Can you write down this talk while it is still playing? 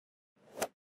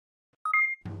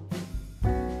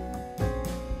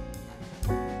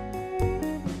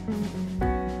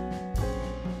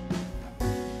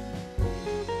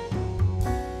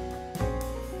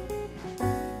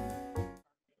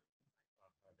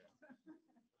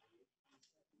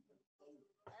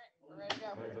Ready to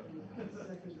go. I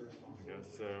guess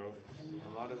so.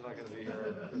 Alana's not going to be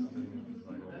here. Kristen's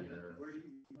not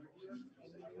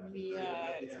going to be here.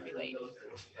 It's gonna be late. You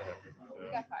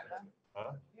got 5 though.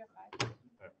 Huh? You got 5.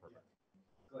 Okay, perfect.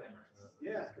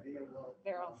 Yeah.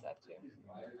 They're all set too.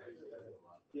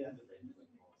 Yeah.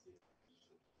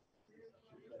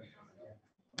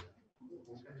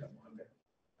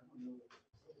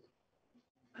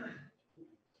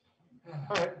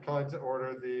 All right, calling to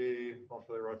order the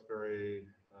Montpelier-Roxbury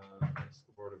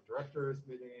School Board of Directors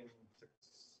meeting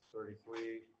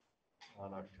 6:33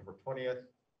 on October 20th.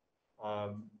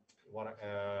 Want to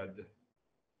add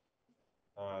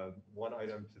one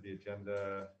item to the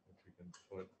agenda, which we can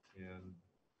put in,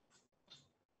 I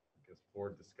guess,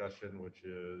 board discussion, which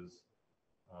is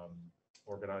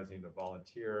organizing the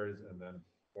volunteers and then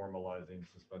formalizing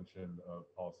suspension of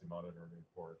policy monitoring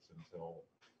reports until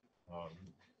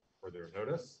further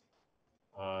notice.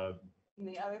 And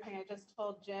the other thing I just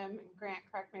told Jim, and Grant,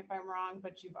 correct me if I'm wrong,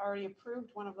 but you've already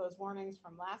approved one of those warnings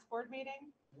from last board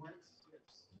meeting.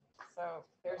 So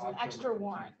there's an extra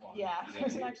warrant. Yeah,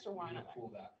 there's an extra warrant.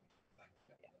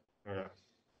 Okay.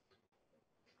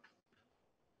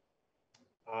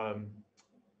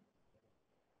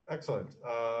 Excellent.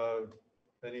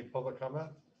 Any public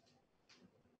comment?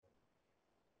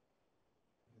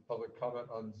 Public comment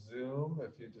on Zoom,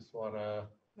 if you just want to.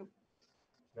 Nope.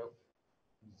 Nope.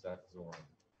 Zach Zorn.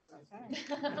 Okay.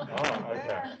 Oh,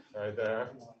 okay. Right there.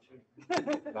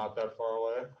 Not that far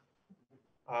away.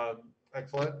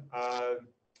 Excellent.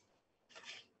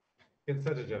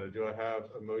 Consent agenda. Do I have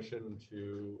a motion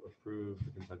to approve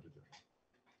the consent agenda?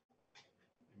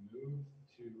 I move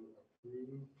to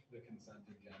approve the consent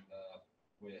agenda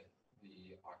with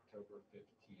the October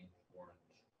 15th warrant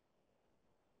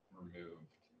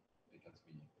removed because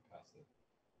we passed it.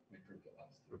 We approved it last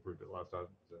time. Approved it last time,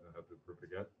 so I have to approve it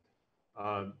again.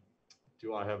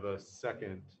 Do I have a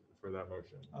second for that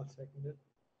motion? I'll second it.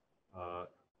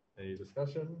 Any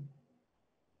discussion?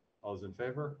 All those in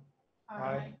favor?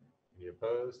 Aye. Any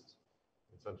opposed?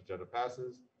 Consent agenda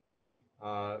passes.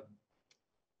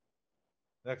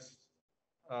 Next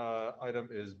item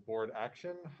is board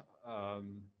action,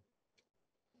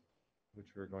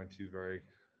 which we're going to very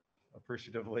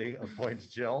appreciatively appoint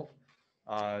Jill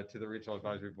to the Regional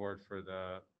Advisory Board for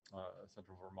the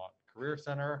Central Vermont Career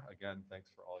Center. Again, thanks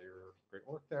for all your great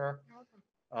work there.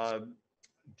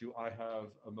 Do I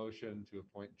have a motion to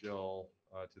appoint Jill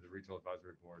to the Regional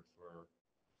Advisory Board for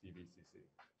CVCC?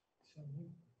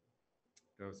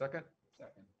 Do I have a second?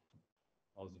 Second.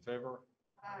 All those in favor?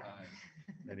 Aye.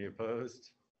 Any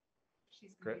opposed?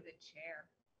 She's gonna be the chair.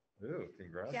 Ooh,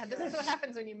 congrats. Yeah, this is what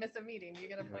happens when you miss a meeting. You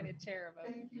get appointed chair of a.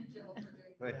 Thank you so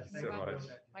much.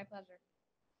 My pleasure.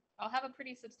 I'll have a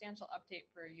pretty substantial update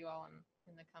for you all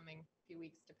in the coming few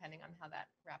weeks, depending on how that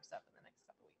wraps up in the next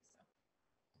couple weeks.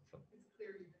 So It's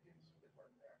clear you've been doing some good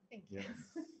work there. thank you.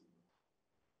 Yes.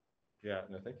 Yeah,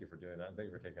 no, thank you for doing that. And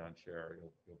thank you for taking on chair.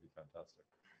 You'll be fantastic.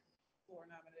 Floor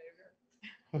nominated her.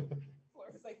 Floor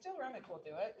was like, Jill Remick will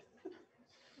do it.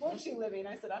 Won't she, Libby? And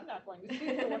I said, I'm not going to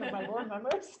speak for one of my board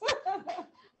members.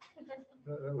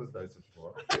 That was nice of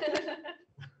Flora.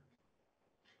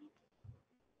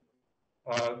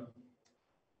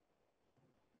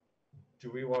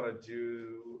 Do we want to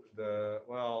do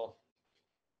well,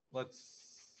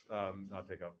 let's not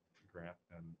take up Grant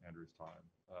and Andrew's time.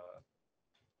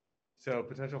 So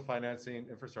potential financing,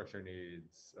 infrastructure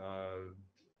needs,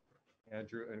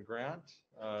 Andrew and Grant.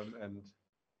 And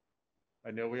I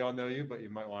know we all know you, but you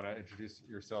might want to introduce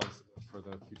yourselves for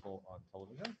the people on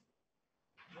television.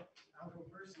 I'll go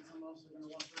first since I'm also going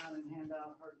to walk around and hand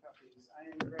out hard copies. I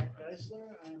am Grant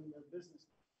Geisler. I'm the business.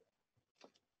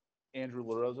 Andrew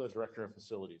LaRosa, Director of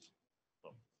Facilities.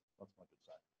 So that's my good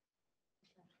side.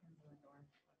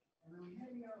 And I'm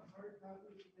handing out hard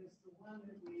copies because the one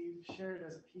that we shared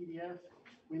as a PDF,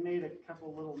 we made a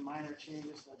couple little minor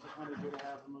changes. So I just wanted you to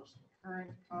have the most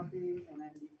current copy, and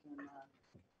then you can,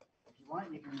 if you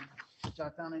want, you can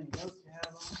jot down any notes you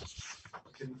have on.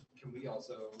 Can we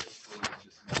also please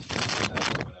just mention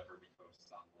that whenever we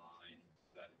post online,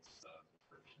 that it's the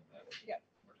version that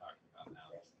we're talking about now,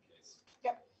 just in case.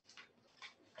 Yep.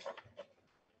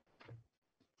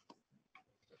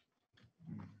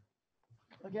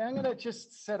 Okay, I'm going to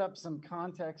just set up some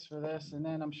context for this, and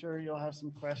then I'm sure you'll have some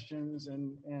questions.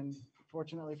 And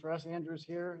fortunately for us, Andrew's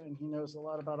here, and he knows a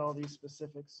lot about all these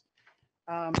specifics.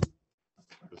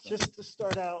 Just to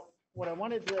start out, what I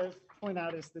wanted to point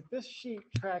out is that this sheet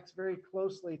tracks very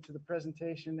closely to the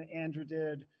presentation that Andrew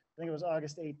did. I think it was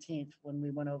August 18th when we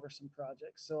went over some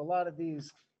projects. So a lot of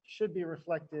these should be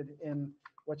reflected in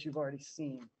what you've already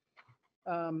seen.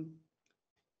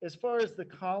 as far as the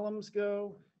columns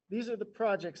go, these are the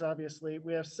projects, obviously.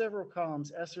 We have several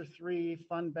columns, ESSER 3,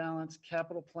 fund balance,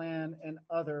 capital plan, and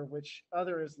other, which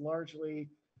other is largely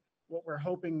what we're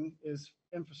hoping is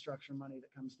infrastructure money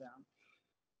that comes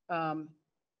down.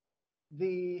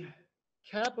 The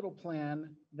capital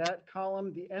plan, that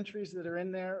column, the entries that are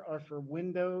in there are for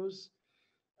windows,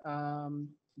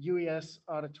 UES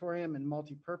auditorium and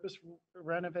multi-purpose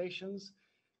renovations.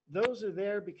 Those are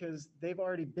there because they've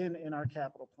already been in our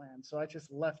capital plan, so I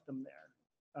just left them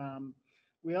there.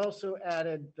 We also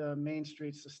added the Main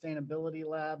Street Sustainability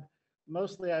Lab.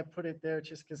 Mostly I put it there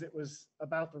just because it was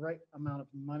about the right amount of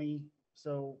money,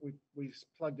 so we just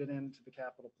plugged it into the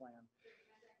capital plan.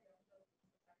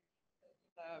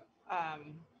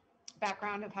 The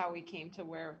background of how we came to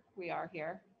where we are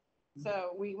here.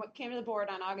 So we came to the board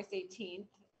on August 18th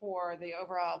for the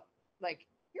overall, like,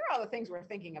 here are all the things we're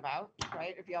thinking about,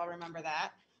 right? If y'all remember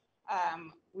that.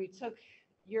 We took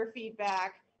your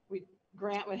feedback.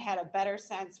 Grant had a better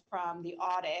sense from the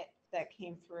audit that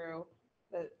came through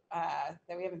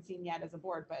that we haven't seen yet as a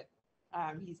board, but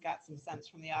he's got some sense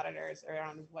from the auditors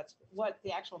around what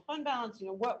the actual fund balance,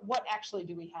 what actually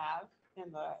do we have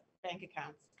in the bank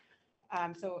accounts.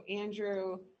 So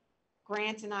Andrew,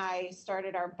 Grant, and I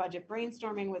started our budget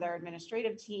brainstorming with our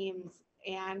administrative teams,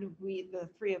 and the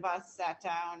three of us sat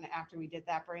down after we did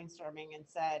that brainstorming and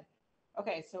said,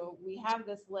 okay, so we have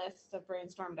this list of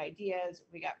brainstormed ideas.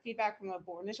 We got feedback from the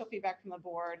board, initial feedback from the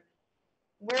board.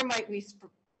 Where might we,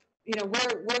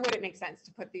 where would it make sense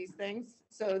to put these things?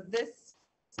 So this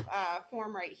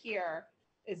form right here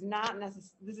is not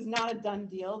this is not a done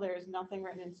deal. There is nothing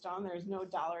written in stone. There is no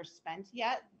dollars spent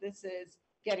yet. This is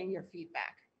getting your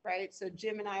feedback, right? So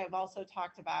Jim and I have also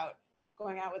talked about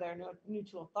going out with our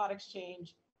mutual thought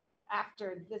exchange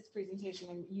after this presentation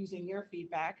and using your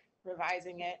feedback,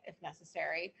 revising it if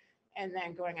necessary, and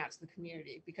then going out to the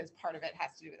community because part of it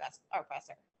has to do with us, our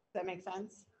professor. Does that make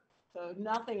sense? So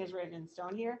nothing is written in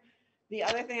stone here. The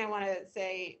other thing I want to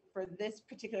say for this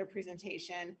particular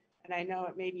presentation, and I know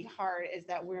it may be hard, is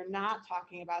that we're not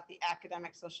talking about the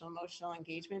academic, social, emotional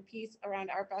engagement piece around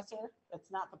our professor.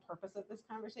 That's not the purpose of this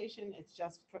conversation. It's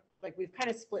just like we've kind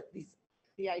of split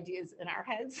the ideas in our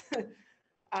heads.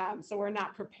 So we're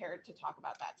not prepared to talk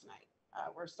about that tonight.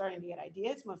 We're starting to get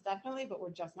ideas, most definitely, but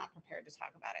we're just not prepared to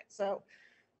talk about it. So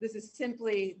this is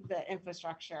simply the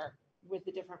infrastructure with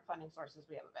the different funding sources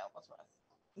we have available to us.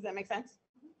 Does that make sense?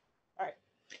 All right.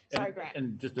 Sorry, Grant.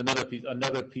 And just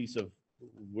another piece of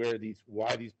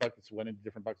why these buckets went into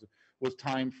different buckets was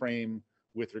time frame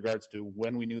with regards to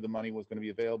when we knew the money was going to be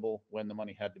available, when the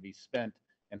money had to be spent,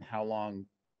 and how long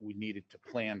we needed to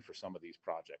plan for some of these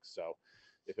projects. So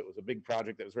if it was a big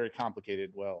project that was very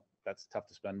complicated, well, that's tough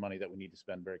to spend money that we need to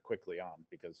spend very quickly on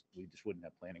because we just wouldn't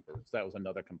have planning for it. So that was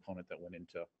another component that went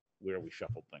into where we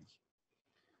shuffled things.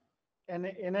 And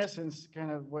in essence,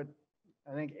 kind of what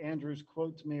I think Andrew's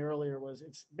quote to me earlier was,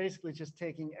 it's basically just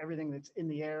taking everything that's in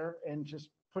the air and just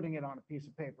putting it on a piece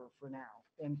of paper for now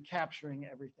and capturing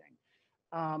everything.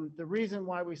 The reason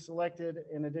why we selected,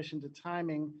 in addition to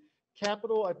timing,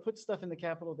 capital, I put stuff in the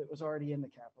capital that was already in the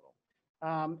capital.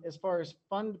 As far as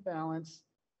fund balance,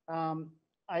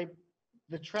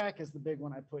 the track is the big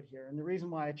one I put here. And the reason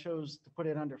why I chose to put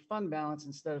it under fund balance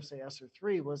instead of say ESSER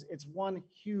 3 was it's one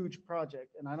huge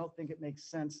project. And I don't think it makes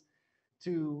sense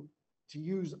to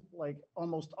use like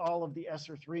almost all of the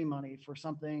ESSER 3 money for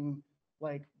something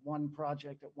like one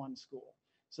project at one school.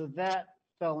 So that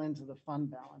fell into the fund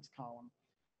balance column.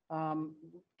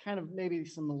 Kind of maybe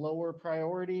some lower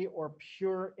priority or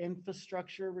pure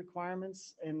infrastructure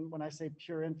requirements. And when I say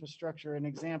pure infrastructure, an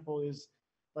example is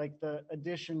like the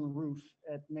addition roof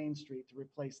at Main Street to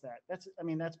replace that. That's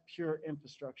pure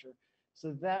infrastructure.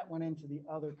 So that went into the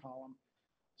other column.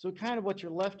 So kind of what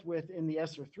you're left with in the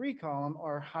ESSER 3 column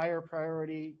are higher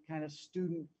priority kind of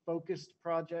student focused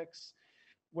projects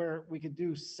where we could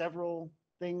do several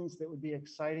things that would be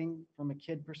exciting from a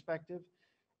kid perspective.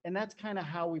 And that's kind of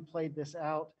how we played this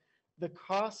out. The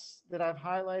costs that I've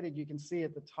highlighted, you can see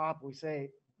at the top, we say,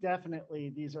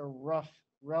 definitely these are rough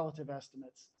relative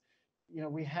estimates.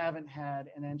 We haven't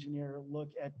had an engineer look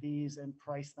at these and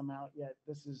price them out yet.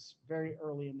 This is very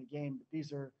early in the game, but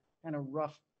these are kind of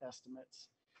rough estimates.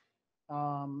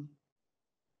 And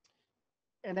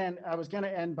then I was going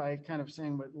to end by kind of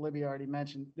saying what Libby already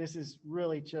mentioned. This is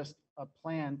really just a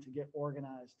plan to get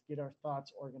organized, get our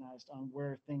thoughts organized on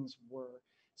where things were.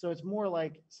 So it's more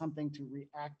like something to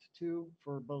react to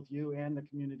for both you and the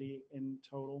community in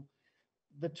total.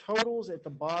 The totals at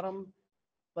the bottom,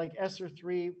 like ESSER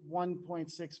 3,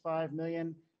 1.65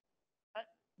 million,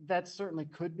 that certainly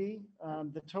could be.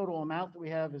 The total amount that we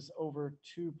have is over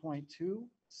 2.2.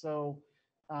 So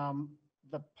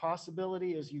The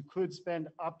possibility is you could spend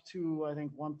up to, I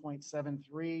think,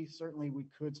 1.73. Certainly, we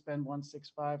could spend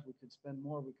 165. We could spend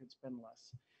more. We could spend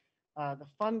less. The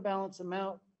fund balance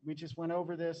amount, we just went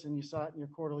over this and you saw it in your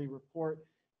quarterly report.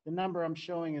 The number I'm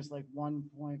showing is like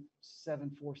 1.747,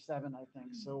 I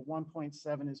think. So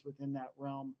 1.7 is within that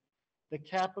realm. The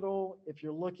capital, if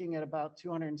you're looking at about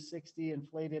 260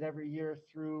 inflated every year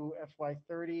through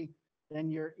FY30, then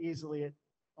you're easily at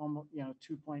almost,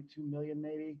 2.2 million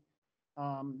maybe.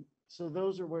 So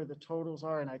those are where the totals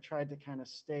are, and I tried to kind of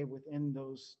stay within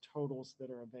those totals that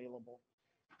are available.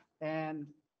 And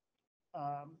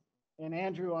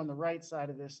Andrew on the right side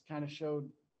of this kind of showed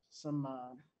some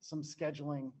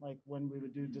scheduling, like when we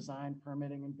would do design,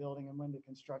 permitting, and building, and when the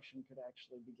construction could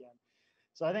actually begin.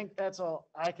 So I think that's all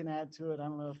I can add to it. I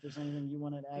don't know if there's anything you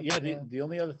wanted to add. Yeah, to that. the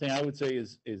only other thing I would say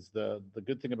is the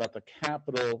good thing about the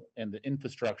capital and the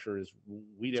infrastructure is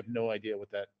we have no idea what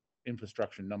that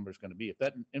infrastructure number is going to be. If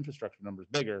that infrastructure number is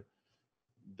bigger,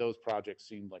 those projects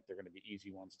seem like they're going to be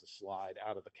easy ones to slide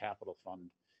out of the capital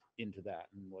fund into that.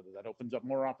 And whether that opens up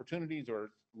more opportunities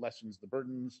or lessens the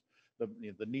burdens,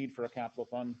 the need for a capital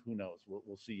fund, who knows?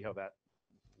 We'll see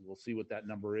we'll see what that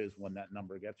number is when that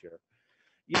number gets here.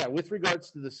 Yeah, with regards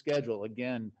to the schedule,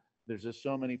 again, there's just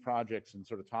so many projects and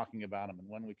sort of talking about them and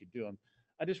when we could do them.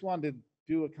 I just wanted to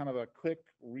do a kind of a quick,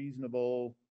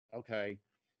 reasonable, okay,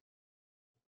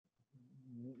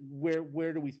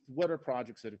 what are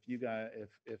projects that if you guys,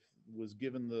 if was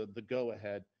given the go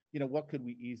ahead, what could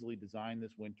we easily design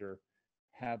this winter,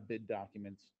 have bid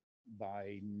documents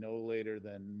by no later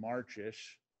than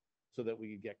March-ish so that we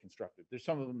could get constructed. There's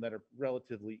some of them that are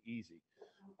relatively easy.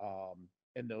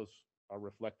 And those are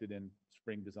reflected in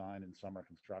spring design and summer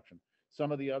construction.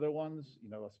 Some of the other ones,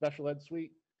 a special ed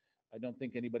suite, I don't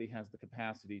think anybody has the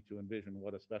capacity to envision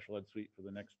what a special ed suite for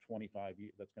the next 25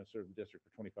 years, that's going to serve the district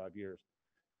for 25 years,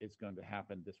 is going to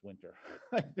happen this winter.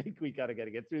 I think we got to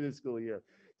get through this school year,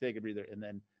 take a breather, and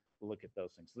then look at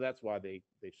those things. So that's why they've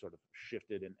sort of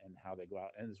shifted and how they go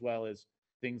out, and as well as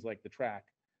things like the track,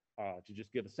 to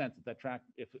just give a sense that track,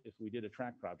 if we did a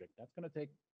track project, it's going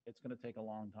to take a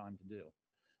long time to do.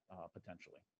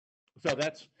 Potentially. So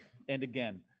that's, and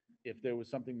again, if there was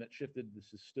something that shifted,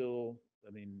 this is still,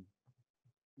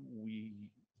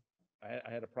 I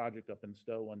had a project up in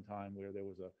Stowe one time where there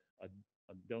was a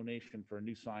donation for a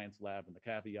new science lab, and the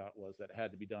caveat was that it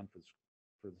had to be done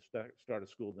for the start of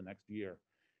school the next year.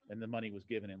 And the money was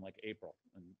given in like April,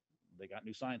 and they got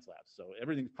new science labs. So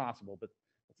everything's possible, but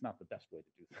it's not the best way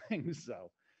to do things.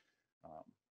 So,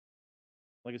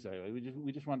 like I said,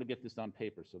 we just wanted to get this on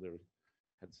paper so there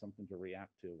had something to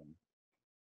react to. And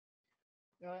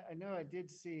I know I did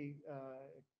see,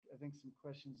 I think some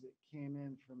questions that came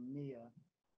in from Mia,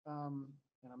 and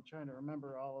I'm trying to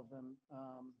remember all of them.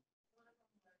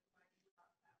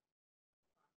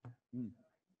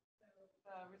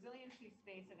 The resiliency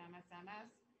space at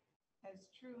MSMS has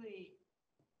truly,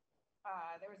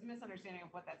 there was a misunderstanding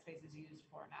of what that space is used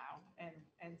for now.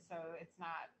 And so it's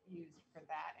not used for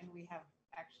that. And we have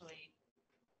actually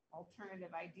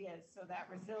alternative ideas. So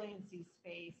that resiliency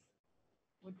space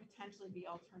would potentially be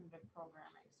alternative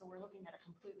programming. So we're looking at a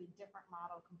completely different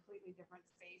model, completely different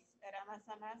space at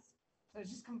MSMS. So it's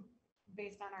just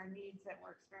based on our needs that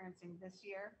we're experiencing this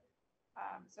year.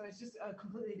 So it's just a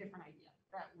completely different idea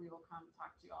that we will come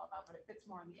talk to you all about, but it fits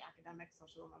more in the academic,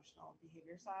 social, emotional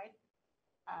behavior side.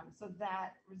 So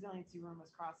that resiliency room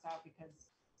was crossed out because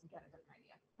we got a different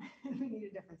idea. We need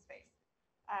a different space.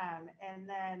 And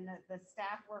then the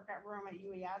staff workout room at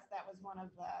UES, that was one of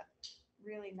the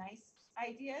really nice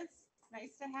ideas. It's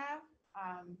nice to have.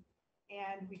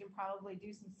 And we can probably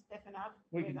do some spiffing up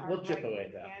with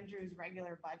Andrew's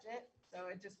regular budget. So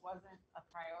it just wasn't a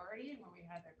priority when we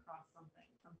had to cross some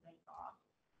things off.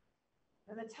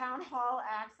 And the town hall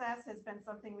access has been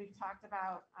something we've talked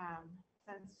about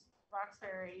since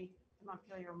Roxbury and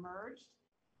Montpelier merged.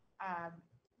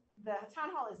 The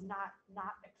town hall is not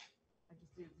I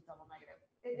just did double negative.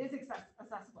 It is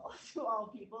accessible to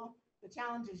all people. The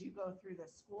challenge is you go through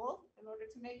the school in order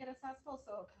to make it accessible.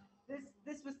 So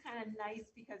this was kind of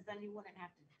nice because then you wouldn't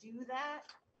have to do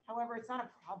that. However, it's not a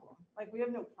problem. Like we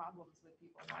have no problems with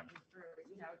people walking through,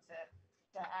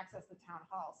 to access the town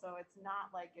hall. So it's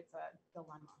not like it's a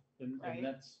dilemma.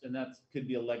 And that's could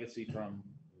be a legacy from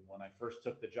when I first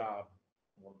took the job.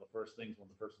 One of the first things, when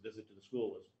the first visit to the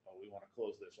school was, we want to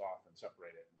close this off and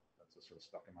separate it. That's just sort of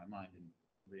stuck in my mind. In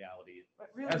reality,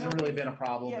 it hasn't really been a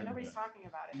problem. Yeah, nobody's talking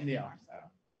about it anymore.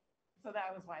 So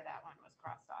that was why that one was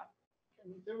crossed off.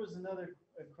 And there was another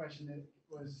question that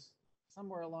was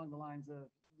somewhere along the lines of,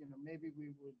 maybe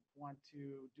we would want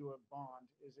to do a bond.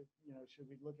 Is it, should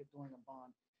we look at doing a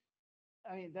bond?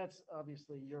 I mean, that's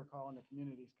obviously your call and the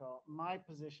community's call. My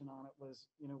position on it was,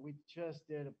 we just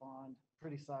did a bond,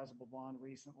 pretty sizable bond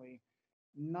recently.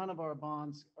 None of our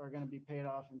bonds are going to be paid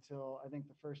off until I think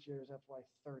the first year is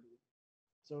FY30.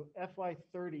 So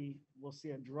FY30 will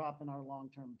see a drop in our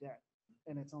long-term debt,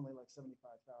 and it's only like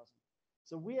 75,000.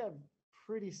 So we have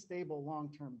pretty stable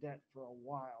long-term debt for a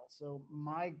while. So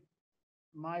my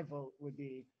vote would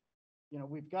be,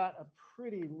 we've got a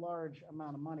pretty large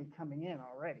amount of money coming in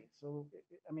already. So,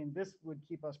 I mean, this would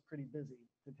keep us pretty busy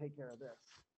to take care of this.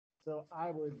 So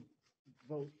I would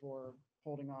vote for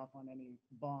holding off on any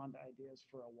bond ideas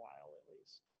for a while at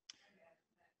least.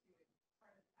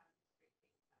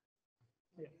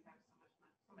 We have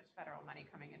so much federal money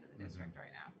coming into the district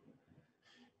right now.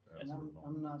 And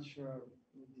I'm not sure,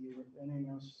 do you, anything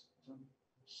else?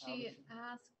 She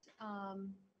asked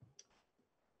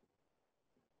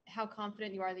how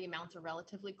confident you are the amounts are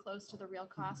relatively close to the real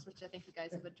cost, which I think you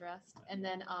guys have addressed. And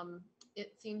then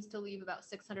it seems to leave about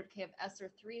 600K of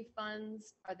ESSER 3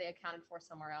 funds. Are they accounted for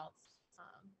somewhere else?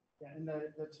 Yeah, and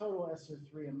the total ESSER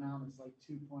 3 amount is like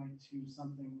 2.2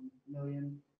 something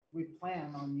million. We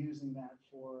plan on using that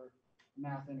for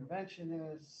math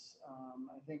interventionists.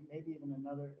 I think maybe even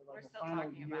another, We're like a still final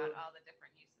talking year. about all the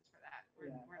different uses for that.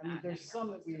 Yeah, We're I mean, not there's anywhere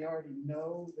some that close to we already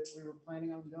know that we were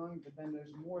planning on doing, but then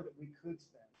there's more that we could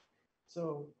spend.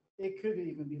 So it could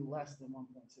even be less than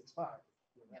 1.65.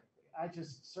 theoretically. I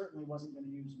just certainly wasn't going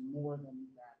to use more than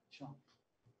that chunk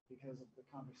because of the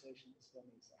conversation that still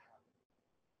needs to happen.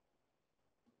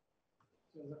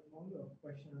 So as a follow-up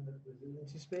question on the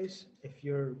resiliency space, if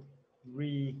you're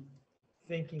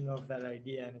rethinking of that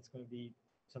idea and it's going to be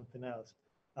something else,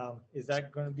 is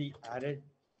that going to be added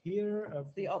here?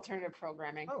 The alternative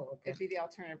programming. Oh, okay. It'd be the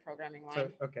alternative programming So,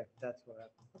 line. okay, that's what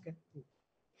happened. Okay, cool.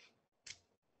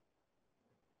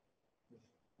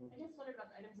 I just wondered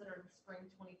about the items that are in spring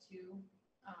 22,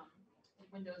 like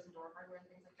windows and door hardware and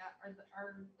things like that. Are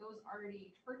those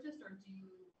already purchased, or do you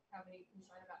have any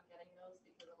concern about getting those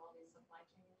because of all these supply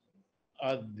chain issues?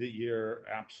 You're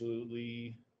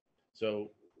absolutely,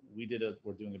 so we're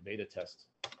doing a beta test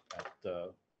at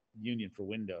Union for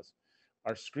Windows.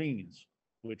 Our screens,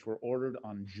 which were ordered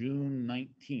on June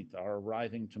 19th, are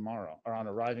arriving tomorrow, are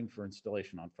arriving for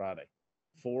installation on Friday.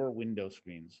 4 window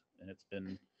screens, and it's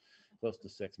been close to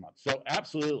 6 months. So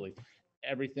absolutely,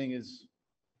 everything is,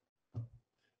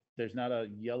 there's not a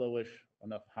yellowish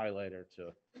enough highlighter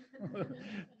to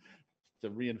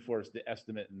reinforce the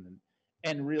estimate.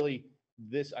 And really,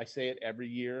 this, I say it every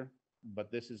year,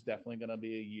 but this is definitely going to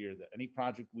be a year that any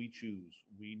project we choose,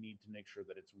 we need to make sure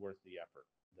that it's worth the effort,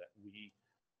 that we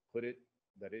put it,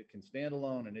 that it can stand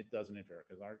alone and it doesn't interfere,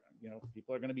 because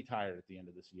people are going to be tired at the end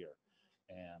of this year.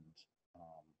 And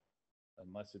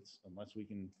unless we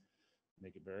can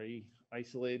make it very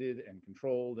isolated and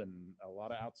controlled and a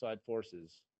lot of outside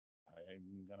forces,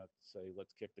 I'm going to say,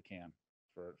 let's kick the can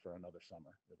for another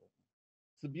summer.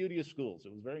 It's the beauty of schools.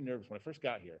 It was very nervous when I first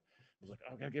got here. I was like,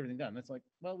 oh, I gotta get everything done. And it's like,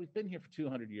 well, we've been here for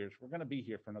 200 years. We're going to be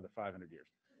here for another 500 years.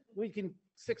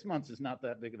 6 months is not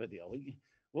that big of a deal.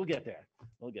 We'll get there.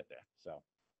 We'll get there. So,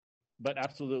 but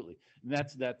absolutely. And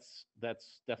that's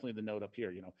definitely the note up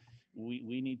here.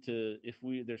 We need to,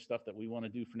 there's stuff that we want to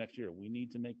do for next year, we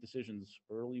need to make decisions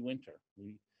early winter.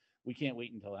 We can't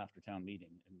wait until after town meeting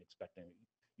and expect anything.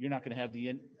 You're not going to have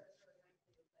Lump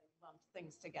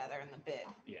things together in the bid.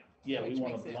 Yeah, Which we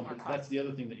want makes to it lump more it. That's the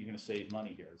other thing that you're going to save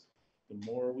money here is the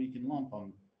more we can lump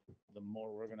them, the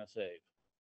more we're going to save.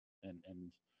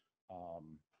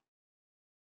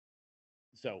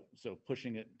 So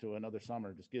pushing it to another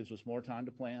summer just gives us more time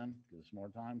to plan, gives us more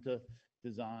time to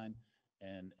design,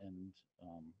 and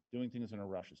doing things in a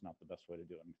rush is not the best way to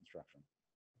do it in construction.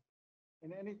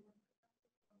 And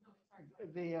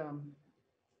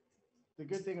the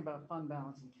good thing about fund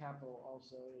balance and capital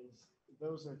also is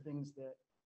those are things that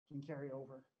can carry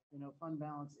over. Fund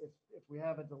balance, if we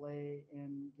have a delay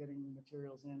in getting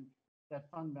materials in, that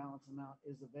fund balance amount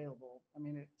is available. I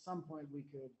mean, at some point we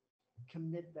could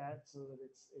commit that so that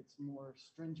it's more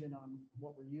stringent on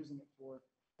what we're using it for,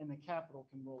 and the capital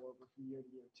can roll over from year to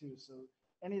year too. So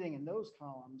anything in those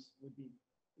columns would be,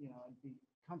 I'd be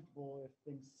comfortable if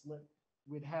things slip.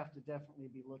 We'd have to definitely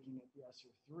be looking at the ESSER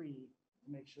 3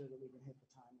 to make sure that we can hit the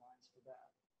timelines for that.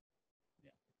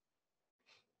 Yeah.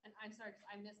 And I'm sorry, 'cause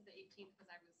I missed the 18th because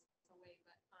I was away,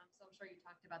 but so I'm sure you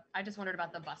talked about, I just wondered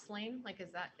about the bus lane. Like, is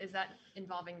that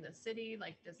involving the city?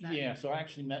 Like, does that? Yeah, so I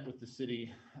actually met with the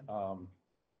city,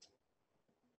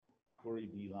 Corey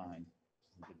Beeline,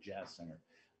 the jazz singer.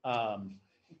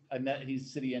 I met,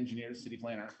 he's city engineer, city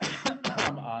planner,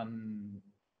 on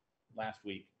last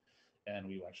week, and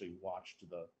we actually watched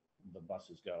the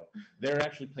buses go. They're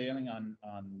actually planning on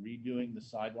redoing the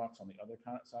sidewalks on the other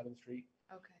side of the street.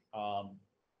 Okay.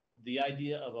 The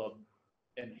idea of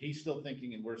and he's still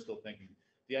thinking and we're still thinking,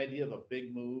 the idea of a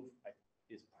big move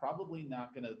is probably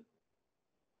not going to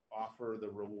offer the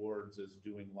rewards as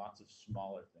doing lots of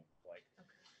smaller things, like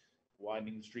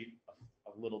widening the street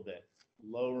a little bit,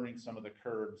 lowering some of the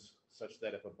curbs such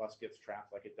that if a bus gets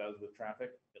trapped like it does with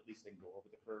traffic, at least they can go over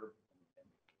the curb and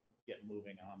get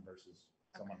moving on versus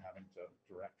someone having to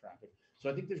direct traffic. So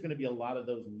I think there's going to be a lot of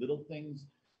those little things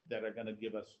that are going to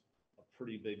give us a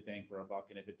pretty big bang for our buck.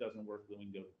 And if it doesn't work, then we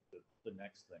can go to the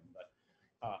next thing. But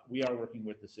we are working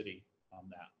with the city on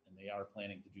that, and they are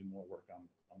planning to do more work on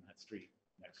that street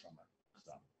next summer.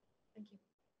 So, Thank you.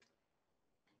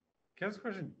 Can I ask a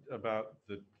question about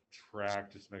the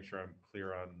track, just to make sure I'm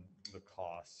clear on the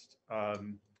cost?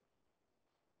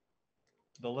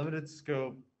 The limited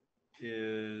scope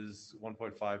is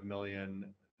 1.5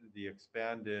 million. The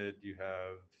expanded, you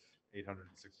have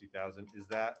 860,000. Is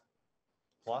that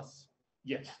plus?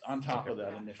 yes, on top of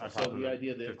that initial. So the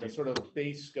idea that the sort of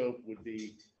base scope would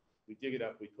be, we dig it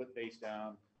up, we put base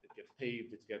down, it gets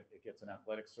paved, it gets an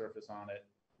athletic surface on it.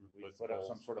 We put up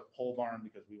some sort of pole barn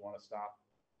because we want to stop.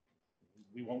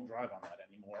 We won't drive on that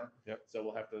anymore. Yep. So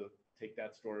we'll have to take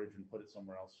that storage and put it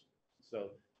somewhere else.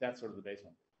 So that's sort of the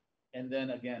basement. And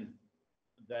then again,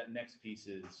 that next piece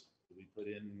is, do we put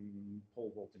in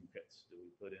pole vaulting pits? Do we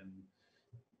put in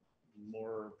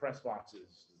more press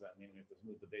boxes? Does that mean we have to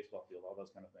move the baseball field? All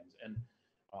those kind of things. And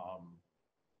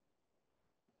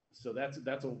so that's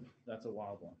a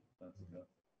wild one. That's a wild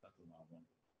one.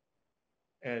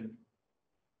 And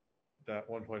that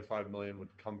 1.5 million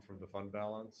would come from the fund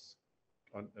balance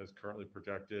as currently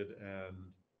projected, and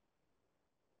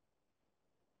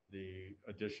the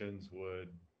additions would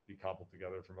be cobbled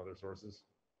together from other sources?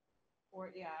 Or,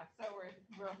 yeah, so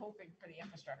we're hoping for the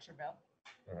infrastructure bill.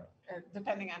 Okay.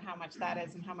 Depending on how much that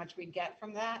is and how much we get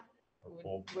from that. Or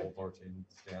pole vaulting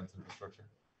stands infrastructure?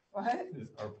 What?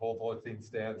 Our pole vaulting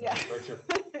stands Yeah. infrastructure?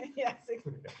 Yes,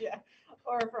 yeah,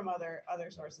 or from other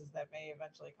sources that may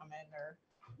eventually come in, or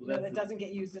that doesn't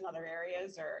get used in other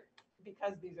areas, or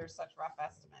because these are such rough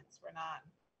estimates, we're not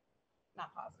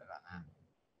positive on that.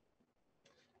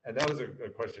 And that was a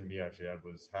question me actually had,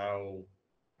 was how,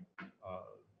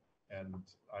 and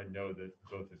I know that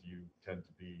both of you tend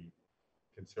to be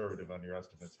conservative on your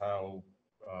estimates. How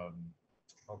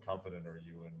confident are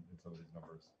you in some of these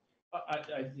numbers?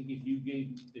 I think if you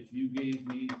gave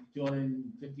me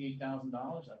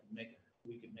 $258,000,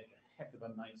 we could make a heck of a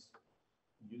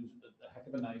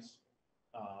nice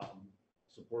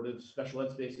supportive special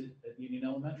ed space at Union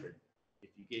Elementary.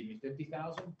 If you gave me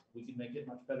 50,000, we could make it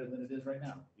much better than it is right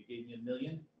now. If you gave me $1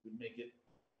 million, we'd make it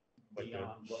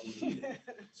beyond what we needed.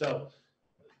 So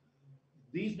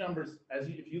these numbers,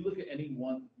 if you look at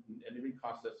every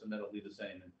cost estimate, it'll be the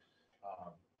same. And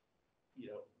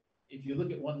if you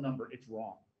look at one number, it's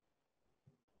wrong.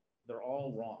 They're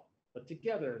all wrong, but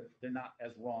together they're not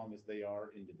as wrong as they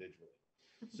are individually.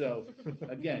 So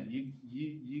again, you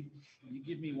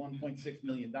give me $1.6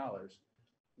 million,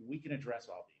 we can address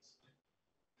all these.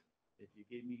 If you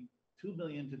gave me $2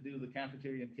 million to do the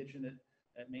cafeteria and kitchen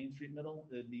at Main Street Middle,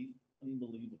 it'd be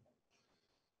unbelievable.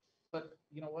 But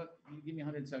you know what? You give me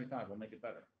 175, we'll make it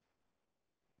better.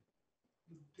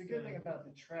 The good thing about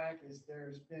the track is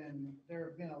there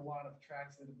have been a lot of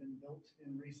tracks that have been built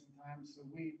in recent times. So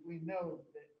we know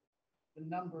that the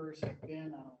numbers have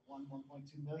been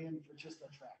 1.2 million for just a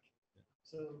track.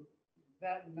 So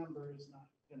that number is not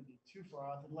going to be too far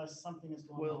off unless something is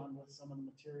going on with some of the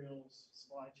materials,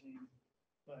 supply chain.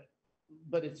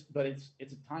 But it's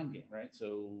a time game, right?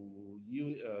 So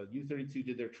U32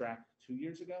 did their track 2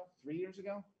 years ago, 3 years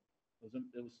ago. It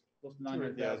was close to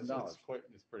 $900,000.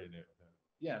 It's pretty new.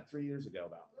 Yeah, 3 years ago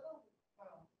about. It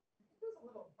was a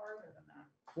little farther than that.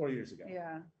 4 years ago.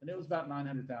 Yeah. And it was about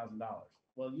 $900,000.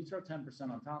 Well, you throw 10%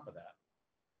 on top of that,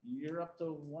 you're up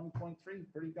to 1.3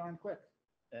 pretty darn quick.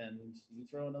 And you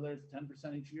throw another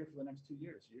 10% each year for the next 2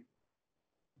 years.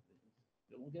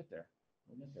 We'll get there.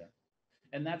 We'll get there.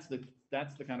 And that's the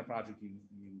kind of project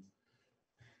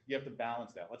you have to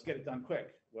balance that. Let's get it done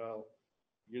quick. Well,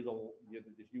 if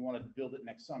you want to build it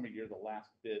next summer, you're the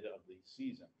last bid of the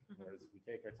season. Whereas if we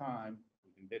take our time,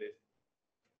 we can bid it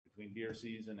between beer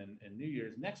season and New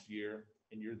Year's next year,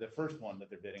 and you're the first one that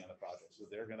they're bidding on the project. So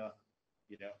they're gonna,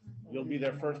 you'll be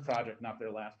their first project, not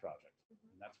their last project.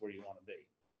 And that's where you want to be.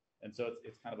 And so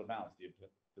it's kind of a balance.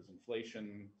 Does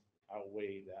inflation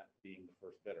outweigh that being the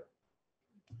first bidder?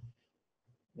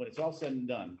 When it's all said and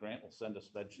done, Grant will send a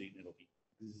spreadsheet and it'll be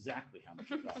exactly how much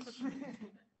it costs.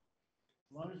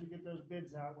 As long as we get those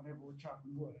bids out whenever we're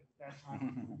chopping wood, that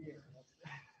time of the year.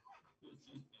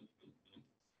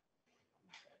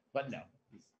 But no.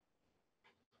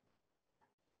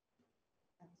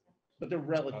 But they're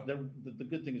relative, the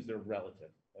good thing is they're relative,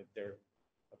 like they're,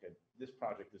 okay, this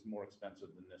project is more expensive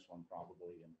than this one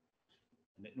probably, and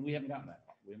we haven't gotten that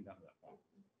far, we haven't gotten that far.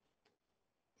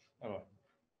 Oh,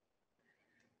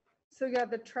 So yeah,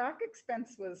 the track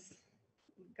expense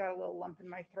got a little lump in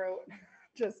my throat.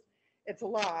 Just, it's a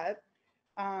lot.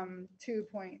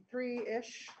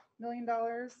 $2.3-ish million,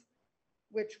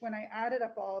 which when I added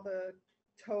up all the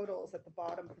totals at the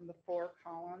bottom from the 4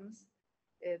 columns,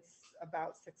 it's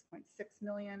about 6.6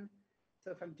 million. So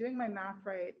if I'm doing my math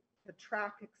right, the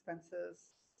track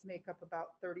expenses make up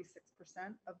about 36%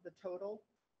 of the total.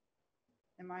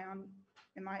 Am I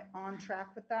on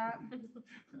track with that?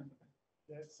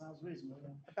 That sounds reasonable.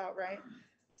 Yeah. About right.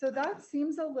 So that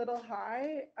seems a little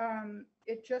high.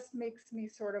 It just makes me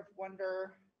sort of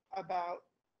wonder about,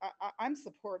 I'm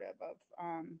supportive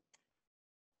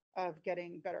of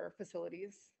getting better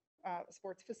facilities,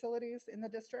 sports facilities in the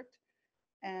district.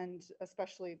 And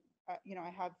especially, I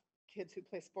have kids who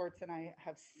play sports, and I've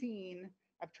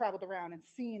traveled around and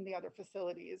seen the other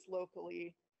facilities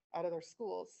locally at other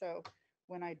schools. So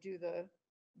when I do the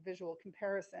visual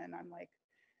comparison, I'm like,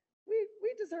 we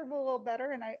deserve a little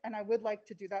better, and I would like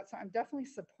to do that. So I'm definitely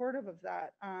supportive of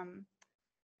that.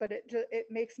 But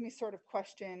it makes me sort of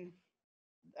question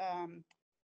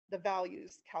the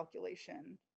values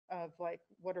calculation of like,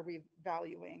 what are we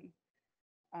valuing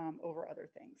over other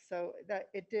things. So that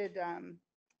it did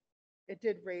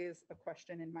raise a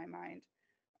question in my mind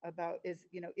about is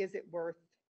it worth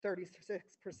 36%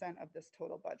 of this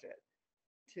total budget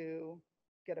to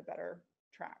get a better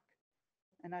track?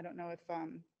 And I don't know if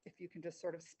you can just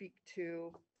sort of speak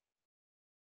to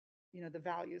the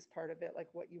values part of it, like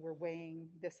what you were weighing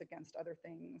this against other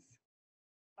things.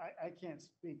 I can't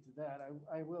speak to that.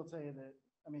 I will tell you that,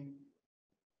 I mean,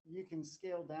 you can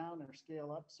scale down or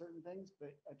scale up certain things,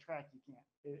 but a track you can't.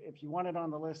 If you want it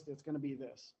on the list, it's going to be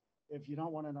this. If you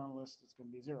don't want it on the list, it's going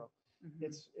to be 0. Mhm.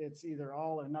 It's either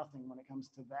all or nothing when it comes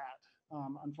to that.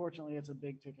 Unfortunately, it's a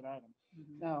big ticket item.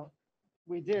 Mhm. Now,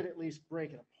 we did at least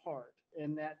break it apart,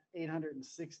 and that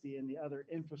 860 and the other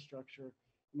infrastructure,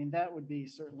 I mean, that would be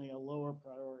certainly a lower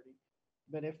priority.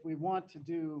 But if we want to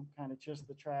do kind of just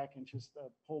the track and just a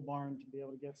pole barn to be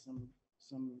able to get some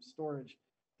storage,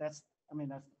 that's the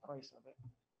price of it.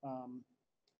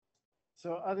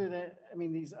 So other than,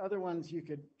 these other ones, you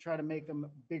could try to make them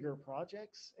bigger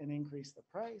projects and increase the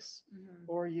price, Mhm.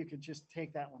 or you could just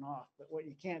take that one off. But what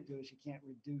you can't do is you can't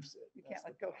reduce it. You That's can't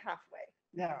like the go problem. halfway.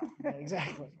 No,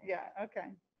 exactly. Yeah.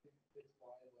 Okay. It's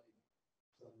why like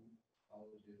some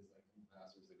colleges, like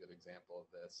UMass is a good example of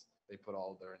this. They put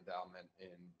all their endowment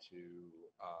into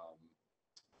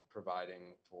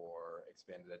providing for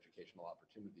expanded educational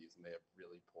opportunities, and they have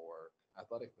really poor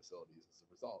athletic facilities as a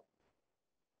result.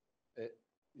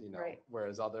 Right.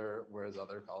 Whereas other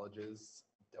colleges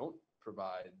don't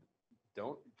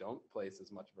place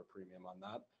as much of a premium on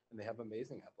that, and they have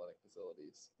amazing athletic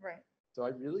facilities. Right. So I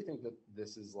really think that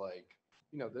this is like,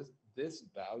 this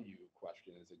value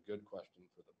question is a good question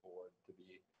for the board to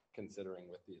be considering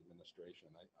with the administration.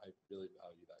 I really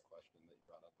value that question that you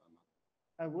brought up, Emma.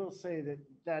 I will say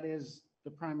that is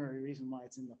the primary reason why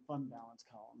it's in the fund balance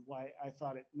column, why I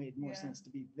thought it made more Yeah. sense to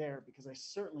be there, because I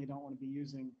certainly don't want to be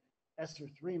using ESSER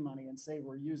 3 money and say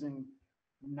we're using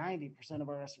 90% of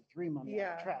our ESSER 3 money on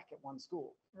Yeah. the track at one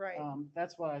school. Right.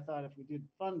 That's why I thought if we did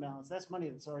fund balance, that's money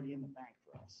that's already in the bank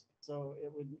for us. So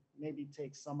it would maybe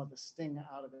take some of the sting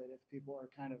out of it if people are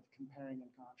kind of comparing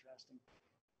and contrasting.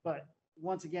 But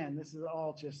once again, this is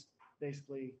all just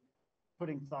basically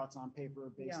putting thoughts on paper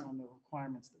based Yeah. on the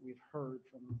requirements that we've heard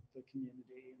from the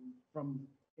community and from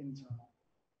internal.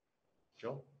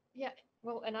 Jill? Yeah,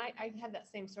 well, and I had that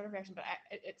same sort of reaction, but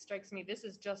it strikes me, this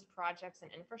is just projects and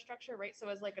infrastructure, right? So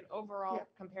as like an overall Yeah.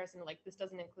 comparison, like this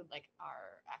doesn't include like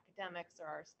our academics or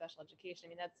our special education.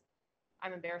 I mean,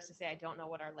 I'm embarrassed to say I don't know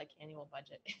what our like annual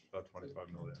budget is. About 25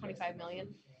 million. 25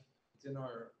 million. It's in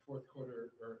our fourth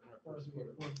quarter or in our first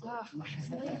quarter. Oh,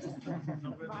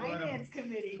 Finance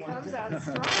committee comes out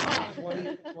strong.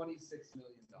 $26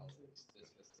 million this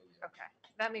fiscal year. Okay,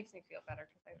 that makes me feel better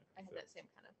because I had that same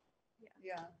kind of,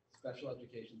 Yeah. Special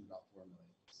education is about $4 million.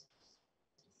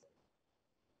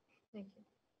 thank you.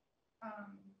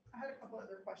 I had a couple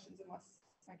other questions unless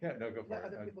I Yeah, can no, go for let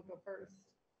it. other people go first.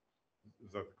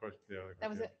 Is that the question? Yeah. That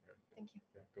was yeah, it. Thank you.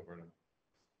 Yeah, go for it.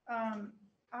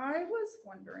 I was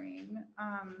wondering,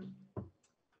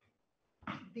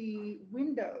 the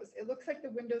windows, it looks like the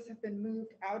windows have been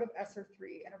moved out of ESSER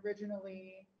 3 and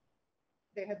originally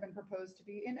they had been proposed to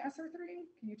be in SR3.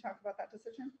 Can you talk about that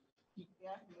decision? Yeah,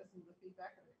 and listen to the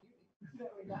feedback of the community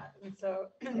that we got. And so,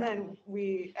 and then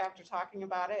we, after talking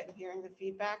about it and hearing the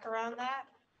feedback around that,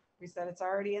 we said it's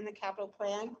already in the capital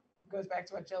plan. Goes back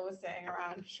to what Jill was saying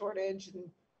around shortage, and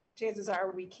chances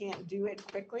are we can't do it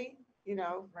quickly, you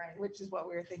know, Right. which is what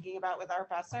we were thinking about with our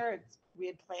Besser. We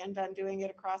had planned on doing it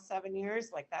across 7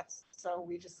 years, like that's, so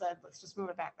we just said, let's just move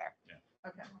it back there.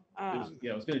 Okay. It was,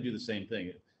 yeah, I was gonna do the same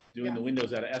thing. Doing Yeah. the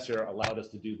windows out of Esser allowed us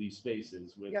to do these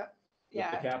spaces with, Yep. with the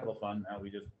Yeah. capital fund. Now we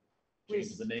just We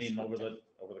changed the name over the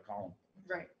column.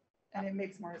 Right. And it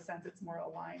makes more sense. It's more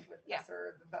aligned with Yeah.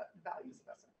 ESSER, the values of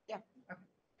ESSER. Yeah. Okay.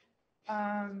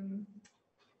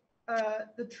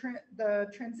 The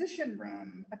transition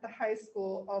room at the high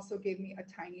school also gave me a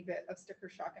tiny bit of sticker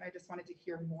shock, and I just wanted to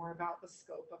hear more about the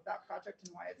scope of that project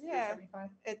and why it's Yeah.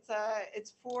 375.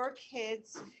 It's for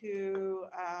kids who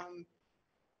are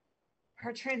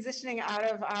transitioning out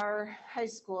of our high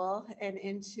school and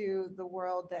into the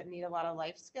world that need a lot of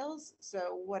life skills.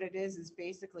 So what it is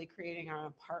basically creating an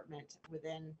apartment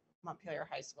within Montpelier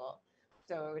High School.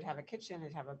 So it would have a kitchen,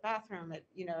 it'd have a bathroom,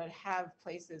 it'd have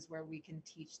places where we can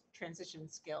teach transition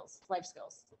skills, life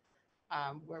skills,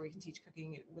 where we can teach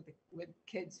cooking with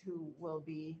kids who will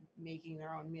be making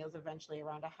their own meals eventually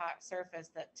around a hot surface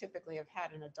that typically have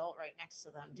had an adult right next to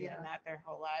them doing Yeah. that their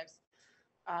whole lives.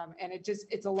 And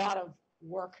it's a lot of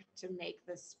work to make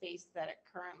the space that it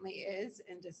currently is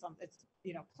into something. It's,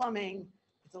 plumbing,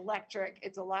 it's electric,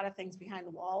 it's a lot of things behind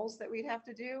the walls that we'd have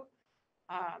to do.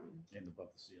 And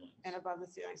above the ceilings. And above the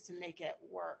ceilings to make it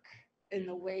work in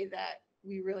the way that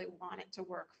we really want it to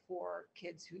work for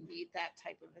kids who need that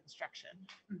type of instruction.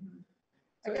 Mhm.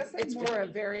 So I guess it's I'm for more- a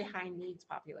very high needs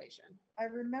population. I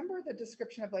remember the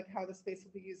description of like how the space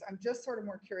will be used. I'm just sort of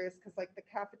more curious because like the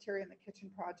cafeteria and the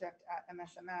kitchen project at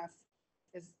MSMS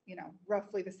is,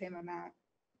 roughly the same amount.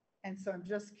 And so I'm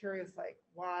just curious, like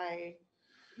why,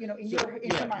 in So, your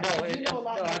yeah, mind, no, you know a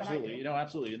lot no, more than I absolutely, do.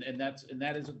 absolutely. And that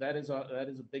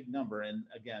is a big number. And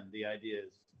again, the idea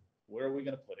is, where are we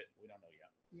gonna put it? We don't know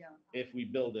yet. Yeah. If we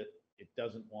build it, it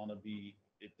doesn't want to be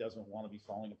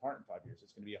falling apart in 5 years.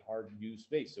 It's going to be a hard used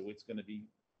space. So it's going to be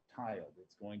tiled.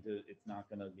 It's going to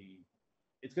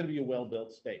be a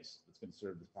well-built space that's going to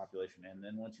serve this population. And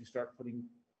then once you start putting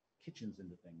kitchens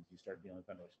into things, you start dealing with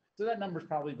vendors. So that number's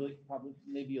probably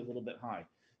maybe a little bit high.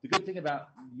 The good thing about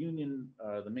Union,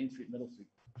 the Main Street, Middle Street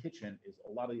kitchen is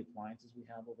a lot of the appliances we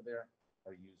have over there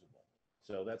are usable.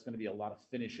 So that's going to be a lot of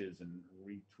finishes and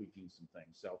retweaking some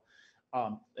things. So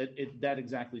that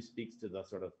exactly speaks to the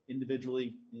sort of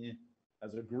individually,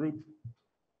 as a group,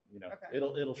 Okay.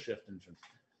 it'll shift in terms.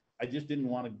 I didn't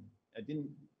want to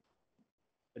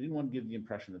give the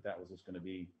impression that was just going to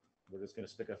be, we're just going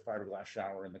to stick a fiberglass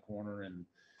shower in the corner and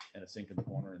a sink in the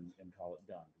corner and call it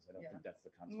done. Because I don't Yeah. think that's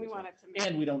the concept. We want it to make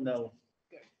And we don't know,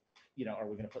 Good. Are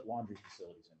we going to put laundry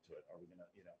facilities into it? Are we going to,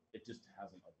 it just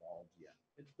hasn't evolved yet.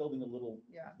 It's building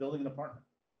an apartment.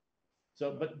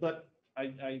 So, but I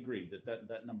agree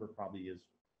that number probably is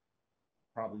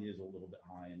a little bit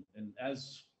high. And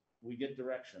as we get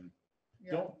direction,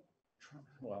 Yeah.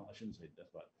 well, I shouldn't say this,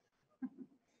 but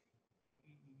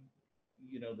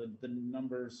the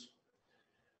numbers,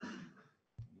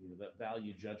 that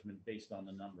value judgment based on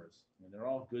the numbers. I mean, they're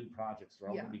all good projects. They're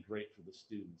all going to be great for the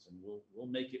students, and we'll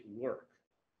make it work.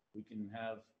 We can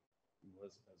have,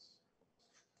 as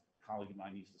a colleague of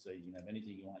mine used to say, you can have anything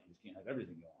you want, you just can't have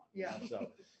everything you want. Yeah. So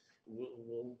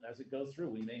we'll as it goes through,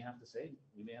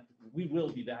 we will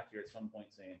be back here at some point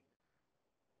saying,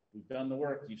 we've done the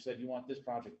work. You've said you want this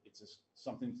project. It's just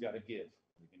something's got to give.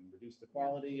 We can reduce the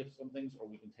quality of some things, or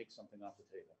we can take something off the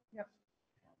table. Yep.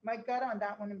 My gut on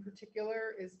that one in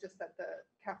particular is just that the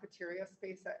cafeteria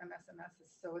space at MSMS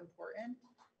is so important,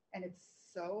 and it's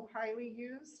so highly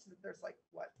used that there's like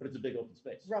But it's a big open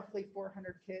space. roughly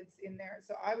 400 kids in there.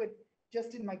 So I would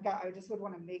just in my gut, I just would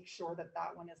want to make sure that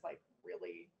one is like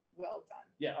really well done.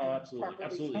 Yeah, and absolutely, properly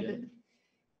absolutely.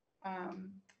 funded.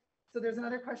 So there's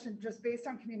another question, just based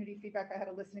on community feedback. I had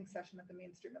a listening session at the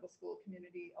Main Street Middle School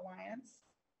Community Alliance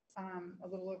a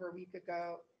little over a week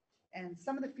ago. And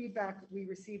some of the feedback we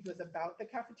received was about the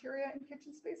cafeteria and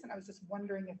kitchen space. And I was just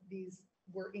wondering if these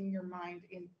were in your mind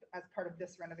as part of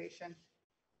this renovation.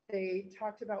 They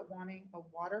talked about wanting a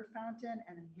water fountain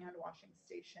and a hand washing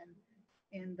station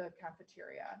in the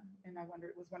cafeteria. And I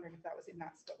was wondering if that was in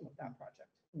that scope of that project.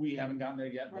 We haven't gotten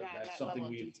there yet, We're but not at that's that something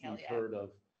level of we've detail yet. heard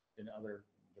of in other,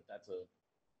 but that's a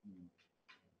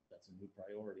new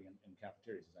priority in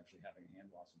cafeterias, is actually having a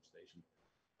hand washing station.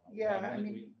 We Yeah, have I one-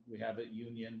 mean- we have at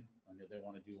Union. I know they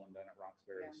want to do one down at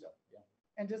Roxbury, Yeah. so, yeah.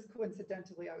 And just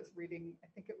coincidentally, I was reading, I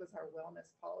think it was our wellness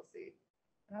policy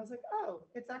And I was like, oh,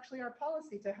 it's actually our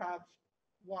policy to have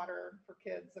water for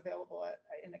kids available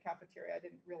in the cafeteria. I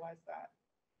didn't realize that.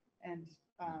 And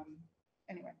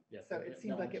anyway, Yeah, so yeah, it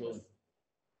seemed no, like it was.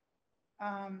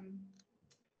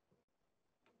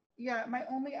 Yeah, my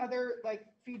only other like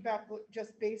feedback,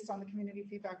 just based on the community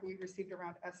feedback we received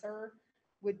around ESSER,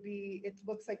 would be, it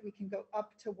looks like we can go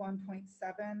up to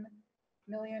 1.7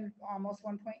 million, almost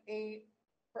 1.8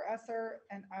 for ESSER.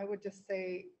 And I would just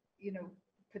say, you know,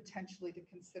 potentially to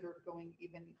consider going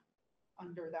even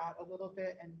under that a little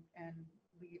bit and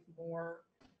leave more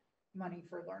money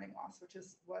for learning loss, which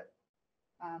is what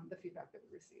the feedback that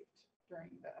we received during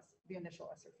the initial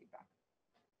ESSER feedback.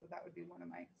 So that would be one of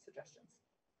my suggestions.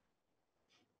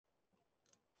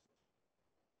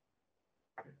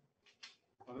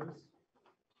 Others?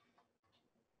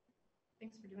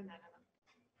 Thanks for doing that, Emma.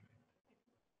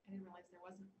 I didn't realize there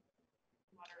wasn't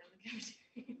water in the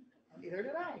cafeteria. Neither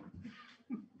did I.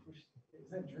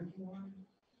 Is that drinking water?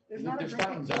 There's not a There's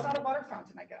drinking, fountains there's out not a water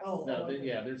fountain, I guess. Oh. No,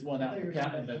 yeah, there's one out in the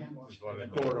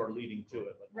corridor leading to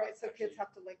it. but Right, so kids actually-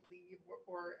 have to like leave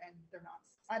and they're not,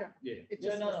 I don't know. Yeah, It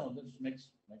yeah, just no, this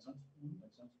makes sense, makes sense.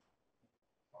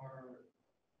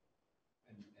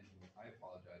 And I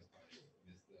apologize if I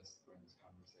missed this during this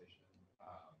conversation.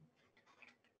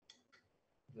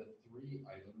 The 3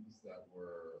 items that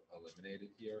were eliminated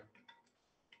here,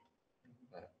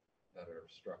 that are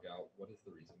struck out, what is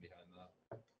the reason behind that?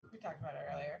 We talked about it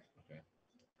earlier. Okay,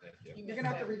 thank you. You're gonna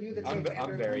have to review the I'm tape.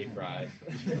 Andrew. very fried.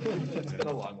 It's been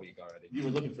a long week already. You were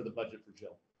looking for the budget for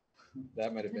Jill.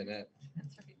 That might have been it.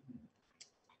 That's right.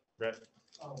 Brett?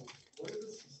 Oh, what is the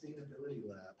sustainability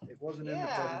lab? It wasn't in the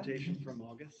Yeah. presentation from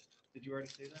August. Did you already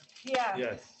say that? Yeah.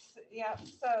 Yes. Yeah,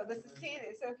 so this is,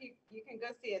 so if you can go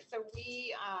see it. So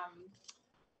we,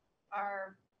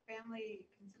 our family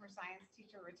consumer science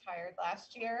teacher retired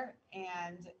last year,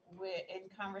 and in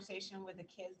conversation with the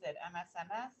kids at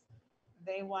MSMS,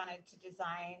 they wanted to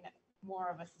design more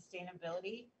of a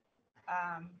sustainability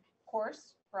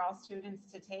course for all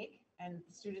students to take, and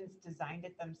the students designed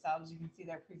it themselves. You can see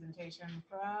their presentation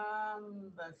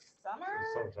from the summer,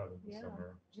 Sometime in the Yeah.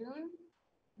 summer. June,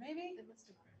 maybe? It must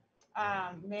have.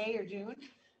 May or June.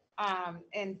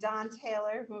 And Don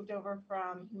Taylor moved over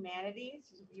from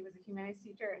humanities. He was a humanities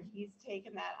teacher, and he's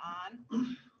taken that on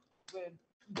with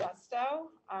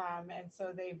gusto. And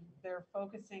so they're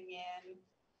focusing in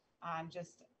on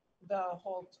just the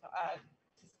whole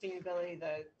sustainability,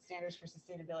 the standards for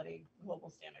sustainability, global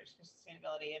standards for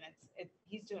sustainability. And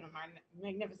he's doing a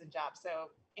magnificent job. So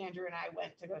Andrew and I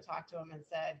went to go talk to him and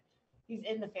said, he's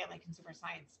in the family consumer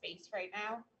science space right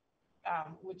now.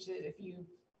 Which is, if you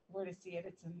were to see it,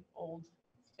 it's an old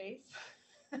space.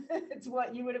 It's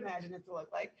what you would imagine it to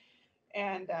look like.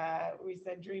 And we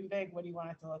said, dream big, what do you want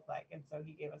it to look like? And so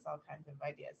he gave us all kinds of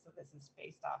ideas. So this is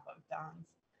based off of Don's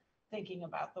thinking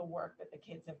about the work that the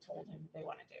kids have told him they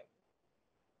want to do.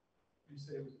 You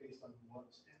say it was based on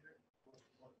what standard?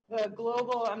 The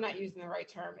global, I'm not using the right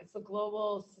term, it's the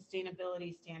global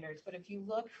sustainability standards. But if you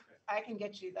look, I can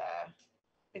get you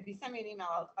if you send me an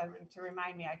email to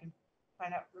remind me, I can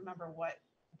remember what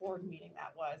board meeting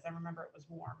that was. I remember it was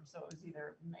warm, so it was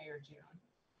either May or June.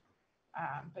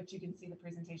 But you can see the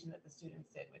presentation that the students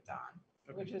did with Don,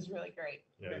 which was really great.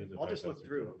 Yeah. it is a I'll just look fantastic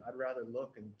through. job. I'd rather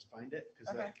look and find it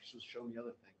because Okay. that will show me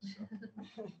other things.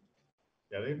 So.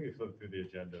 Yeah, I think if you flip through the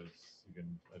agendas, you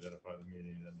can identify the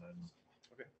meeting and then.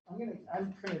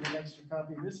 I'm printed an extra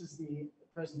copy. This is the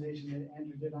presentation that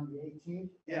Andrew did on the 18th.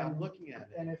 Yeah, I'm looking at it.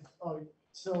 And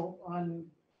so on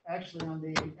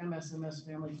the MSMS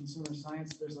Family Consumer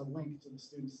Science, there's a link to the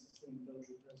student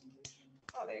sustainability presentation.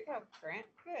 Oh, there you go, Grant,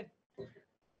 good. Good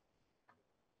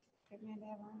man to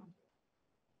have around.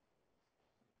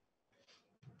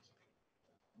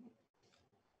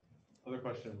 Other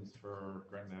questions for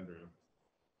Grant and Andrew?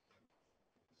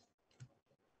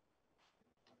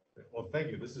 Okay, well,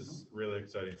 thank you. This is really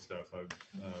exciting stuff.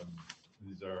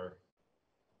 These are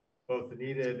both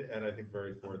needed and I think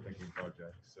very forward-thinking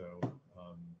projects. So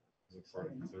look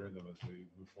forward to considering them as we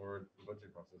move forward the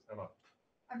budget process. Emma.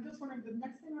 I'm just wondering, the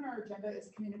next thing on our agenda is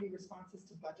community responses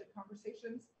to budget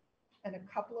conversations. And a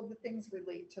couple of the things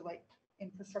relate to like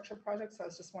infrastructure projects. So I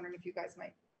was just wondering if you guys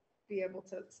might be able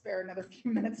to spare another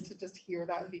few minutes to just hear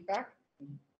that feedback.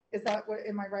 Is that what,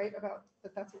 am I right about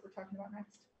that? That's what we're talking about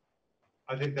next?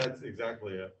 I think that's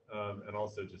exactly it. And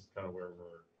also just kind of where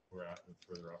we're at with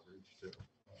further outreach too.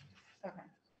 Okay.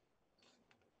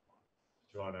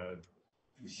 Do you want to?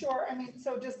 Sure. I mean,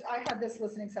 so just, I had this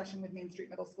listening session with Main Street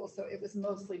Middle School. So it was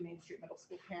mostly Main Street Middle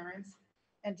School parents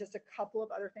and just a couple of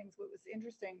other things. What was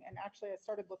interesting, and actually I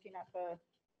started looking at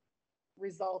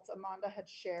results. Amanda had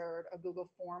shared a Google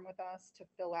form with us to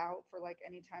fill out for like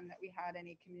any time that we had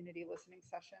any community listening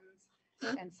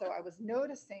sessions. And so I was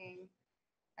noticing,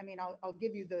 I mean, I'll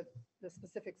give you the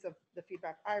specifics of the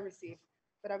feedback I received,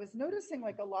 but I was noticing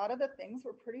like a lot of the things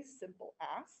were pretty simple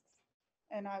asks.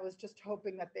 And I was just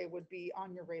hoping that they would be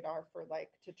on your radar for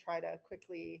like, to try to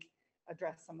quickly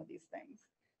address some of these things.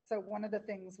 So one of the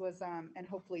things was, and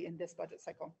hopefully in this budget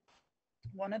cycle,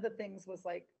 one of the things was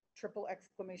like triple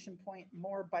exclamation point,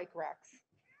 more bike racks.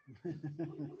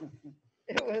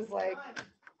 It was like,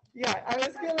 yeah, I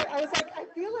was like, I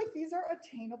feel like these are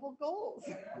attainable goals,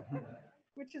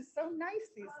 which is so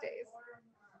nice these days.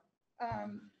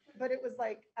 But it was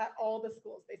like at all the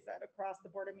schools, they said across the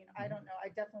board. I mean, I don't know.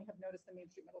 I definitely have noticed the Main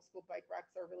Street Middle School bike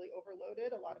racks are really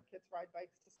overloaded. A lot of kids ride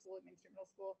bikes to school at Main Street Middle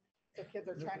School. So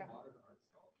kids are trying to.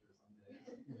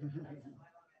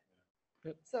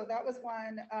 So that was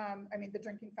one. I mean, the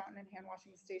drinking fountain and hand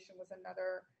washing station was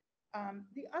another.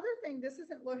 The other thing, this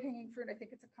isn't low hanging fruit. I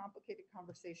think it's a complicated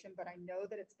conversation, but I know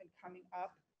that it's been coming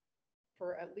up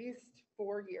for at least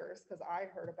 4 years because I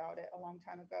heard about it a long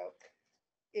time ago,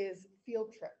 is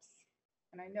field trips.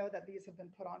 And I know that these have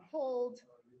been put on hold.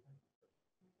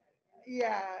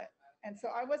 Yeah. And so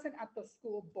I wasn't at the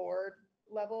school board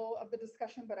level of the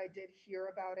discussion, but I did hear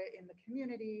about it in the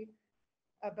community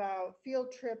about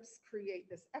field trips create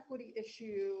this equity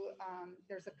issue.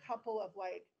 There's a couple of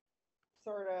like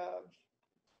sort of,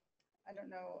 I don't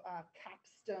know,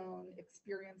 capstone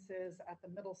experiences at the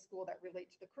middle school that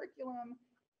relate to the curriculum.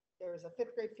 There's a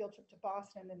 5th grade field trip to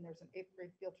Boston, and there's an 8th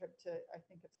grade field trip to, I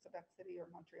think it's Quebec City or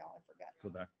Montreal, I forget.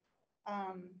 Quebec.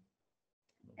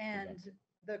 And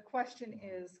the question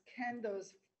is, can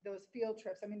those field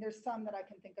trips, I mean, there's some that I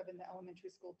can think of in the elementary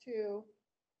school too,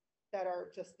 that are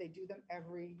just, they do them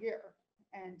every year.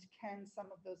 And can some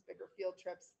of those bigger field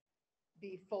trips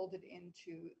be folded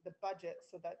into the budget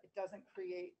so that it doesn't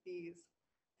create these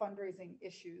fundraising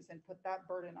issues and put that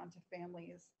burden onto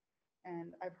families?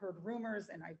 And I've heard rumors,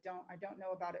 and I don't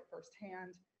know about it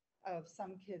firsthand, of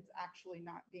some kids actually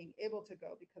not being able to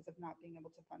go because of not being able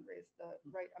to fundraise the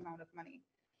right amount of money.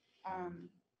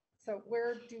 So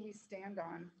where do we stand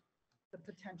on the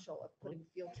potential of putting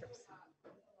field trips?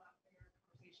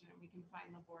 And we can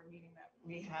find the board meeting that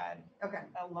we had Okay.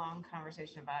 a long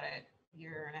conversation about it a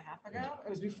year and a half ago. It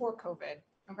was before COVID.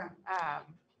 Okay.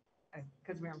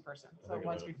 Because we were in person, so it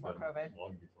was before COVID.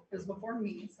 It was before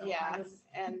me. So Yeah, I was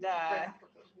and right after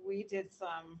COVID. we did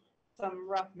some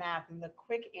rough math, and the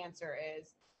quick answer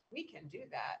is we can do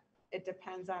that. It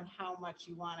depends on how much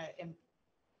you want to,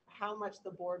 how much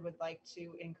the board would like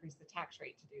to increase the tax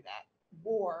rate to do that,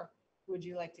 or would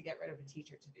you like to get rid of a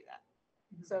teacher to do that?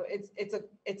 So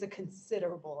it's a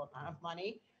considerable amount of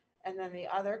money. And then the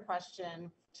other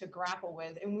question to grapple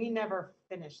with, and we never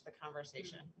finished the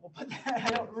conversation. We'll put that,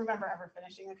 I don't remember ever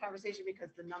finishing the conversation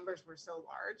because the numbers were so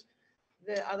large.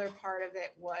 The other part of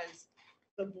it was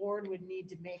the board would need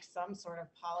to make some sort of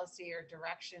policy or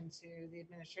direction to the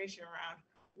administration around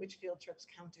which field trips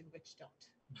counted, which don't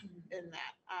in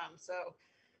that. So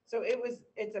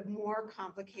it's a more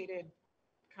complicated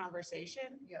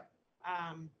conversation. Yeah.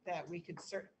 That we could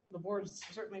the board's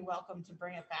certainly welcome to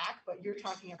bring it back, but you're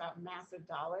talking about massive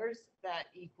dollars that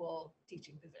equal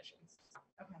teaching positions.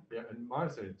 Okay. Yeah, and my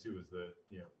understanding too is that,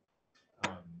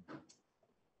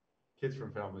 kids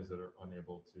from families that are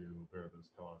unable to bear those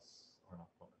costs are not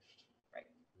punished. Right.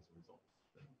 As a result.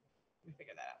 We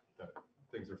figured that out. That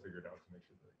things are figured out to make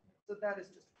sure that. So that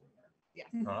is just rumor.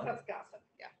 Yes. That's gossip.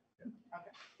 Yeah.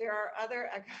 Okay. There are other,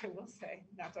 I will say,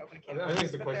 not to open a can I of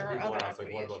think it's worms, the but question there are people other ask, like,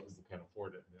 equity what about issues. people who can't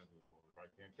afford it? And the other people who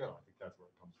probably can't go. I think that's where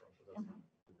it comes from. But that's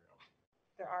the reality.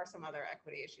 There are some other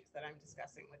equity issues that I'm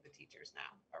discussing with the teachers now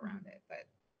around it, but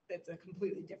it's a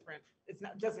completely different,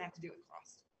 doesn't have to do with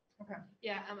cost. Okay.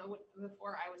 Yeah,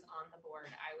 before I was on the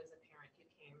board, I was a parent who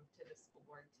came to the school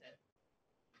board to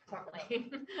Talk about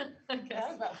complain. I That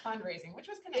guess. was about fundraising, which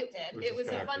was connected. Which It is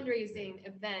was a connected. fundraising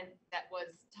event that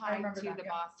was tied remember to that, the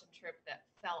yeah. Boston trip that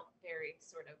felt very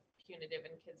sort of punitive,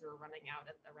 and kids were running out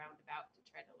at the roundabout to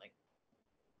try to like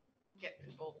get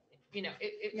people,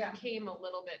 it Yeah. became a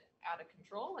little bit out of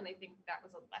control, and I think that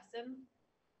was a lesson.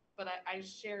 But I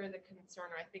share the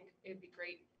concern, or I think it'd be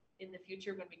great in the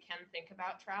future when we can think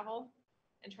about travel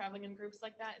and traveling in groups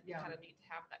like that. We Yeah. kind of need to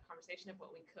have that conversation of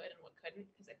what we could and what couldn't,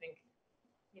 because I think,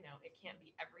 it can't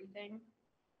be everything.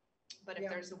 But if Yeah.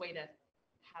 there's a way to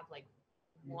have like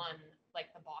one,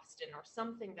 like the Boston or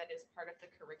something that is part of the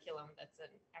curriculum that's an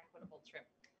equitable trip,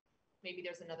 maybe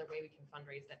there's another way we can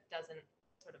fundraise that doesn't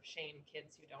sort of shame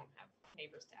kids who don't have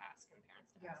neighbors to ask and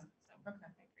parents to Yeah. ask. So Okay.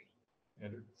 I agree.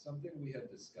 Andrew? Something we had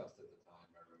discussed at the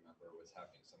time, I remember, remember, was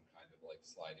having some kind of like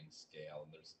sliding scale.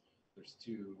 And there's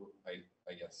two,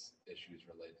 I guess, issues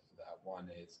related to that. One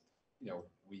is,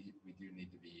 we do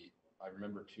need to be, I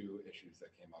remember two issues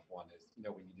that came up. One is, we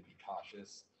need to be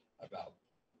cautious about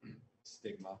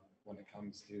stigma when it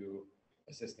comes to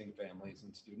assisting families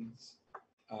and students.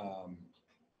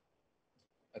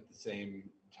 At the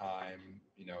same time,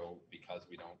 because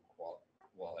we don't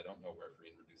I don't know where free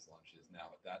and reduced lunch is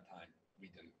now. At that time, we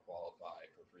didn't qualify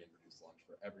for free and reduced lunch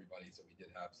for everybody. So we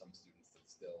did have some students that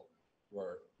still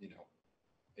were,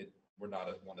 we're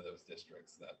not at one of those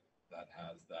districts that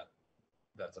has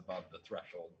that's above the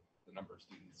threshold, the number of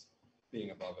students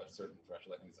being above a certain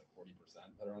threshold. I think it's like 40%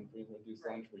 that are on free and reduced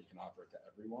lunch, where you can offer it to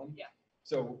everyone. Yeah.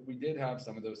 So we did have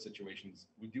some of those situations.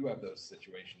 We do have those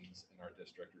situations in our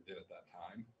district, or did at that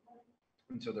time.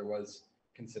 And so there was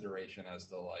consideration as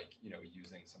to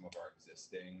using some of our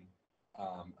existing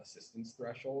assistance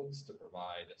thresholds to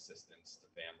provide assistance to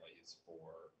families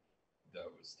for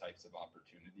those types of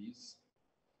opportunities.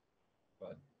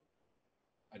 But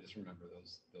I just remember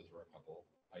those were a couple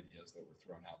ideas that were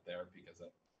thrown out there because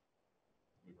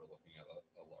we were looking at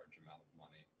a large amount of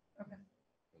money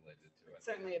related to it.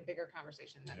 Certainly a bigger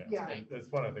conversation than Yeah. tonight.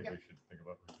 It's one I think we should think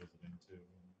about revisiting too,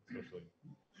 especially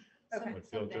Okay. when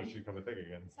field trips Someday. become a thing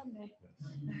again. Someday.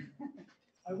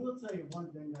 I will tell you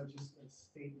one thing that's just a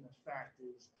statement of fact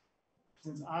is,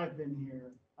 since I've been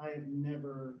here, I have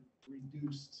never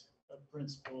reduced a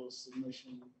principal's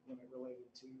submission when it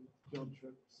related to field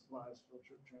trip supplies, field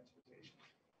trip transportation.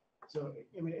 So,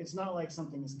 I mean, it's not like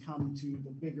something has come to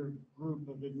the bigger group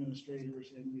of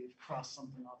administrators and we've crossed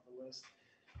something off the list.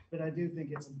 But I do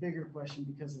think it's a bigger question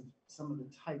because of some of the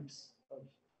types of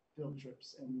field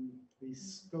trips and the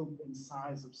scope and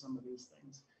size of some of these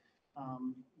things.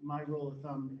 My rule of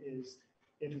thumb is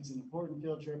if it's an important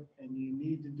field trip and you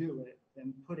need to do it,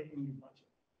 then put it in your budget.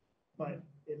 But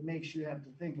it makes you have to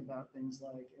think about things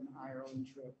like an Ireland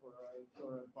trip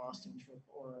or a Boston trip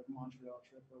or a Montreal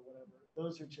trip or whatever.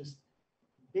 Those are just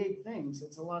big things.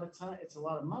 It's a lot of time, it's a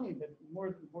lot of money, but more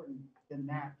important than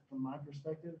that, from my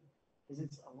perspective, is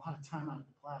it's a lot of time out of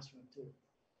the classroom too.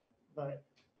 But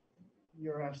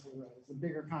you're absolutely right. It's a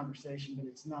bigger conversation, but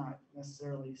it's not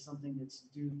necessarily something that's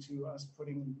due to us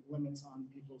putting limits on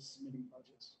people submitting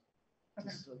budgets. Okay.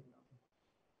 Just so you know.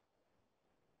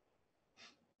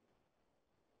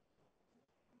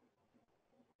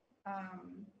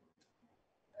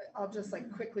 I'll just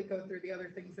like quickly go through the other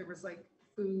things. There was like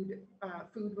food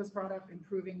was brought up,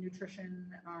 improving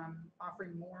nutrition,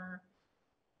 offering more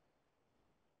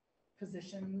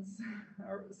positions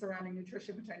surrounding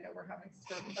nutrition, which I know we're having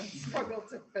a struggle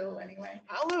to fill anyway.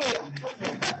 Hallelujah.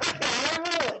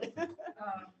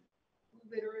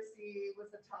 Literacy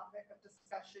was a topic of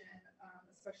discussion,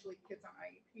 especially kids on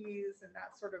IEPs, and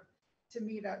that sort of, to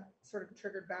me, that sort of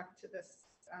triggered back to this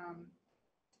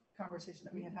conversation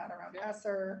that we had around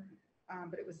ESSER,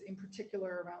 but it was in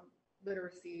particular around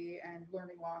literacy and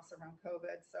learning loss around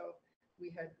COVID. So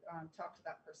we had talked to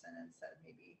that person and said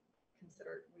maybe we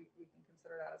can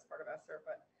consider that as part of ESSER,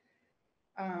 but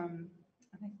and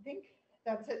I think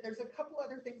that's it. There's a couple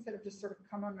other things that have just sort of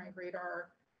come on my radar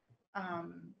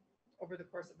over the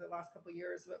course of the last couple of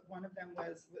years. But one of them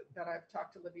was that I've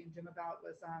talked to Libby and Jim about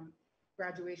was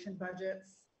graduation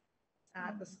budgets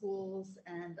at the schools,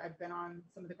 and I've been on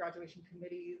some of the graduation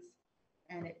committees,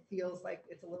 and it feels like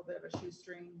it's a little bit of a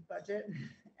shoestring budget,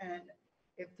 and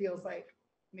it feels like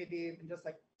maybe even just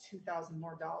like $2,000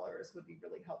 more would be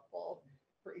really helpful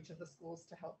for each of the schools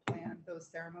to help plan those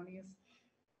ceremonies.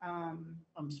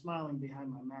 I'm smiling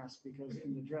behind my mask because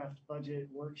in the draft budget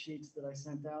worksheets that I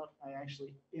sent out, I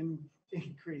actually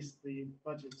increased the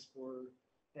budgets for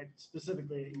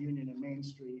specifically at Union and Main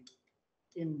Street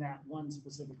in that one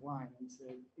specific line and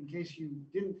said, in case you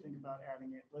didn't think about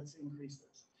adding it, let's increase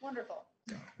this. Wonderful.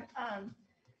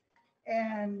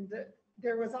 And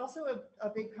there was also a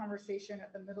big conversation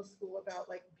at the middle school about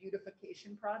like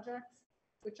beautification projects,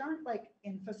 which aren't like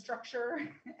infrastructure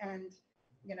and,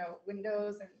 you know,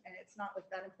 windows, and it's not like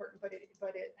that important, but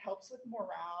it helps with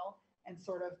morale and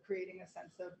sort of creating a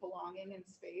sense of belonging in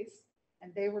space.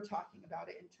 And they were talking about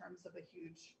it in terms of a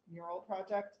huge mural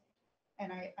project.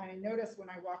 And I noticed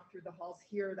when I walked through the halls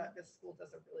here that this school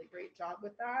does a really great job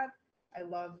with that. I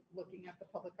love looking at the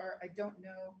public art.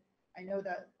 I know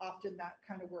that often that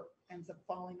kind of work ends up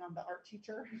falling on the art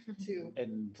teacher to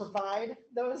provide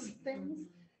those things,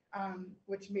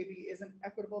 which maybe isn't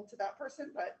equitable to that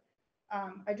person. But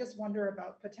I just wonder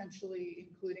about potentially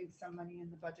including some money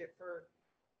in the budget for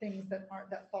things that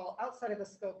fall outside of the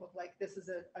scope of like, this is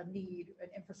a need, an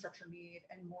infrastructure need,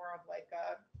 and more of like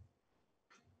a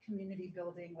community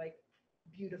building, like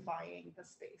beautifying the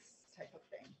space type of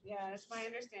thing. Yeah, and it's my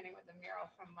understanding with the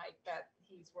mural from Mike that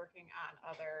he's working on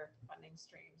other funding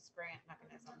streams, grant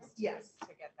mechanisms. Yes,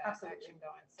 To get that absolutely. action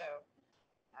going, so.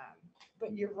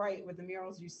 But you're right, with the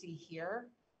murals you see here,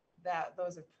 that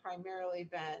those have primarily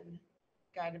been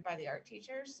guided by the art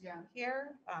teachers Yeah.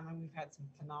 here. And we've had some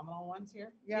phenomenal ones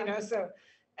here, Yeah. you know, so.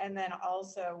 And then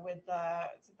also with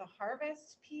is it the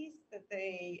harvest piece that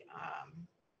they,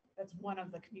 that's one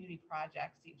of the community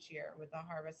projects each year with the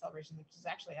harvest celebration, which is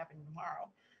actually happening tomorrow.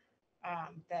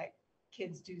 That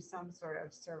kids do some sort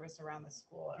of service around the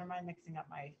school. Or am I mixing up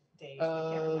my days?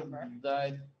 I can't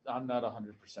remember. I'm not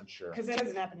 100% sure. Because it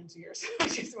hasn't happened in 2 years,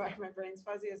 which is why my brain's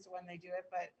fuzzy as to when they do it,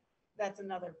 but that's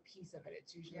another piece of it.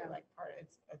 It's usually Yeah. like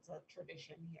it's a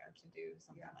tradition here to do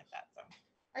something Yeah. like that, so.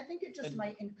 I think it just And-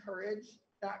 might encourage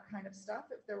that kind of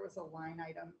stuff if there was a line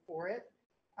item for it.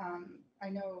 I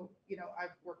know,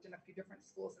 I've worked in a few different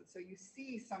schools, and so you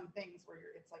see some things where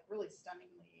it's like really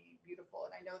stunningly beautiful.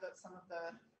 And I know that some of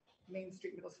the Main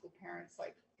Street Middle School parents,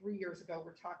 like 3 years ago,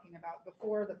 were talking about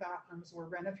before the bathrooms were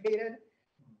renovated.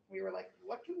 We were like,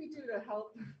 what can we do to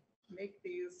help make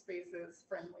these spaces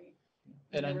friendly?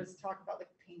 And And there I- was talk about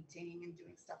like painting and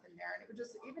doing stuff in there, and it would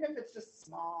just, even if it's just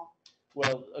small.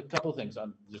 Well, a couple of things.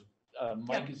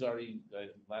 Mike is already,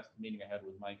 last meeting I had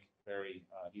with Mike Berry,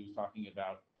 he was talking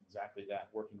about exactly that,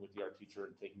 working with the art teacher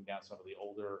and taking down some of the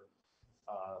older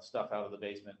stuff out of the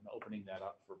basement and opening that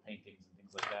up for paintings and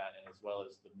things like that, and as well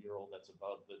as the mural that's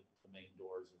above the main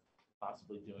doors,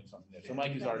 possibly doing something there. So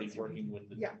Mike is already working with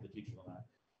the teachers on that.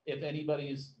 If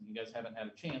you guys haven't had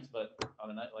a chance, but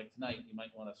on a night like tonight, you might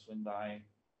want to swing by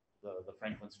the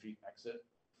Franklin Street exit,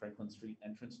 Franklin Street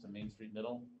entrance to Main Street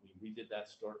Middle. We redid that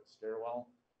stairwell,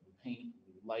 we paint,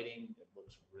 lighting, it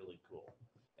looks really cool.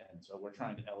 And so we're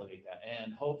trying to elevate that,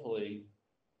 and hopefully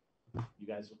you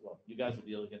guys will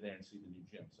be able to get there and see the new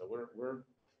gym. So we're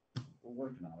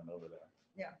working on it over there.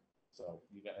 Yeah. So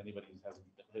you got anybody who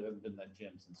hasn't been in that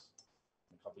gym since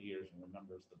a couple of years and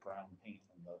remembers the brown paint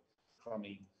and the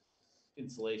crummy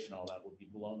insulation, all that would be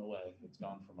blown away. It's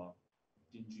gone from a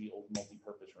dingy old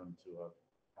multi-purpose room to a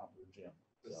proper gym.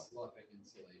 The So, sloughing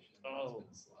insulation has Oh.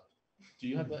 been sloughed. do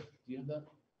you have that? Do you have that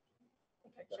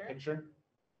Picture, picture?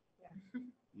 Yeah.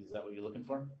 Is that what you're looking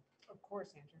for? of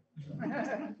course, Andrew.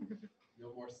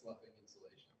 No more sloughing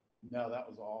insulation. No, that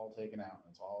was all taken out.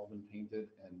 It's all been painted,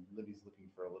 and Libby's looking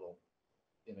for a little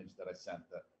image that I sent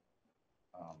that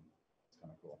it's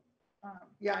kind of cool.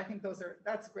 Yeah, I think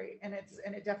that's great. And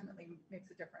it definitely makes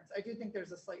a difference. I do think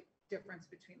there's a slight difference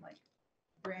between like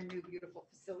brand new, beautiful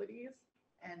facilities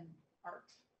and art,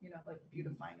 like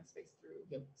beautifying a space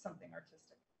through something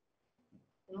artistic.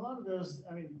 And a lot of those,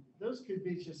 those could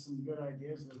be just some good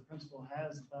ideas that the principal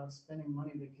has about spending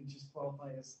money that could just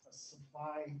qualify as a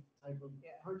supply type of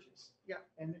purchase. Yeah.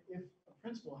 And if a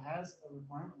principal has a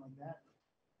requirement like that,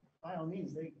 by all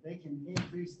means, they can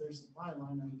increase their supply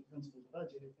line under the principal's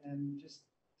budget and just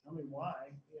tell me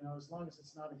why. As long as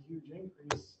it's not a huge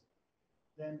increase,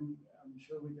 then I'm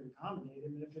sure we could accommodate it.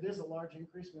 And if it is a large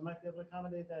increase, we might be able to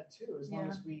accommodate that too, as long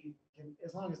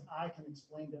as I can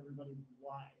explain to everybody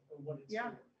why or what it's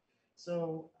Yeah. for.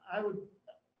 So I would,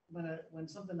 when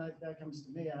something like that comes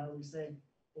to me, I always say,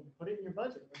 well, put it in your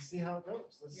budget. Let's see how it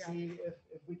goes. Let's Yeah. see if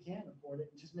we can afford it.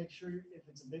 And just make sure if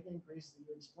it's a big increase that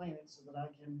you explain it so that I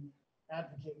can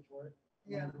advocate for it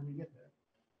whenever we get there.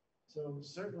 So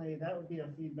certainly that would be a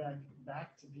feedback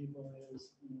back to people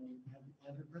is,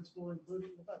 have your principal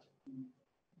included in the budget. And,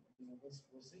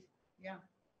 we'll see. Yeah.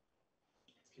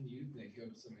 Can you think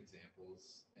of some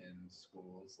examples in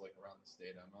schools like around the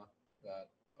state, Emma,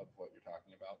 of what you're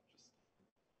talking about? Just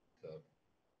to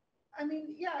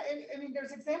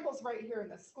There's examples right here in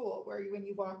the school where when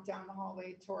you walk down the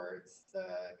hallway towards the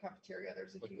cafeteria,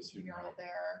 there's a Like the huge student mural art.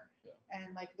 there. Yeah.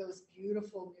 And like those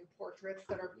beautiful new portraits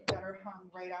that are hung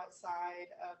right outside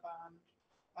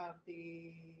of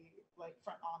the like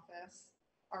front office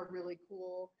are really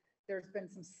cool. There's been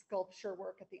some sculpture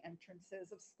work at the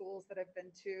entrances of schools that I've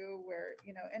been to where,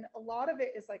 and a lot of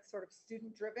it is like sort of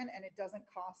student driven and it doesn't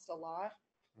cost a lot.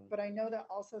 But I know that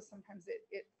also sometimes it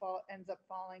ends up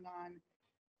falling on,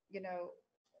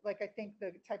 like I think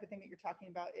the type of thing that you're talking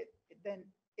about, then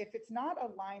if it's not a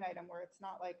line item where it's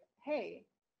not like, hey,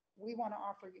 we want to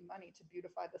offer you money to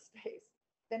beautify the space,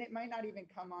 then it might not even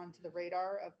come onto the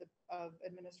radar of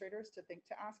administrators to think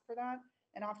to ask for that.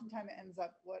 And oftentimes it ends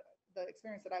up, what the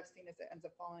experience that I've seen is it ends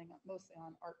up falling mostly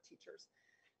on art teachers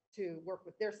to work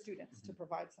with their students to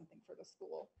provide something for the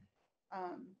school.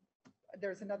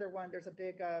 There's another one, there's a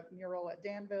big mural at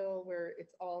Danville where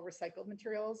it's all recycled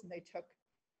materials and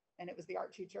it was the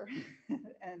art teacher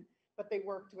but they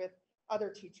worked with other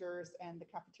teachers and the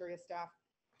cafeteria staff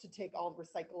to take all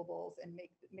recyclables and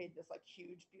made this like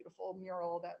huge, beautiful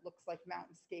mural that looks like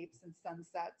mountainscapes and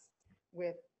sunsets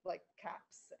with like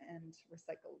caps and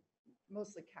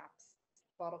mostly caps,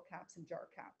 bottle caps and jar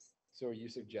caps. So are you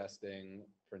suggesting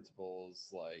principals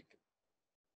like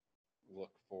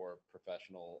look for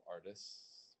professional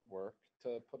artists' work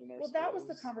to put in our Well, that was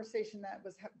the schools? conversation that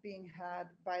was being had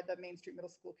by the Main Street Middle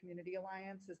School Community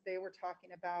Alliance, is they were talking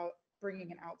about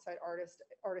bringing an outside artist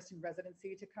in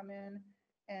residency to come in.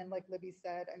 And like Libby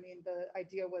said, I mean, the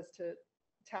idea was to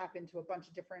tap into a bunch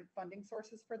of different funding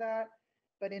sources for that.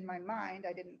 But in my mind,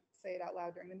 I didn't say it out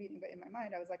loud during the meeting, but in my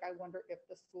mind, I was like, I wonder if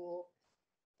the school,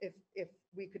 if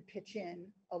we could pitch in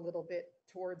a little bit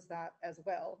towards that as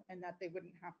well, and that they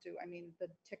wouldn't have to. I mean, the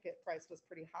ticket price was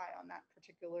pretty high on that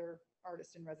particular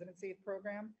artist in residency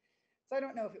program. So I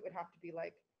don't know if it would have to be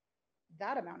like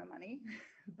that amount of money,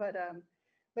 but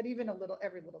even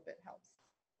every little bit helps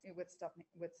with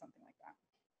something like that.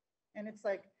 And it's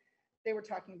like, they were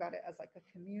talking about it as like a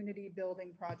community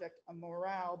building project, a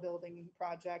morale building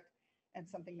project, and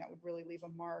something that would really leave a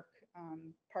mark.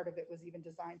 Part of it was even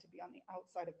designed to be on the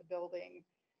outside of the building.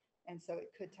 And so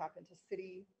it could tap into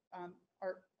city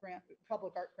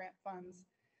public art grant funds.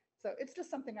 So it's just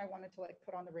something I wanted to like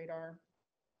put on the radar.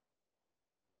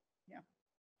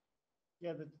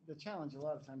 Yeah, the challenge a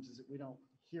lot of times is that we don't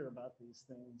hear about these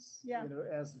things, Yeah.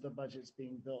 as the budget's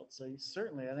being built. So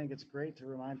certainly, I think it's great to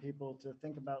remind people to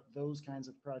think about those kinds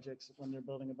of projects when they're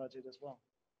building a budget as well.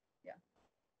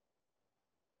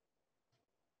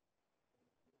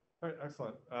 All right,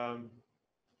 excellent.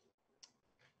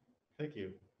 Thank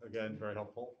you. Again, very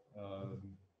helpful.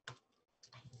 And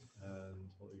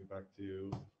we'll get back to your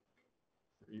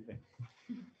evening.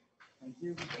 Thank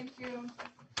you. Thank you.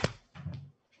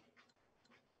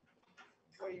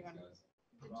 What do you want?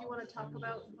 Did you want to talk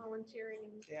about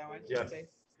volunteering? Yeah, I want Yes,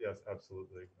 yes,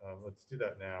 absolutely. Let's do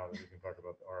that now, and then we can talk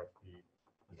about the RFP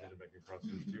decision-making process.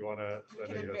 Do you want to? We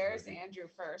can embarrass Andrew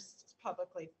first,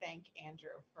 publicly thank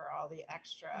Andrew for all the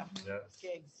extra Yes.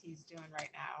 gigs he's doing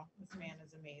right now. This man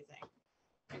is amazing.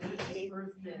 And he Happy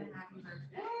birthday.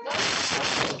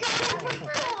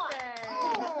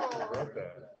 I wrote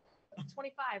that.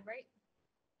 25, right?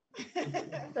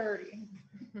 30.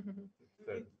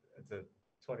 It's a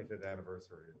 25th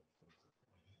anniversary.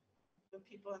 the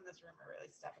people in this room are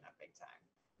really stepping up big time.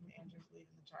 Andrew's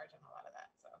leading the charge on a lot of that,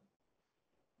 so.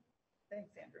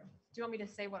 Thanks, Andrew. Do you want me to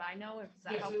say what I know? Is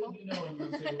that helpful?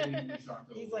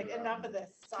 He's like, enough of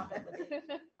this, stop it. Libby."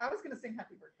 I was gonna sing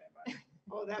happy birthday, but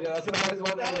Oh, that Yeah, would that's what I was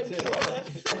that would wondering kill too.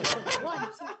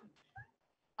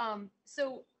 this.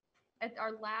 So at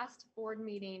our last board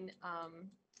meeting,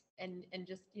 and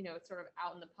just, sort of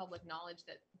out in the public knowledge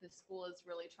that the school is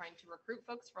really trying to recruit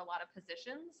folks for a lot of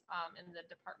positions in the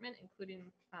department,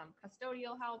 including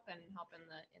custodial help and help in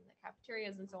the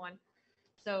cafeterias and so on.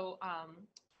 So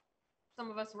some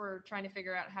of us were trying to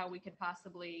figure out how we could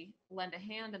possibly lend a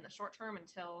hand in the short term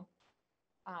until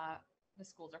the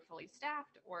schools are fully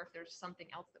staffed, or if there's something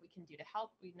else that we can do to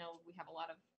help. We know we have a lot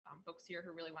of folks here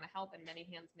who really want to help, and many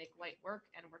hands make light work,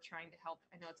 and we're trying to help.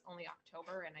 I know it's only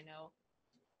October, and I know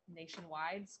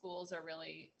nationwide school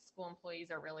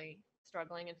employees are really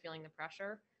struggling and feeling the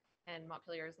pressure, and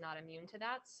Montpelier is not immune to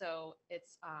that. So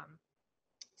it's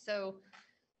so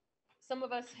some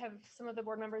of the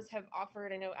board members have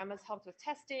offered. I know Emma's helped with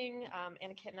testing.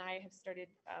 Anna Kit and I have started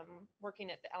working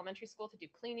at the elementary school to do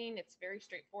cleaning. It's very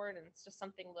straightforward, and it's just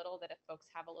something little that if folks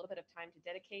have a little bit of time to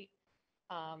dedicate,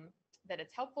 that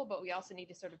it's helpful. But we also need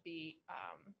to sort of be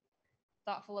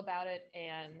thoughtful about it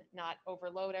and not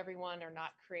overload everyone or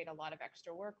not create a lot of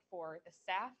extra work for the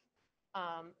staff.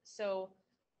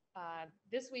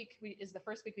 This week is the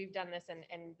first week we've done this, and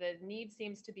the need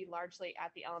seems to be largely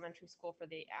at the elementary school for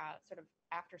the sort of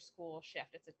after school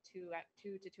shift. It's a 2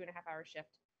 to 2.5 hour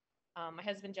shift. My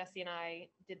husband Jesse and I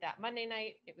did that Monday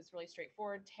night. It was really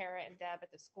straightforward. Tara and Deb at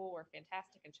the school were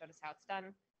fantastic and showed us how it's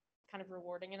done. Kind of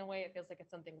rewarding in a way. It feels like it's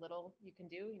something little you can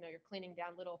do. You're cleaning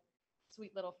down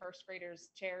sweet little first graders'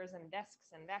 chairs and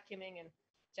desks and vacuuming, and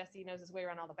Jesse knows his way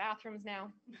around all the bathrooms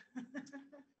now.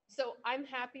 So I'm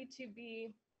happy to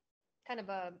be kind of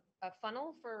a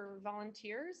funnel for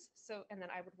volunteers. So, and then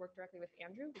I would work directly with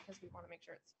Andrew because we want to make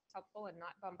sure it's helpful and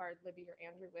not bombard Libby or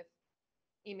Andrew with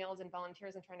emails and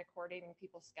volunteers and trying to coordinate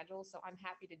people's schedules. So I'm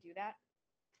happy to do that.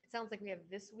 It sounds like we have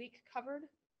this week covered,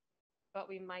 but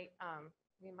we might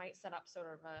set up sort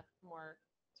of a more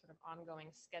sort of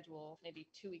ongoing schedule, maybe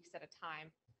 2 weeks at a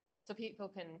time. So people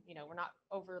can, we're not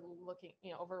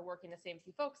overworking the same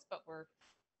few folks, but we're,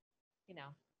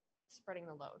 spreading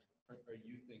the load. Are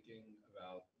you thinking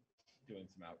about doing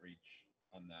some outreach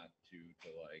on that too, to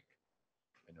like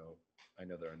I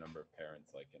know there are a number of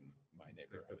parents like in my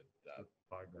neighborhood that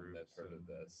By when groups they've heard of and-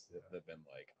 this, they've been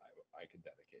like, I could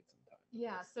dedicate some time.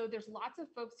 Yeah, so there's lots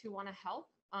of folks who want to help.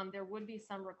 There would be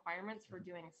some requirements for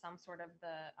doing some sort of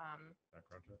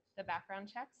Background checks. the background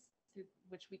checks, through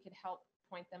which we could help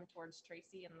point them towards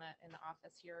Tracy in the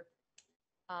office here.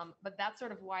 But that's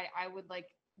sort of why I would like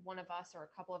one of us or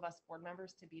a couple of us board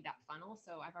members to be that funnel.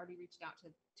 So I've already reached out to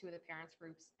 2 of the parents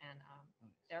groups, and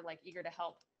they're like eager to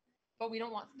help. But we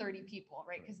don't want 30 people,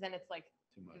 right? Because then it's like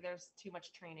Too much. there's too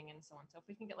much training and so on. So if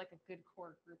we can get like a good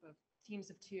core group of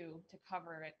teams of 2 to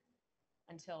cover it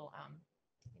until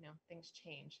things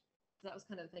change. So that was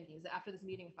kind of the thinking, is that after this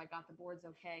meeting, if I got the boards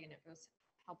okay and it was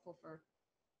helpful for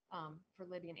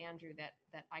Libby and Andrew, that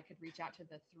I could reach out to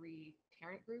the 3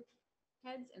 parent group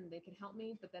heads and they could help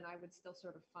me, but then I would still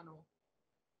sort of funnel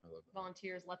I love that.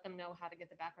 volunteers, let them know how to get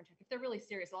the background check. If they're really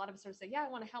serious, a lot of them sort of say, yeah, I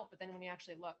want to help. But then when you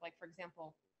actually look, like, for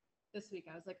example, this week,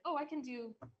 I was like, oh, I could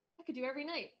do every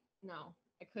night. No,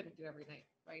 I couldn't do every night.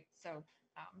 Right. So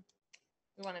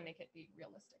we want to make it be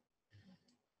realistic.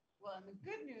 Well, and the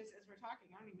good news is we're talking,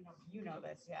 I don't even know if you know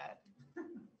this yet,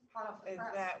 Hot off the is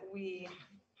press. that we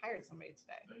hired somebody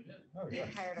today. Oh, We yeah.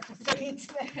 hired a custodian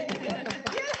today.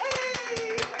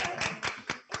 Yay!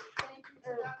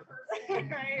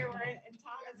 Right, right, and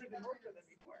Tom has even worked with us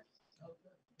before.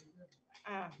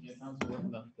 Yeah, Tom's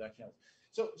working on that challenge.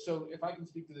 So if I can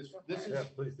speak to this, this is, Yeah,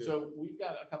 please do. so we've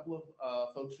got a couple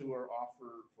of folks who are off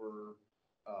for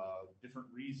different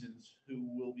reasons who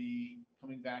will be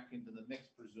coming back into the mix,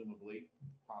 presumably,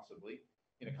 possibly,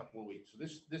 in a couple of weeks. So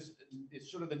this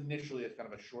is sort of initially, it's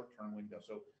kind of a short-term window.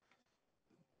 So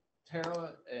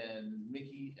Tara and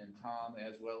Mickey and Tom,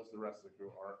 as well as the rest of the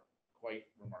crew, are quite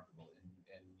remarkable.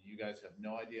 And you guys have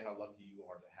no idea how lucky you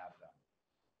are to have them.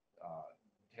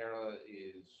 Tara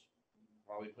is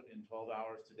probably putting in 12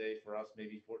 hours today for us,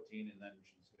 maybe 14, and then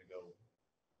she's going to go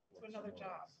work To another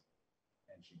somewhere job. else.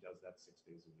 And she does that 6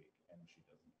 days a week, and she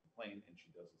doesn't complain, and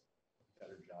she does a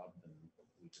better job than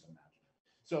we can imagine.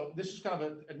 So this is kind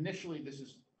of initially,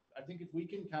 I think if we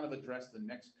can kind of address the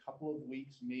next couple of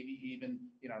weeks, maybe even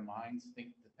in our minds,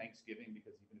 think to Thanksgiving,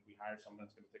 because even if we hire someone,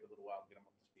 it's going to take a little while to get them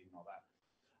up to speed and all that.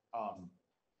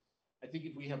 I think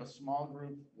if we have a small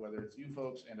group, whether it's you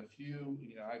folks and a few,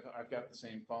 I've got the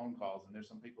same phone calls, and there's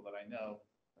some people that I know,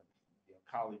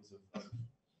 colleagues of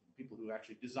people who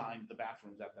actually designed the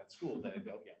bathrooms at that school that I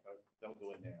go, yeah, they'll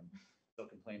go in there and they'll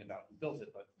complain about who built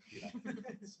it,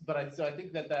 but so I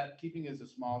think that keeping as a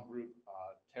small group,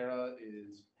 Tara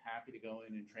is happy to go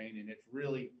in and train, and it's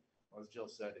really, as Jill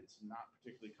said, it's not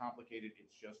particularly complicated.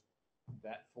 It's just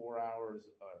that 4 hours,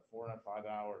 4 and 5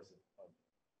 hours of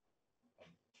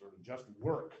sort of just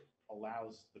work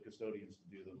allows the custodians to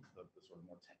do the sort of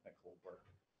more technical work,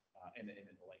 and it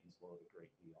lightens the load a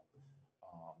great deal.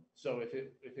 So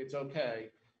if it's okay,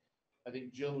 I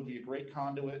think Jill would be a great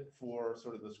conduit for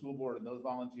sort of the school board and those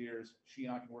volunteers. She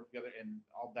and I can work together, and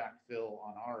I'll backfill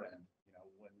on our end.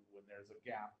 When there's a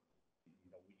gap,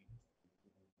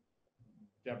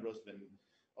 Deborah's been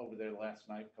over there last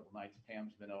night, a couple nights.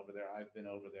 Pam's been over there. I've been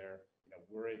over there.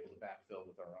 We're able to backfill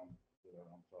with our own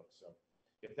folks. So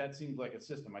if that seems like a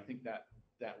system, I think that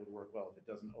would work well. If it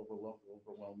doesn't overwhelm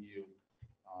you,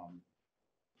 I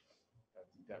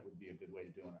think that would be a good way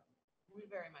of doing it. We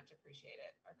very much appreciate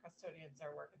it. Our custodians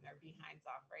are working their behinds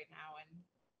off right now,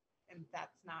 and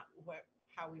that's not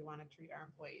how we want to treat our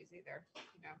employees either.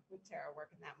 With Tara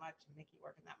working that much and Mickey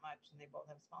working that much, and they both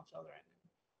have small children,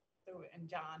 and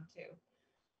John too.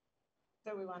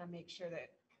 So we want to make sure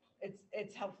that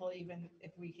it's helpful, even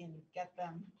if we can get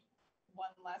them 1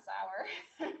 less hour,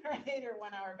 right, or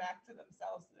 1 hour back to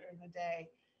themselves during the day.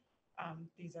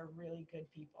 These are really good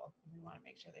people, and we want to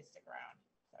make sure they stick around.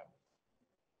 So.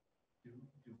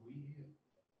 Do we,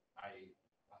 I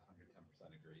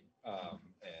 110% agree,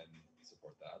 and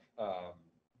support that.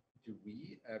 Do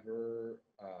we ever,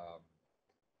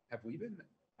 have we been,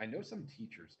 I know some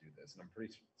teachers do this, and I'm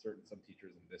pretty certain some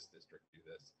teachers in this district do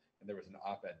this. And there was an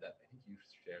op-ed that I think you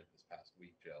shared this past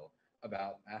week, Jill,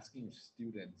 about asking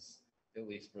students, at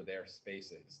least for their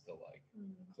spaces, to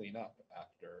clean up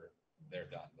after they're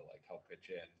done, to help pitch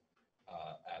in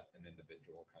at an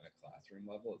individual kind of classroom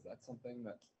level. Is that something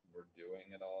that we're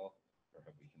doing at all, or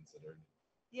have we considered?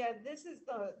 Yeah, this is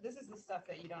the stuff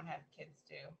that you don't have kids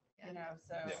do, so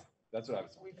Yeah, that's what I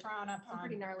was. we frown upon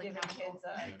pretty gnarly giving kids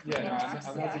a. Yeah, no,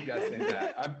 I'm not Yeah. suggesting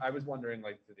that. I was wondering,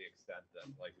 to the extent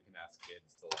that we can ask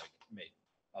kids to make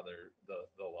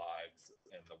the lives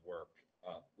and the work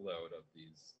load of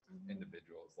these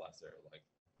individuals lesser.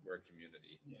 We're a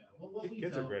community. Yeah, well, what we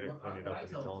Kids are tell- great at what cleaning I up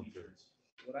and tell telling teachers-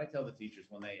 What I tell the teachers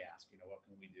when they ask, what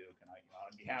can we do?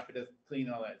 I'd be happy to clean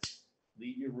all that.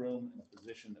 leave your room in a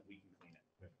position that we can clean it.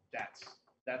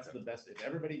 That's the best. If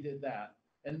everybody did that,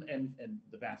 and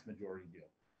the vast majority do,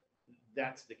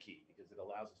 that's the key, because it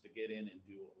allows us to get in and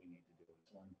do what we need to do.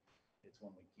 It's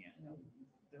when we can't,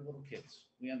 they're little kids.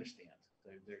 We understand.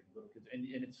 They're little kids. And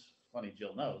it's funny,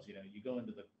 Jill knows, you go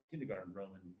into the kindergarten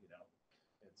room and,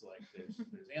 it's like there's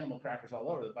animal crackers all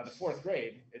over. By the fourth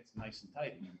grade, it's nice and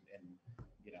tidy, and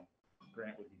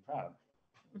Grant would be proud.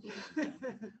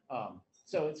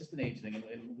 So it's just an age thing,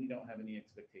 and we don't have any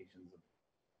expectations of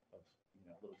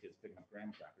little kids picking up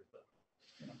graham crackers, but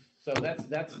so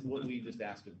that's what we just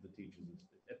ask of the teachers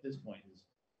at this point is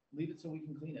leave it so we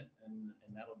can clean it, and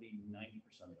that'll be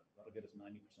 90% of it. That'll get us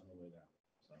 90% of the way there.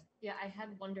 So Yeah, I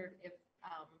had wondered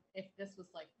if this was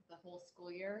like the whole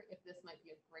school year, if this might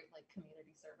be a great like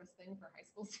community service thing for high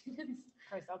school students.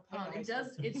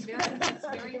 It's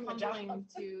very humbling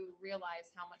to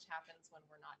realize how much happens when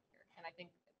we're not here. And I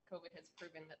think COVID has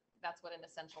proven that that's what an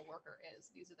essential worker is.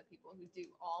 These are the people who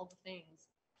do all the things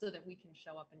so that we can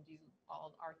show up and do all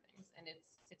of our things. And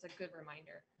it's a good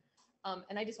reminder.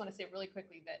 And I just want to say really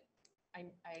quickly that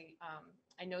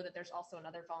I know that there's also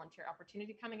another volunteer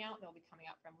opportunity coming out. They'll be coming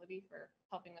out from Libby for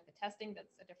helping with the testing.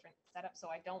 That's a different setup.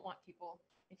 So I don't want people,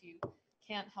 if you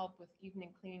can't help with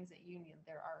evening cleanings at Union,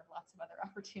 there are lots of other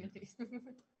opportunities.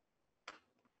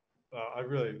 I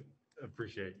really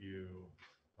appreciate you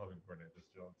helping coordinate this,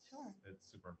 Jill. Sure. It's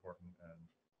super important, and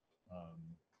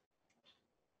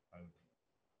I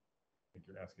think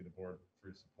you're asking the board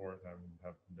for your support, and I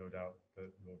have no doubt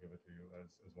that we'll give it to you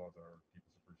as well as our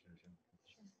people's appreciation.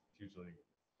 It's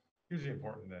hugely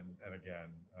important, and again,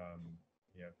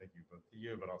 thank you both to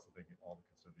you, but also thank you all the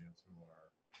custodians who are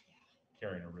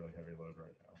carrying a really heavy load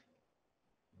right now.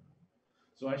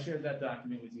 So I shared that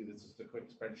document with you. This is just a quick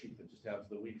spreadsheet that just has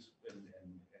the weeks and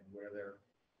where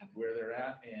they're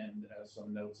at, and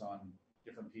some notes on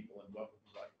different people and what,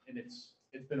 and it's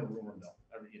been a rumor mill.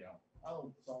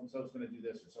 Oh, so-and-so's going to do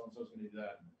this, or so-and-so's going to do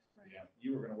that. And,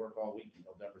 you were going to work all week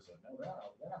until Deborah said, no, they're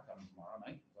not coming tomorrow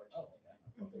night. It's like, oh, okay, I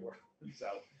thought they were.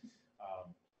 So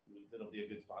it'll be a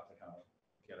good spot to kind of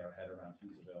get our head around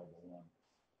who's available when.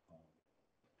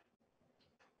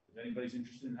 If anybody's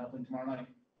interested in helping tomorrow night,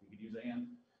 we could use a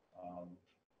hand.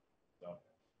 But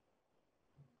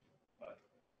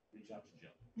reach out to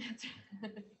Jill.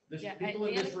 People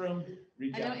in this room,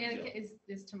 reach out to Jill. Annika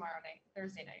is tomorrow night,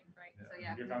 Thursday night, right? Yeah. So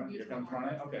yeah. You're coming tomorrow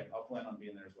night? Okay, I'll plan on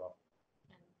being there as well.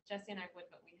 And Jesse and I would,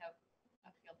 but we have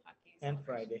a field hockey. And celebration.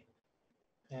 Friday.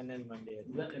 And then Monday.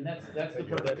 And that's the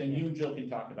perfect thing. You and Jill can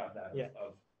talk about that. Yeah.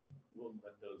 We'll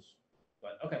let those,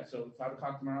 but okay, so 5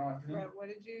 o'clock tomorrow afternoon. What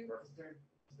did you? Is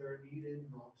there a need in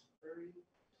Roxbury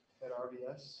at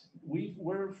RBS?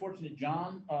 We're fortunate,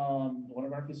 John, one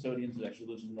of our custodians actually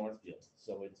lives in Northfield,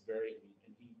 so it's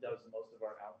and he does most of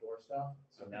our outdoor stuff.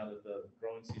 So now that the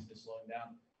growing season is slowing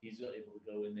down, he's able to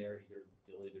go in there,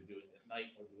 he'll either do it at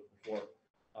night or do it before.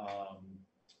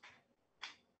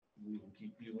 We will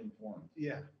keep you informed.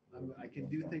 Yeah, I can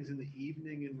do things in the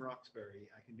evening in Roxbury.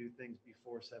 I can do things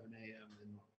before 7 a.m. in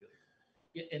Montpelier.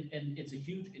 Yeah, and it's a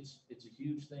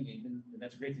huge thing, and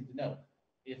that's a great thing to know.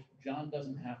 If John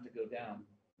doesn't have to go down,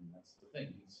 and that's the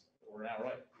thing, we're now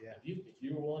right. Yeah. If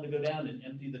you were willing to go down and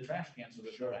empty the trash can so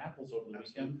there's no apples over the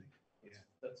weekend, Absolutely.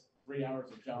 that's 3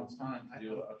 hours of John's time to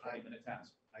do a 20-minute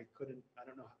task. I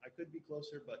don't know, I could be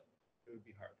closer, but it would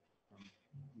be hard. I'm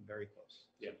very close.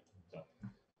 Yeah, so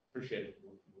appreciate it.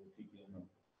 We'll keep you in the.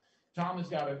 Tom has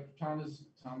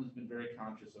been very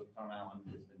conscious of, Tom Allen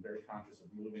has been very conscious of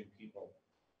moving people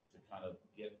to kind of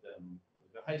get them.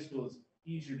 The high school is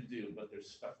easier to do, but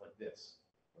there's stuff like this.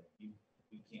 Like we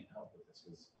can't help with this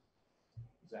because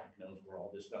Zach knows where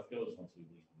all this stuff goes once we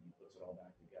leave, and he puts it all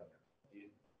back together.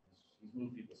 He's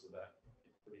moved people so that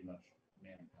it's pretty much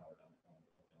manpower down there.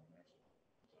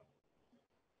 So.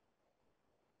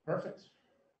 Perfect.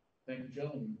 Thank you,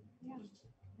 Jill. And Yeah.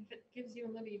 If it gives you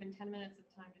and Libby even 10 minutes of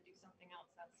time to do something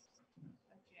else, that's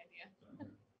the idea.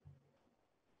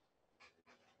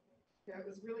 Yeah, it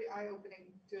was really eye-opening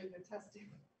doing the testing.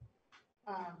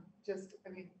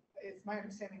 It's my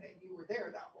understanding that you were there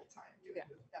that whole time doing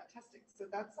that testing. So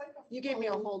that's like You gave me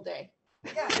a whole day.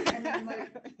 Yeah, and then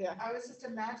like, Yeah. I was just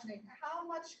imagining how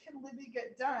much can Libby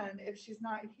get done if she's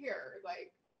not here?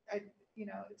 Like,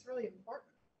 it's really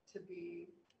important to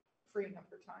be freeing up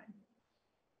her time.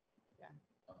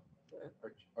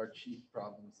 Our chief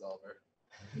problem solver.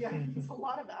 Yeah, it's a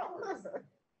lot of hours.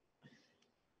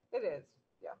 It is.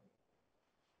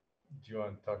 Do you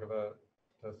want to talk about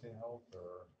testing health,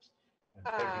 or? And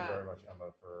thank you very much,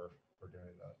 Emma, for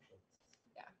doing that.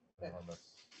 Yeah, Enormous.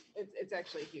 It's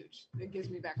actually huge. It gives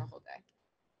me back a whole day.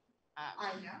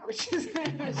 I know. Which is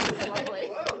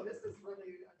lovely. Whoa, this is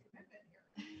really a commitment here.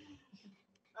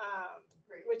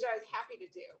 Great. Which I was happy to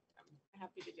do. I'm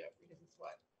happy to do it because it's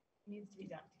what needs to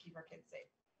be done to keep our kids safe.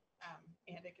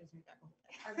 And it gives me that whole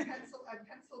thing. I've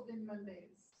penciled in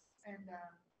Mondays, and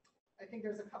I think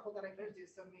there's a couple that I could do,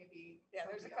 so maybe. Yeah,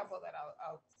 there's a somebody couple else. that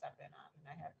I'll step in on, and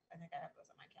I think I have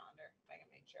those on my calendar. If I can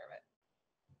make sure of it.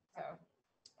 So,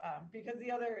 because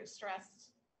the other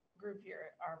stressed group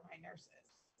here are my nurses,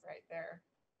 right? They're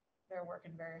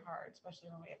working very hard,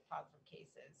 especially when we have positive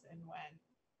cases and when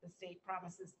the state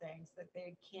promises things that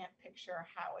they can't picture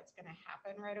how it's going to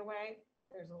happen right away.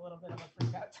 There's a little bit of a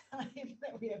freak out time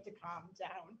that we have to calm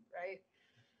down, right?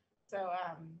 So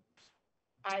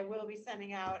I will be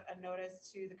sending out a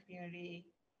notice to the community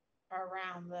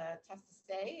around the test to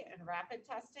stay and rapid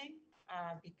testing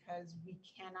because we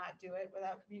cannot do it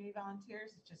without community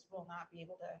volunteers. It just will not be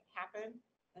able to happen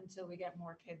until we get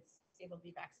more kids able to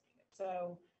be vaccinated.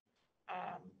 So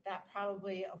that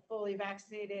probably a fully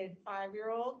vaccinated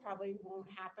 5-year-old probably won't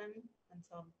happen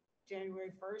until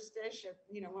January 1st-ish.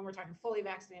 When we're talking fully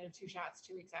vaccinated, 2 shots,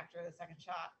 2 weeks after the second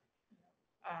shot,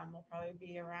 will probably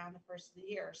be around the first of the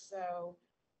year. So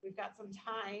we've got some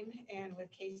time, and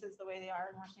with cases the way they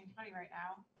are in Washington County right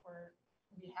now,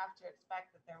 we have to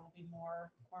expect that there will be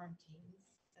more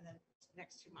quarantines in the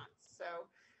next 2 months. So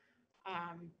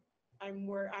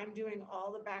I'm doing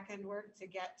all the back end work to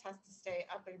get test to stay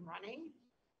up and running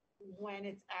when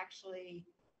it's actually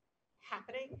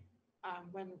happening.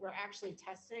 When we're actually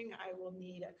testing, I will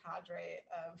need a cadre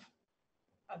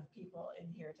of people in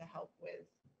here to help with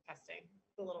testing,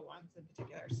 the little ones in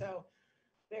particular. So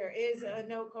there is a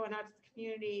note going out to the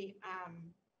community,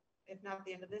 if not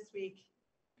the end of this week,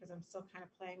 because I'm still kind of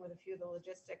playing with a few of the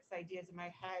logistics ideas in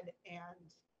my head,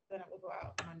 and then it will go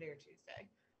out Monday or Tuesday.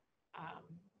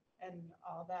 And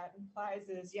all that implies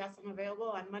is, yes, I'm available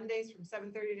on Mondays from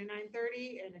 7:30 to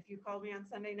 9:30. And if you call me on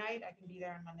Sunday night, I can be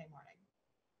there on Monday morning.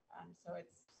 So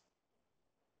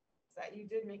that you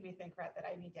did make me think, Rhett, that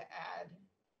I need to add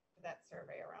to that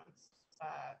survey around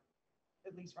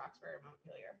at least Roxbury or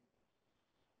Montpelier.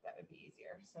 That would be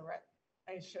easier. So Rhett,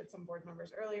 I showed some board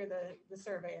members earlier the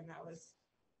survey, and that was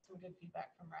some good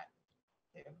feedback from Rhett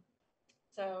too.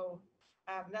 So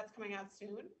that's coming out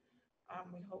soon.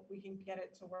 We hope we can get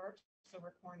it to work, so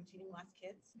we're quarantining less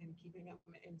kids and keeping them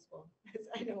in school. As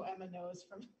I know Emma knows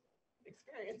from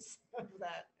experience of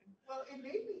that. Well, it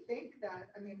made me think that,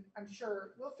 I'm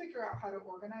sure we'll figure out how to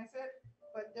organize it,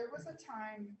 but there was a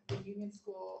time the Union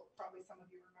School, probably some of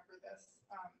you remember this,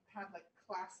 had like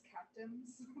class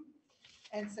captains.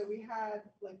 And so we had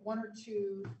like 1 or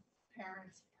 2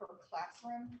 parents per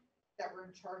classroom that were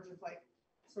in charge of like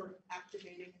sort of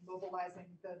activating and mobilizing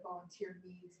the volunteer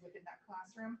needs within that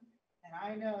classroom. And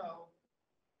I know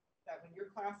that when your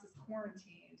class is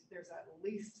quarantined, there's at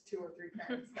least 2 or 3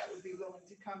 parents that would be willing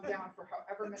to come down for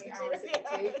however many hours it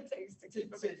takes to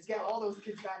get all those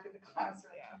kids back in the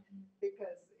classroom. Yeah.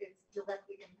 Because it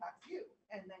directly impacts you,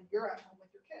 and then you're at home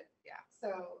with your kid. Yeah.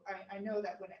 So I know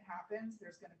that when it happens,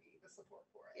 there's going to be the support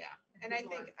for it. Yeah. And I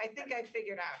think I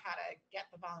figured out how to get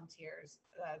the volunteers.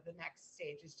 The next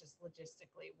stage is just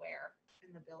logistically where in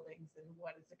the buildings and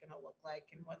what is it going to look like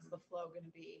and what's the flow going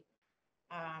to be.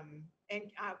 And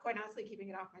quite honestly, keeping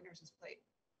it off my nurse's plate,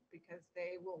 because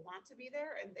they will want to be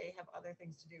there and they have other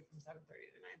things to do from 7:30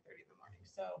 to 9:30 in the morning.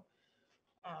 So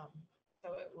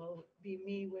it will be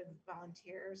me with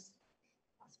volunteers,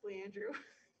 possibly Andrew,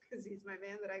 because he's my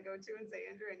man that I go to and say,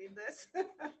 Andrew, I need this.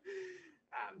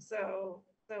 So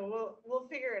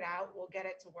we'll figure it out. We'll get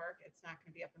it to work. It's not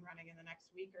going to be up and running in the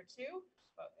next week or 2,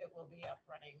 but it will be up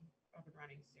and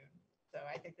running soon. So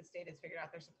I think the state has figured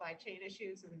out their supply chain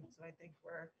issues, and so I think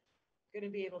we're going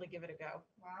to be able to give it a go.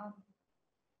 Wow.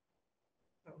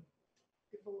 So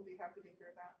People will be happy to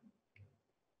hear that.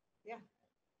 yeah.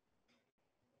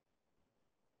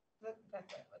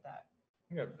 That's it with that.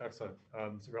 Yeah, excellent.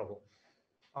 Super helpful.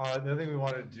 The other thing we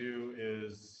want to do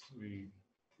is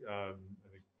I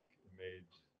think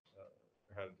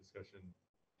had a discussion,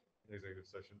 an executive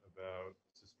session about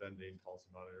suspending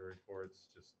policy monitoring reports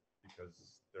just because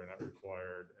they're not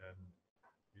required and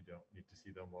you don't need to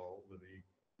see them while Libby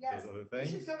Yes. does other We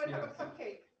things. should go and have a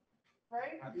cupcake,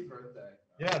 right? Happy birthday.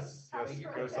 Yes, Happy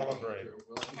yes, go birthday. celebrate.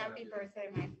 Happy birthday,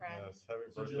 my friend. Yes,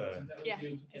 happy So Jill, birthday. send that Yeah.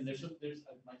 with you, and there's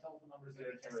my telephone number is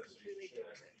there. Just Tara, so you completely should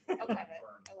adores it. actually I love it.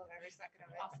 confirm. I love every second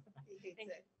of it. He hates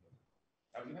Thank it.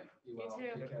 Have a good night. You You will.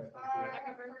 too. Take care. Bye.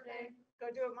 Happy birthday. Go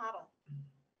do a model.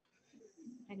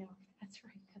 I know, that's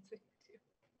right, that's what you do.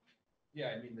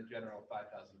 Yeah, I mean, the general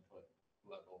 5,000-foot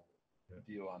level Yeah.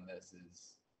 view on this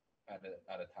is at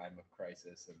a time of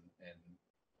crisis and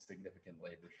significant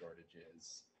labor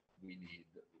shortages. we need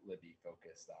Libby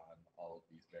focused on all of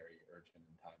these very urgent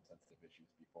and time-sensitive issues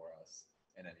before us,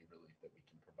 and any relief that we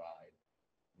can provide,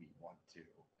 we want to.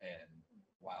 And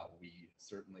while we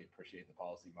certainly appreciate the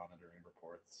policy monitoring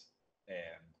reports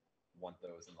and want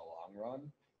those in the long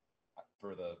run,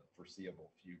 for the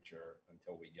foreseeable future,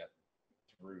 until we get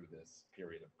through this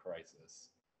period of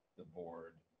crisis, the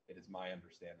board, it is my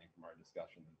understanding from our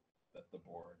discussion that the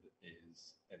board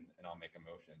is, and I'll make a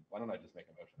motion. Why don't I just make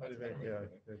a motion? That's a better way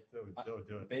of doing it. That would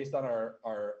do it. Based on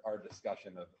our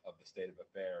discussion of the state of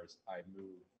affairs, I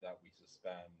move that we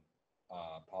suspend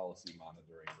policy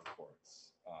monitoring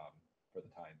reports for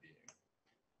the time being.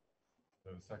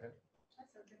 So a second,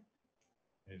 That's okay.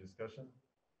 any discussion?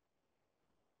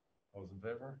 All those in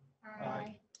favor?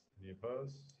 Aye. Any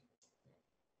opposed?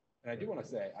 And I do want to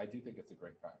say, I do think it's a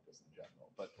great practice in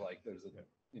general, but like there's a,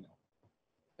 you know.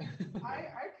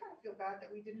 I kind of feel bad that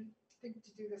we didn't think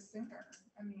to do this sooner.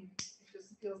 I mean, it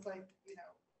just feels like,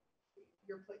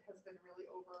 your plate has been really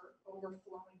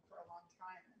overflowing for a long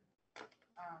time.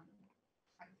 And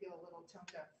I feel a little tone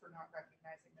deaf for not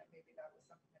recognizing that maybe that was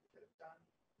something that could have done.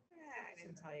 I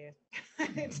didn't tell you. I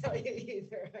didn't tell you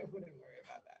either. I wouldn't worry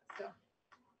about that. So,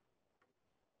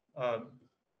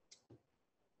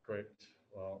 Great.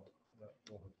 Well, that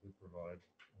will hopefully provide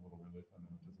a little relief. I know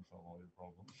it doesn't solve all your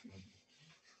problems.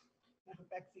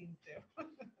 Vaccines do.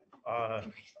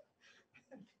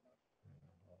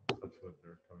 Touch wood,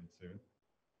 they're coming soon.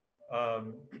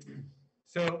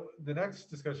 So the next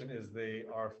discussion is the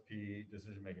RFP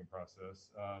decision-making process.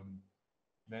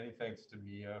 Many thanks to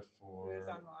Mia for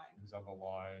Who's on the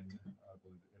line. I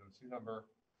believe the 802 number,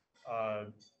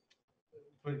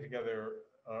 putting together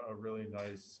a really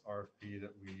nice RFP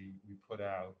that we put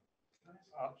out.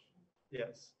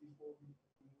 Yes. Before we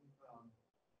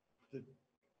move,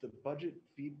 the budget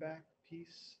feedback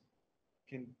piece,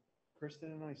 can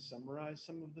Kristen and I summarize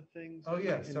some of the things? Oh,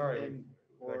 yeah, And- sorry. and-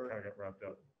 That Or kind of got wrapped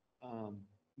up.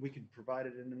 we could provide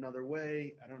it in another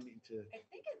way. I don't need to. I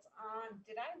think it's on,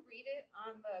 did I read it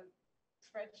on the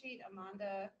spreadsheet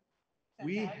Amanda sent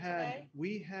We out today?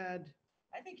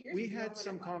 I think yours We is the had only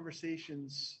some one.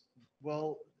 conversations.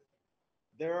 Well,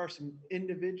 there are some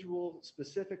individual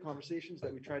specific conversations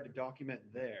that we tried to document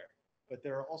there, but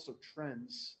there are also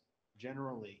trends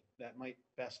generally that might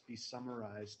best be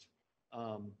summarized.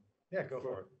 Yeah, go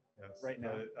for it. Yes. Right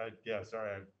now. Yeah,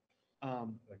 sorry,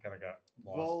 Um, I kind of got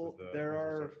lost. Well, with the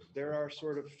there instructions.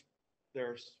 are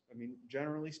there's, I mean,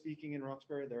 generally speaking in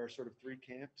Roxbury, there are sort of three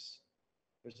camps.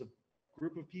 There's a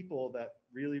group of people that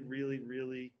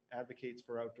really advocates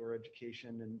for outdoor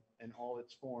education and all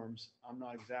its forms. I'm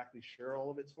not exactly sure all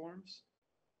of its forms.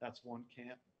 That's one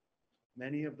camp.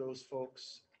 Many of those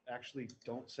folks actually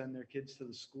don't send their kids to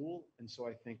the school. And so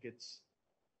I think it's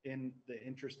in the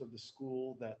interest of the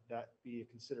school that be a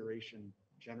consideration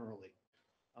generally.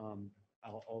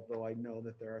 Although I know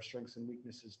that there are strengths and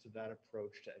weaknesses to that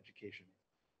approach to education.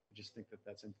 I just think that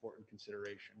that's important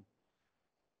consideration.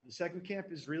 The second camp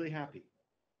is really happy.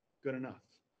 Good enough.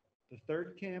 The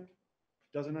third camp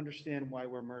doesn't understand why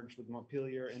we're merged with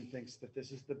Montpelier and thinks that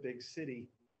this is the big city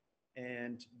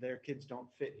and their kids don't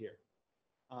fit here.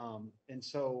 And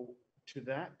so to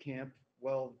that camp,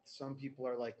 well, some people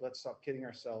are like, let's stop kidding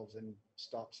ourselves and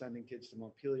stop sending kids to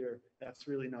Montpelier. That's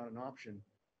really not an option.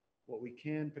 What we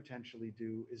can potentially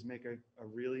do is make a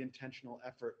really intentional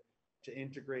effort to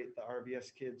integrate the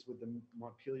RVS kids with the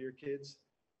Montpelier kids,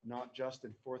 not just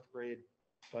in fourth grade,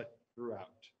 but throughout.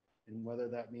 And whether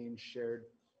that means shared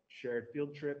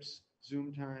field trips,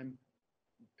 Zoom time,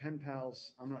 pen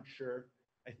pals, I'm not sure.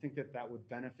 I think that would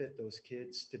benefit those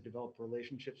kids to develop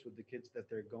relationships with the kids that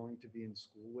they're going to be in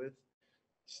school with,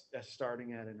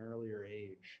 starting at an earlier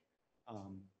age.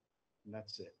 And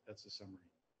that's it. That's the summary.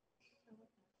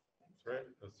 Great,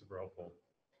 that's super helpful.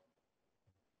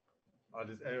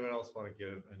 Does anyone else want to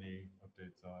give any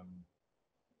updates on?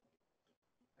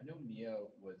 I know Mia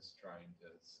was trying to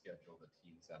schedule the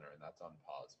teen center, and that's on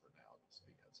pause for now, just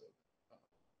because of.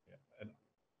 Yeah, and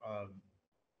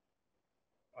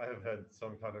I have had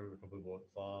some contact with a couple people at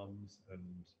FOMS, and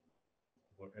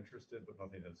people are interested, but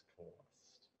nothing has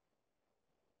coalesced.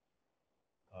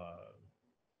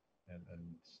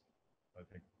 And I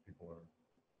think people are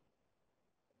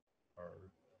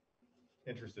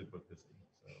interested but busy.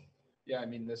 So Yeah, I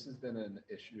mean, this has been an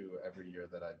issue every year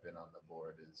that I've been on the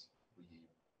board. Is we've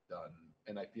done,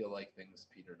 and I feel like things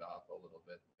petered off a little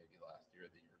bit. Maybe last year,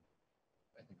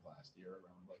 I think last year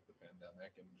around like the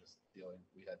pandemic and just dealing.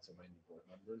 We had so many board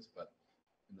members, but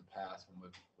in the past when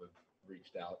we've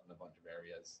reached out in a bunch of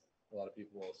areas, a lot of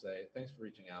people will say, "Thanks for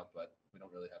reaching out, but we don't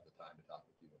really have the time to talk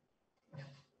with you."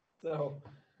 So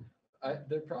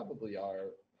there probably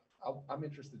are I'm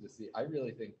interested to see, I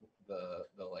really think the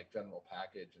like general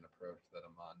package and approach that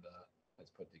Amanda has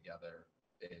put together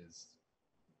is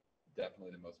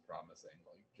definitely the most promising,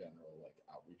 like general like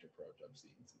outreach approach I've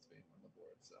seen since being on the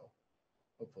board. So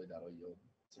hopefully that'll yield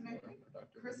some And I more think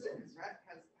productive Kristen and results. Rhett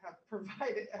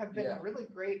have been Yeah. a really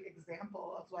great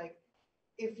example of like,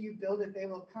 if you build it, they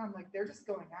will come, like, they're just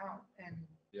going out and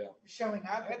Yeah. showing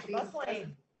up. They're and at the being bus lane.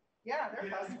 present. Yeah, they're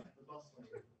Yeah, bustling. the bus lane.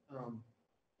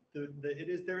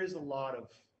 There is a lot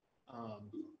of,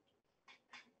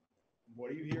 what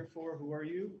are you here for? Who are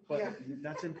you? But Yeah.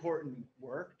 that's important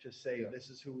work to say, Yeah. this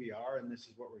is who we are and this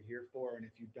is what we're here for. And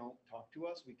if you don't talk to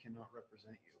us, we cannot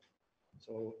represent you.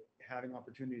 So having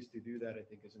opportunities to do that, I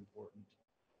think, is important.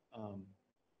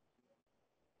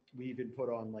 We even put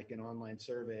on like an online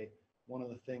survey. One of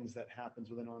the things that happens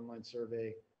with an online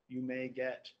survey, you may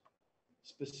get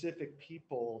specific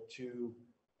people to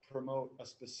promote a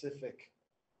specific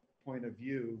point of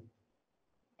view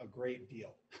a great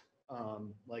deal.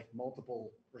 Like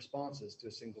multiple responses to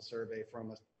a single survey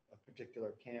from a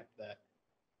particular camp that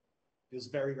feels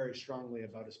very, very strongly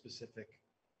about a specific,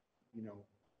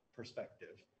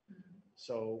 perspective.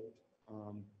 So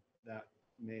that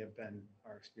may have been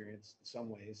our experience in some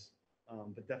ways,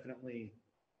 but definitely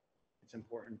it's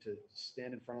important to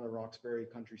stand in front of the Roxbury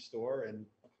Country Store and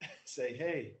say,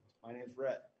 hey, my name's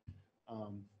Rhett.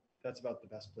 That's about the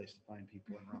best place to find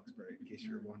people in Roxbury. In case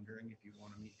you're wondering, if you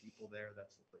want to meet people there,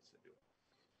 that's the place to do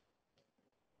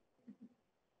it.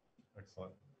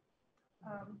 Excellent.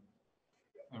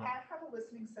 I have a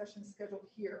listening session scheduled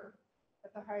here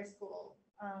at the high school,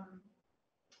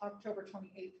 October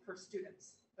 28th for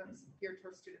students. That's geared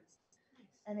towards students.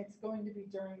 And it's going to be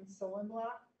during Solon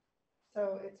block.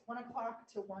 So it's 1 o'clock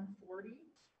to 1:40,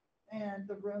 and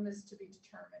the room is to be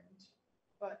determined.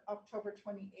 But October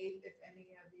 28th, if any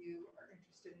of you are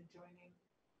interested in joining,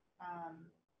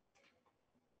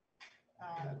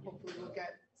 hopefully we'll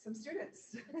get some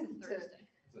students. It's a Thursday.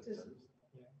 It's a Just- Thursday.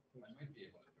 I might be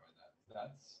able to join that.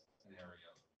 That's an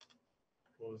area.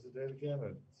 What was the date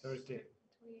again? Thursday.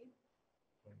 28th.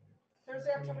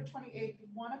 Thursday, October 28th,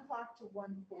 1 o'clock to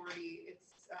 1:40.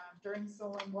 It's during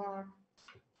Solon block.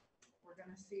 We're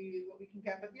going to see what we can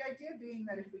get. But the idea being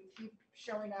that if we keep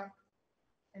showing up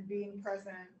and being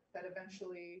present, that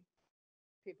eventually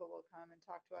people will come and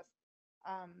talk to us.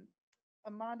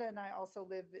 Amanda and I also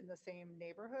live in the same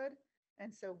neighborhood.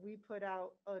 And so we put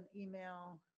out an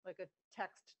email, like a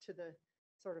text to the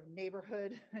sort of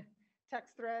neighborhood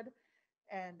text thread,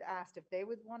 and asked if they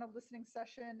would want a listening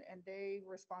session, and they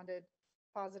responded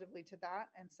positively to that.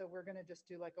 And so we're going to just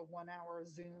do like a 1-hour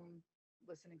Zoom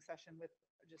listening session with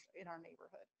just in our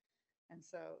neighborhood. And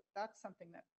so that's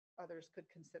something that others could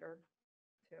consider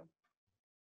too.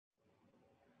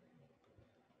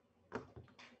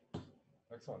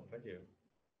 Excellent, thank you.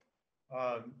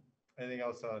 Anything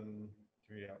else on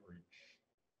community outreach?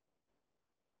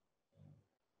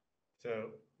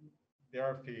 So the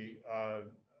RFP,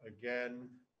 again,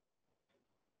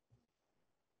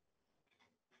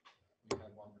 We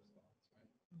had one response, right?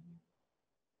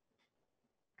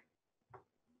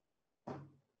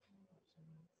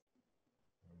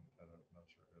 I'm not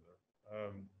sure either.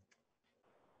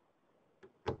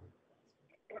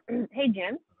 Hey,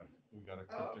 Jim. We got a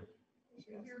Oh. quick- You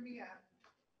can hear me out.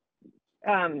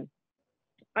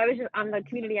 I was just on the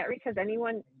community outreach. Has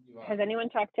anyone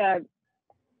talked to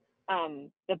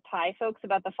the Pi folks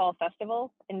about the fall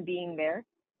festival and being there,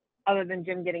 other than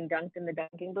Jim getting dunked in the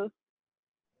dunking booth?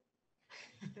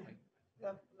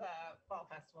 The fall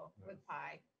festival with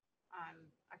Pi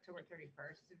on October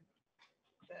 31st. To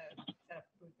set up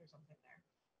a booth or something there.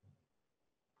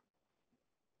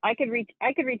 I could reach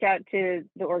out to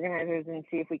the organizers and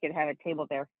see if we could have a table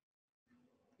there.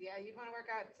 Yeah, you'd want to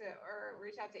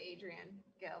reach out to Adrian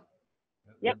Gill.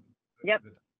 Yep, yep.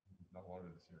 Not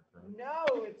wanted this year, correct? No,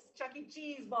 it's Chuck E.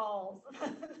 Cheese balls. Do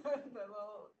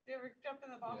you ever jump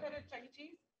in the ball pit at Chuck E.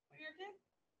 Cheese when you were a kid?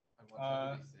 I want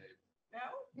that to be saved. No?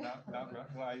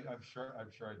 Well, I'm sure I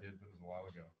did, but it was a while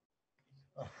ago.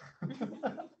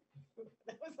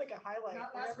 That was like a highlight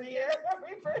Not last every weekend. year,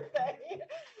 every birthday.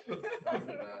 That's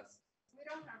the best. We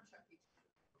don't have Chuck E. Cheese.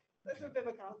 That's what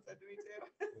Bibical said to me too.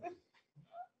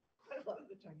 I love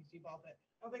the Chuck E. Cheese ball pit. I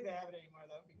don't think they have it anymore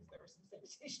though, because there were some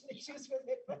sanitation issues with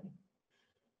it, but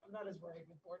I'm not as worried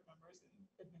with board members and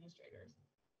administrators.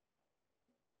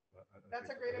 That's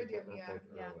a great idea, Mia.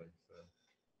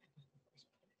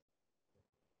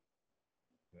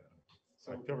 Yeah.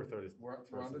 So October 30th. We're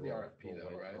onto the RFP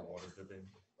though, right? Water dipping.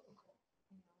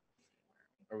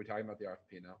 Are we talking about the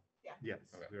RFP now? Yes,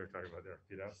 Okay. we were talking about the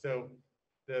RFP now. So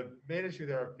the main issue of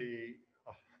the RFP,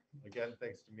 again,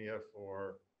 thanks to Mia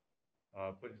for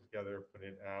put it together, put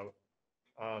it out.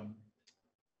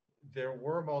 There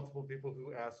were multiple people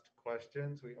who asked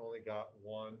questions. We only got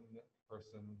one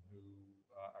person who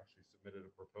actually submitted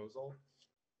a proposal.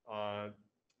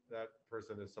 That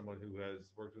person is someone who has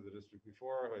worked with the district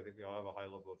before, who I think we all have a high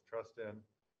level of trust in.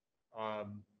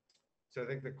 So I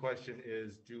think the question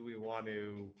is, do we want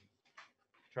to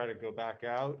try to go back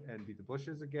out and beat the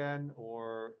bushes again,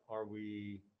 or are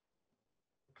we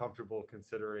comfortable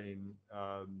considering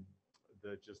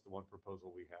just the one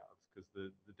proposal we have? Because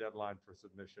the deadline for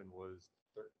submission was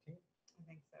 13th. I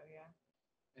think so, yeah.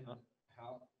 And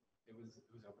how, it was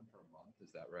open for a month,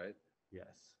 is that right?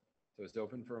 Yes. So it's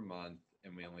open for a month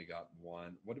and we only got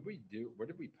one. What did we do? Where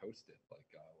did we post it? Like,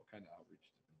 what kind of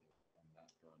outreach did we do on that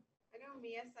front? I know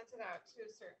Mia sent it out to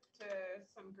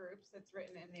some groups that's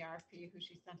written in the RFP who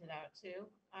she sent it out to.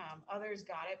 Others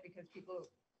got it because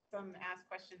some asked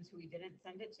questions who we didn't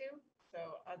send it to.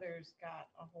 So others got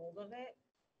a hold of it.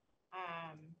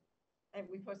 And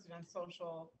we posted on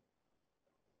social.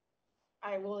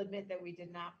 I will admit that we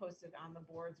did not post it on the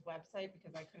board's website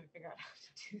because I couldn't figure out how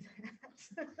to do that.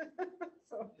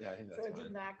 So, Yeah, I think that's so it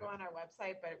did fine. not go on our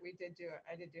website, but we did do it.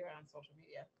 I did do it on social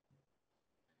media.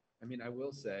 I mean, I will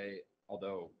say,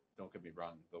 although, don't get me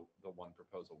wrong, the one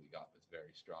proposal we got was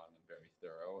very strong and very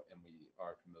thorough, and we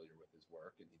are familiar with his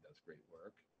work, and he does great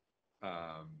work.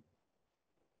 I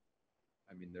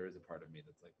mean, there is a part of me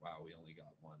that's like, wow, we only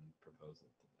got one proposal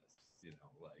to this, you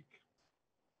know, like.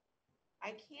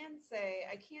 I can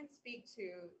speak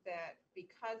to that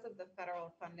because of the federal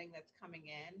funding that's coming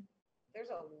in, there's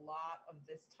a lot of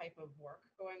this type of work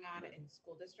going on in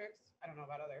school districts. I don't know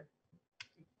about other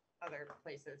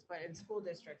places, but in school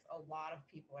districts, a lot of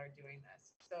people are doing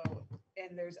this. So,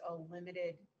 and there's a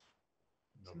limited,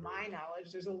 to my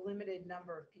knowledge, there's a limited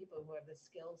number of people who have the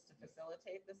skills to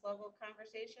facilitate this level of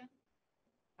conversation.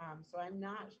 So I'm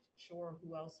not sure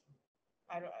who else,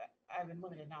 I have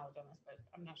limited knowledge on this, but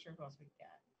I'm not sure who else we could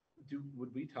get.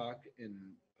 Would we talk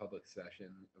in public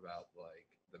session about like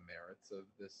the merits of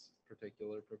this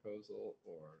particular proposal,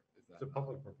 or is that? It's a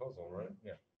public proposal, right?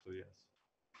 Yeah. So yes.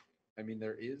 I mean,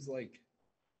 there is like,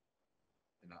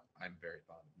 and I'm very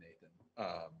fond of Nathan,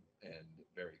 and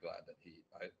very glad that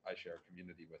I share a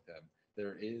community with him.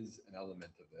 There is an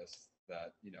element of this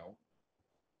that, you know,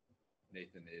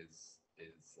 Nathan is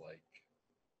like,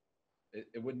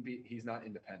 it wouldn't be, he's not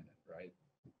independent, right?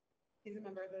 He's a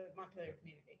member of the Montpelier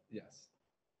community. Yes.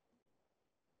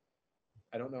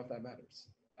 I don't know if that matters.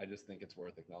 I just think it's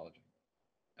worth acknowledging.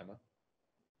 Emma?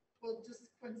 Well, just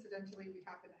coincidentally, we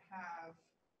happen to have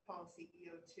policy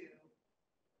EO2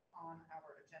 on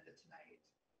our agenda tonight.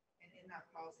 And in that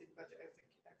policy, the budget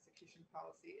execution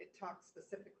policy, it talks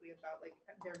specifically about like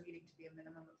there needing to be a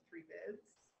minimum of 3 bids.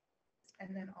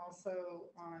 And then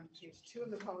also on page 2 of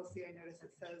the policy, I notice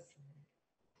it says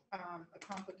a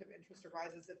conflict of interest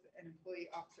arises if an employee,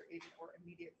 officer, agent, or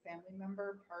immediate family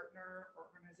member, partner,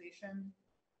 or organization,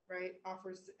 right,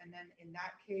 offers, and then in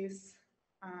that case,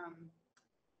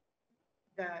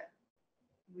 that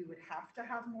we would have to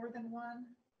have more than one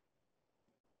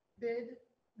bid.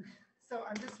 So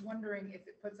I'm just wondering if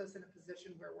it puts us in a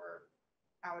position where we're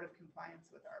out of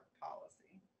compliance with our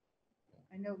policy.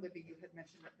 I know, Libby, you had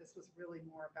mentioned that this was really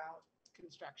more about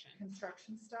Construction.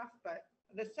 stuff, but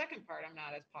The second part, I'm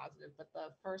not as positive, but the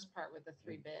first part with the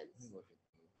 3 bids,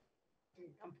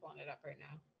 I'm pulling it up right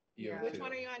now. Yeah. Which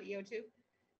one are you on, EO2?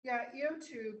 yeah,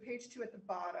 EO2, page 2 at the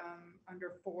bottom,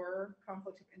 under 4,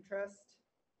 conflict of interest.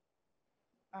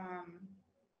 I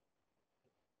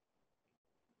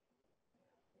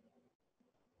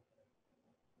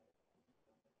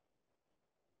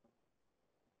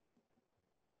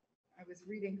was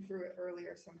reading through it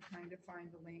earlier, so I'm trying to find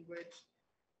the language.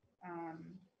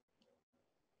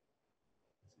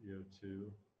 It's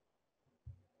EO2.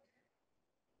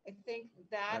 I think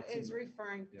that That's is in-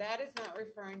 referring, yeah. that is not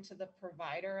referring to the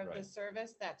provider of the Right.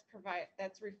 service. That's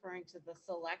referring to the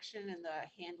selection and the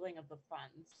handling of the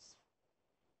funds.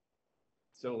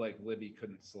 So like Libby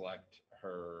couldn't select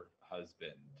her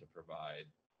husband to provide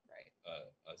Right.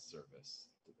 a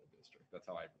service to the district. That's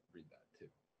how I read that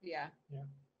too. Yeah. Yeah.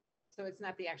 So it's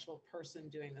not the actual person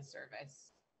doing the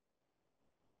service.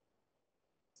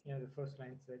 Yeah, the first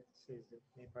line says that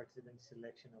may participant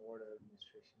selection, award, or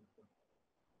administration for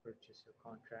purchase or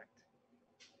contract.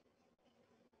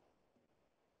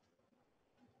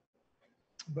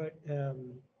 But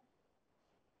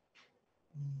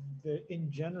in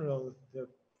general, the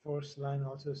first line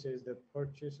also says the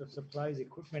purchase of supplies,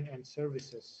 equipment, and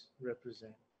services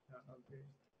represent.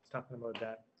 It's talking about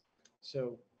that.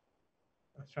 So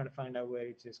I was trying to find out where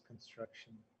it says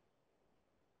construction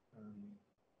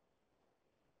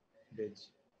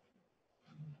bids.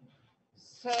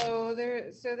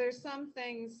 there's some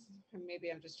things, and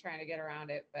maybe I'm just trying to get around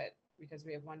it, but because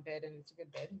we have one bid and it's a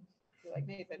good bid, I feel like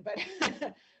Nathan, but,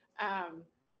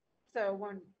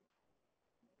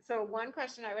 so one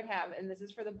question I would have, and this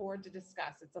is for the board to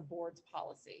discuss, it's a board's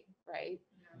policy, right?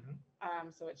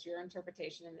 So it's your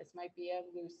interpretation, and this might be a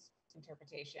loose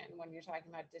interpretation when you're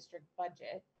talking about district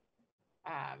budget.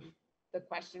 The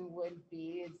question would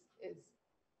be, is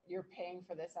you're paying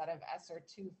for this out of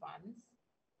SR2 funds?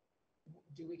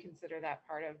 Do we consider that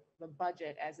part of the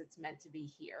budget as it's meant to be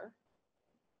here?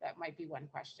 That might be one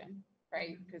question,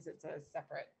 right? Because it's a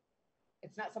separate,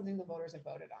 it's not something the voters have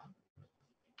voted on.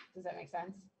 Does that make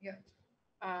sense? Yeah.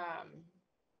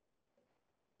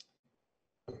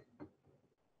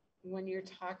 When you're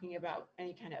talking about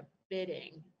any kind of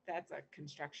bidding, that's a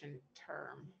construction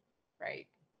term, right?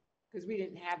 Because we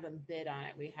didn't have them bid on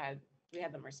it. We had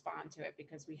them respond to it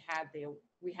because we have the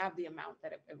amount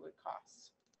that it would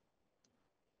cost.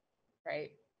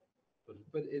 Right?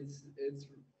 But it's,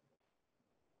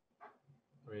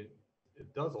 I mean,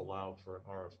 it does allow for an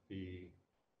RFP,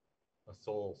 a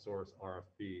sole source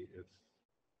RFP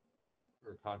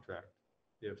or contract,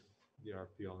 if the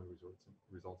RFP only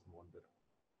results in one bidder.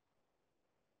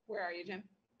 Where are you, Jim?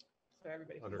 So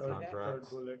everybody can Under see that. contract. Third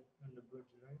bullet under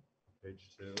budget, right? Page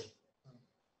 2.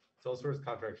 Sole source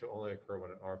contract should only occur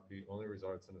when an RFP only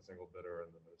results in a single bidder,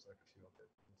 and then there's like a few other.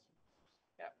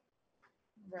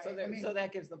 Right. So I mean, so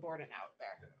that gives the board an out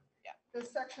there. the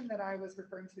section that I was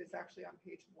referring to is actually on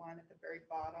page 1 at the very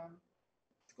bottom.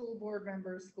 School board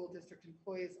members, school district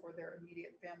employees, or their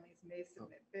immediate families may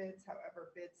submit bids.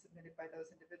 However, bids submitted by those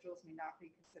individuals may not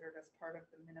be considered as part of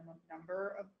the minimum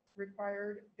number of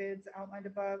required bids outlined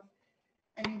above.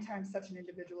 Anytime such an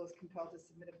individual is compelled to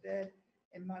submit a bid,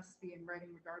 it must be in writing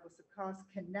regardless of cost,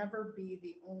 can never be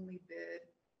the only bid.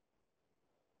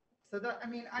 So that, I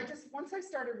mean, once I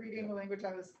started reading the language,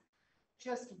 I was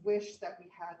just wish that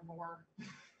we had more.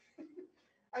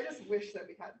 I just wish that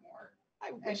we had more.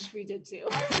 I wish we did too.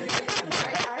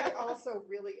 I also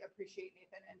really appreciate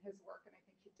Nathan and his work, and I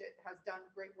think he has done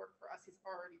great work for us. He's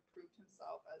already proved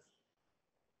himself as,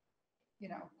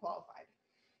 qualified.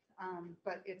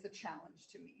 But it's a challenge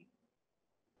to me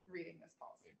reading this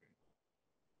policy.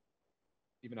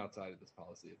 even outside of this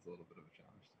policy, it's a little bit of a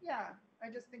challenge. Yeah, I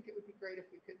just think it would be great if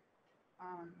we could,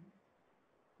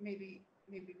 maybe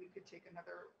we could take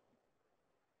another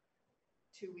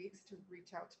 2 weeks to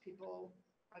reach out to people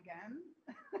again.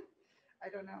 I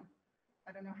don't know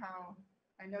how.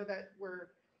 I know that we're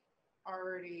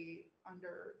already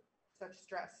under such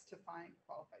stress to find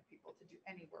qualified people to do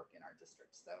any work in our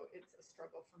district. So it's a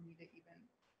struggle for me to even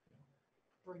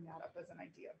bring that up as an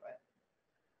idea, but.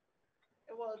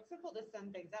 Well, it's simple to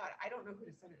send things out. I don't know who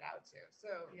to send it out to.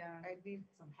 So Yeah. I need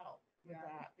some help with Yeah.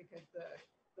 that because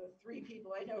the 3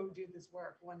 people I know who do this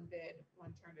work, one bid,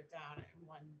 one turned it down, and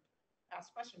one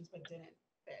asked questions but didn't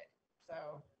bid.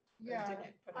 So Yeah,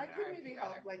 didn't put I an could RFP maybe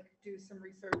together. help, like, do some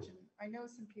research, and I know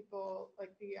some people,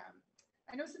 like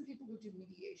I know some people who do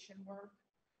mediation work,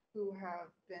 who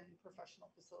have been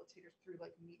professional facilitators through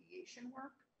like mediation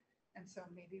work, and so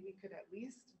maybe we could at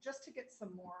least, just to get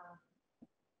some more,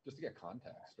 Just to get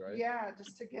context, right? yeah,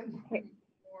 just to get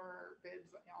more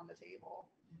bids on the table.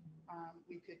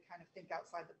 We could kind of think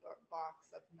outside the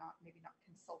box of maybe not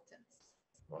consultants,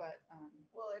 but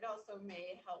Well, it also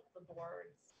may help the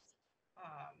boards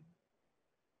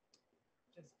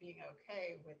just being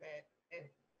okay with it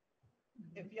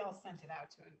if y'all sent it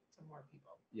out to more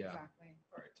people Yeah. exactly.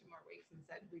 for 2 more weeks and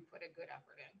said we put a good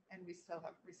effort in. And we still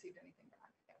haven't received anything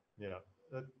back. Yeah,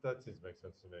 that seems to make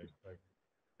sense to me. Like,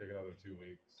 take another 2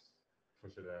 weeks,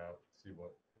 push it out, see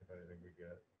what, if anything, we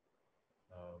get.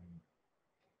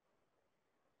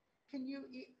 Can you,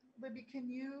 Libby, can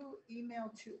you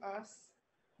email to us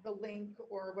the link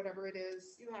or whatever it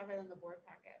is? You have it in the board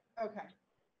packet. Okay,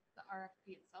 The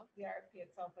RFP itself. The RFP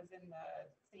itself is in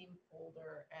the same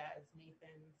folder as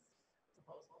Nathan's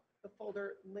proposal. the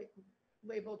folder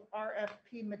labeled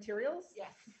RFP materials?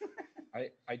 Yes.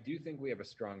 I do think we have a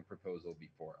strong proposal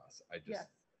before us. I just Yes.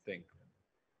 think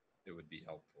it would be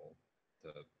helpful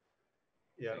to,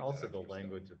 Yeah, and Take also that the extra step.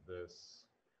 language of this.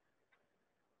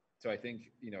 so I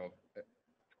think, Well,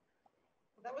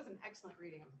 that was an excellent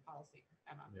reading of the policy,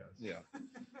 Emma. Yes. yeah,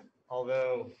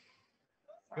 Although, Sorry.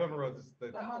 whoever wrote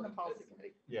this, I'm on the policy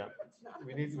committee. yeah, It's not-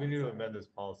 we need to amend this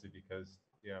policy because,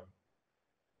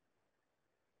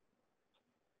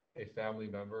 a family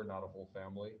member, not a whole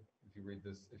family. If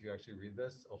you actually read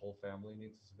this, a whole family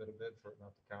needs to submit a bid for it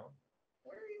not to count.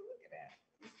 What are you looking at?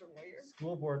 Mr. Lawyer.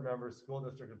 School board members, school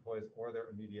district employees, or their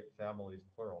immediate families,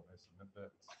 plural, may submit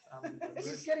bids.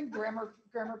 He's getting grammar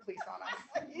police on us.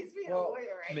 He's being Well, a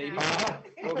lawyer right maybe- now.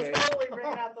 Okay. He's totally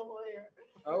bringing out the lawyer.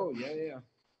 Oh, yeah.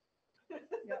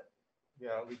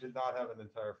 Yeah, we did not have an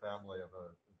entire family of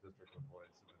a district employee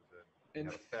submit a bid. We And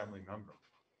had a family member,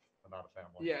 but not a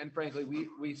family. yeah, and frankly,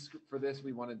 we for this,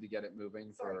 we wanted to get it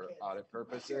moving Sorry, for kids. audit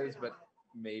purposes, but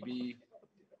maybe,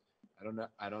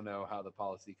 I don't know how the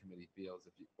policy committee feels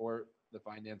if you, or the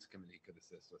finance committee could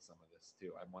assist with some of this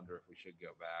too. I wonder if we should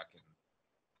go back and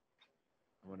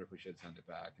I wonder if we should send it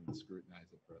back and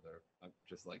scrutinize it further,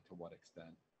 just like to what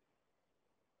extent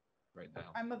right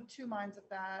now. I'm of two minds of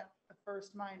that. The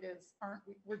first mind is,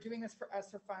 we're doing this for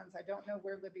ESSER funds. I don't know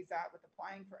where Libby's at with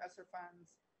applying for ESSER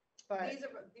funds, but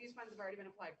These funds have already been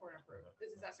applied for and approved.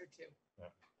 This is ESSER 2.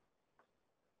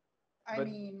 I But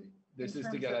mean. This in is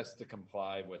to terms get of- us to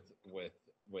comply with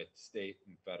state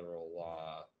and federal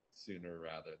law sooner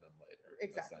rather than later,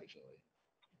 Exactly. essentially.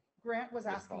 Grant was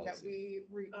This asking that policy.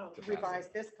 we Oh, To pass revise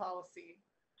it. this policy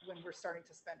when we're starting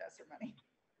to spend ESSER money.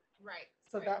 Right.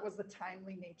 So right. that was the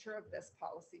timely nature of this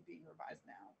policy being revised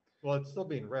now. Well, it's still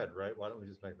being read, right? Why don't we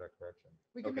just make that correction?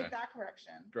 We can Okay. make that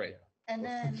correction. Great. And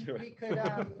then Let's do it. we could,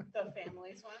 The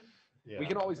families one. Yeah. We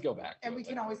can always go back. to and it we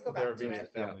can later. always go Their back to immediate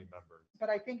it. family members. But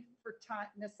I think for time,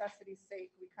 necessity's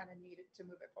sake, we kind of needed to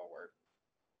move it forward.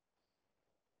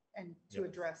 And to Yeah.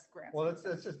 address grants. Well, it's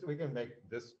just, we can make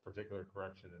this particular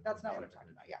correction. in That's not the what I'm second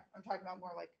talking about. reading. Yeah, I'm talking about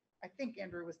more like, I think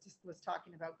Andrew was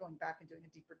talking about going back and doing a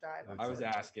deeper dive. on I was some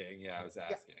of it. asking, yeah, I was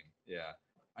asking, yeah.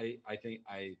 I think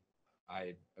I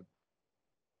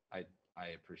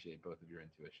appreciate both of your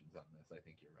intuitions on this. I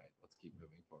think you're right. Let's keep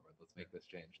moving forward. Let's make this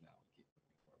change now and keep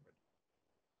moving forward.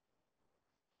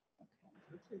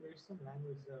 Actually, there's some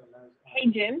language that allows. Hey,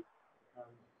 Jim.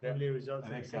 Yeah. Only results I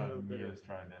in a think single bit Mia's of.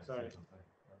 trying to Sorry. say something.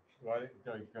 Well,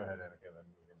 go ahead, Annika, then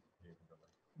you can go back.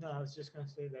 No, I was just gonna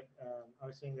say that, I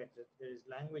was saying that there is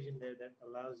language in there that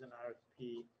allows an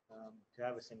RFP to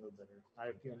have a single bidder.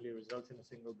 RFP only results in a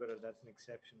single bidder, that's an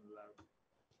exception allowed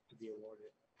to be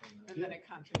awarded. And then it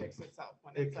contradicts itself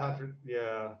when It it's,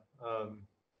 yeah,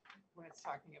 when it's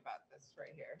talking about this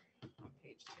right here on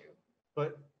page 2.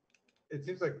 but it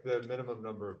seems like the minimum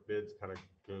number of bids kind of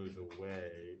goes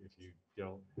away if you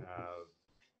don't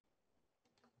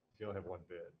have one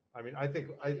bid. I mean, I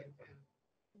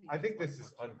think this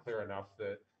is unclear enough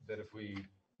that if we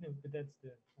No, but that's the.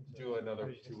 I'm sorry. do I another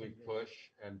was just 2-week saying push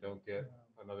and don't get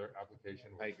Um, another application.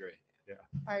 I agree.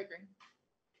 I agree.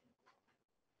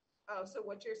 Oh, so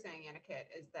what you're saying, Annika,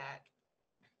 is that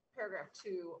paragraph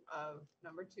 2 of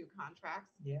number 2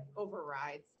 contracts Yeah,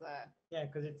 overrides the, yeah,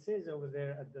 because it says over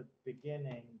there at the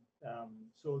beginning,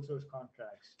 sole source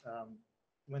contracts,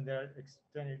 when there are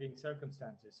extenuating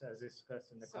circumstances, as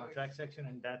discussed in the So if- contract section,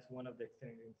 and that's one of the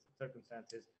extenuating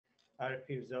circumstances.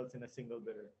 RFP results in a single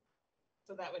bidder.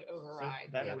 so that would So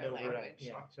override that the would other override, language.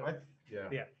 yeah, so, Yeah,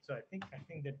 yeah, so I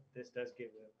think that this does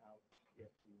give it out, if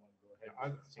you want to go ahead.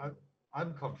 I'm, with a single-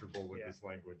 I'm comfortable with Yeah. this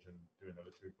language and doing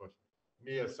another 2-week push.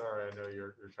 Mia, sorry, I know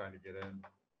you're trying to get in.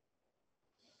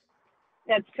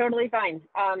 That's totally fine.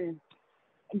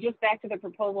 Just back to the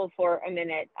proposal for a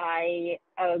minute. I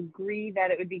agree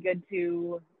that it would be good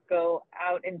to go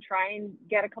out and try and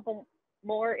get a couple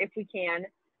more if we can.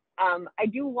 I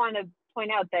do want to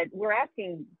point out that we're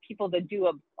asking people to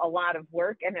do a lot of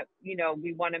work, and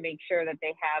we want to make sure that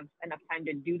they have enough time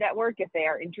to do that work if they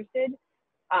are interested.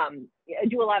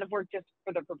 Do a lot of work just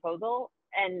for the proposal.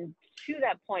 And to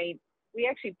that point, we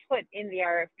actually put in the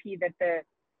RFP that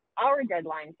our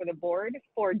deadline for the board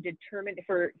for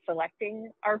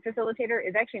selecting our facilitator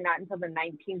is actually not until the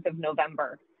 19th of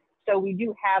November. So we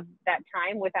do have that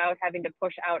time without having to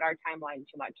push out our timeline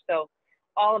too much. So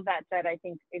all of that said, I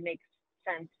think it makes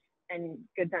sense and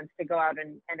good sense to go out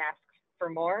and ask for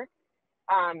more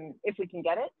if we can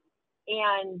get it.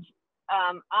 And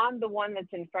on the one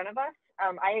that's in front of us,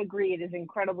 I agree, it is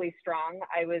incredibly strong.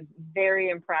 I was very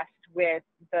impressed with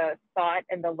the thought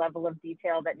and the level of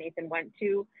detail that Nathan went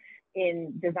to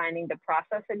in designing the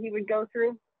process that he would go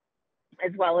through,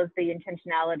 as well as the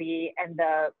intentionality and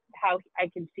how I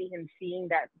can see him seeing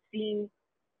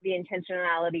the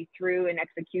intentionality through in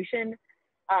execution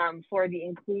for the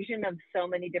inclusion of so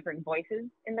many different voices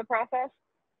in the process.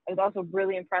 I was also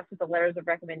really impressed with the letters of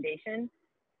recommendation.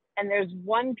 And there's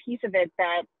one piece of it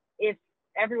that if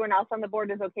everyone else on the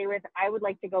board is okay with, I would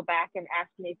like to go back and ask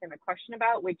Nathan a question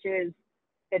about, which is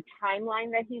the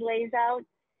timeline that he lays out.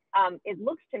 It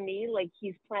looks to me like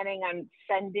he's planning on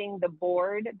sending the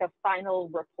board the final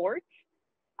report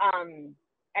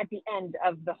at the end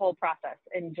of the whole process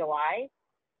in July.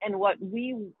 And what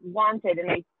we wanted,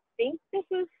 and I think this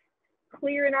is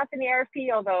clear enough in the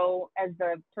RFP, although as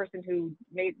the person who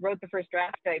wrote the first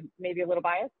draft, I may be a little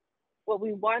biased. What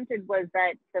we wanted was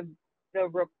that the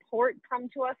report come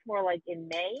to us more like in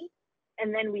May,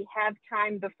 and then we have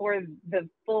time before the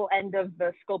full end of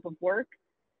the scope of work,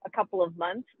 a couple of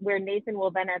months, where Nathan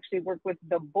will then actually work with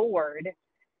the board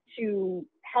to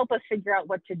help us figure out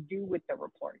what to do with the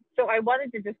report. So I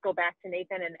wanted to just go back to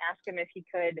Nathan and ask him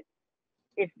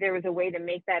if there was a way to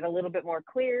make that a little bit more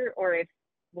clear, or if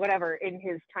whatever in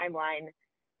his timeline,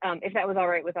 if that was all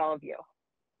right with all of you.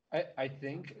 I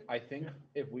think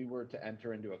if we were to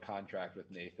enter into a contract with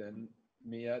Nathan,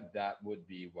 Mia, that would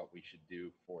be what we should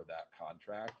do for that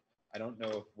contract. I don't know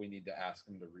if we need to ask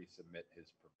him to resubmit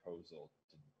his proposal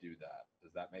to do that.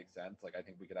 Does that make sense? Like, I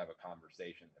think we could have a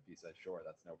conversation. If he says, sure,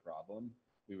 that's no problem,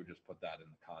 we would just put that in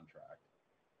the contract.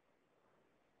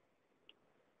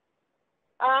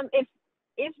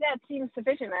 If that seems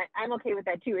sufficient, I'm okay with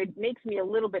that too. It makes me a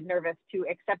little bit nervous to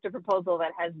accept a proposal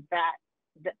that has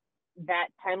that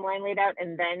timeline laid out,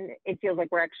 and then it feels like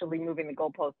we're actually moving the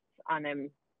goalposts on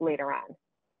him later on.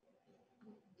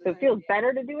 So it feels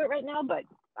better to do it right now, but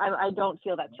I don't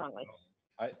feel that strongly.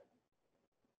 I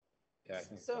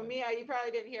think So Mia, you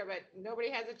probably didn't hear, but nobody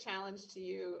has a challenge to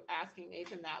you asking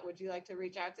Nathan that. Would you like to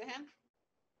reach out to him?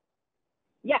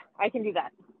 Yeah, I can do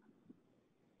that.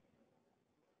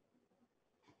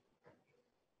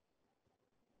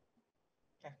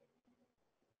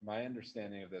 My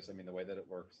understanding of this, I mean, the way that it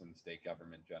works in state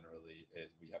government generally is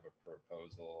we have a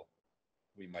proposal.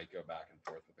 We might go back and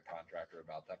forth with the contractor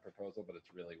about that proposal, but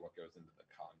it's really what goes into the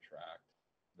contract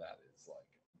that is like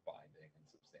binding and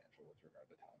substantial with regard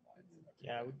to timelines. And everything.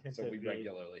 Yeah, I would tend So to we agree.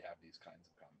 regularly have these kinds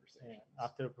of conversations.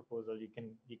 After a proposal, you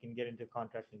can get into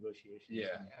contract negotiations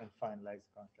Yeah. and finalize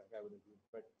the contract. I would agree.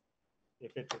 But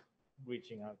if it's a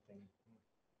reaching out thing.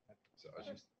 So I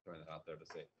was just throwing that out there to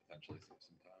say potentially save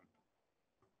some time.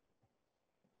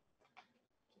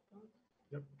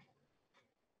 Yep.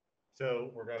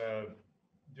 So we're gonna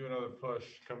do another push,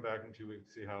 come back in 2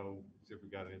 weeks, see if we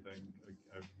got anything.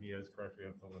 Mia's correct, we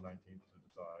have until the 19th to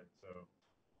decide, so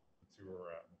let's see where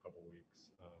we're at in a couple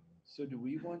weeks. So do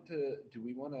we want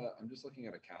to, I'm just looking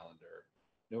at a calendar.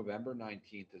 November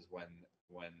 19th is when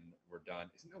we're done.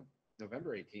 Isn't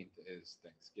November 18th is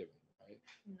Thanksgiving, right?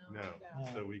 No,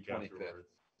 Yeah. the week 25th. afterwards.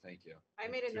 Thank you. I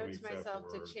made a 2 note weeks to myself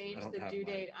to afterwards. change I don't the have due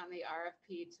mine. date on the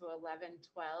RFP to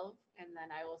 11/12, and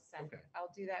then I will send, Okay.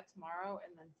 I'll do that tomorrow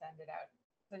and then send it out.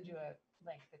 Send you a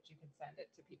link that you can send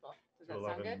it to people. Does To that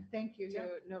sound 11. good? Thank you. Yeah.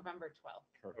 To November 12th.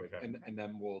 Perfect. Okay. And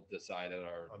then we'll decide at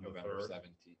our On the November 3rd?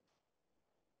 17th.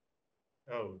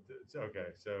 Oh,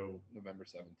 okay, so, November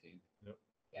 17th. Yep.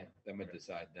 Yeah. Then we Okay.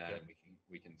 decide that, Yeah. and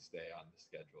we can stay on the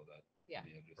schedule that. Yeah.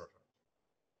 Mia just- perfect.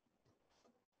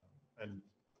 And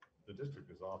the district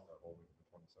is off that whole week of the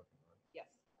 22nd, right? Yes.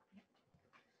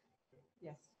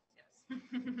 Yes.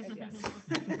 And yes.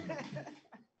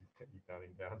 You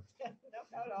counting down? No,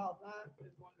 not at all, not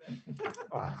just one bit.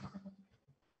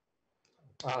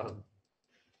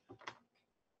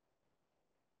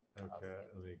 Okay,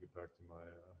 let me get back to my,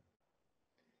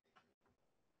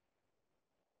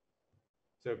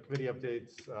 so committee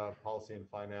updates, policy and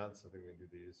finance. I think we can do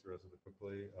these relatively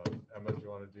quickly. Emma, do you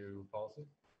want to do policy?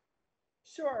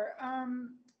 Sure.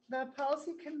 The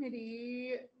policy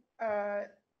committee,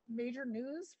 major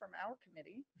news from our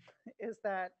committee is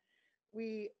that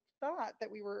we thought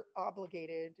that we were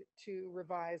obligated to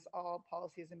revise all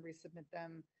policies and resubmit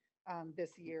them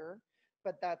this year,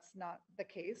 but that's not the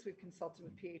case. We've consulted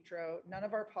with Pietro. None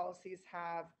of our policies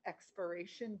have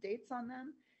expiration dates on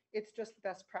them. It's just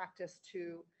best practice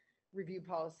to review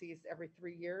policies every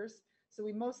 3 years. So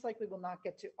we most likely will not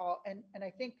get to all, and I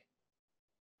think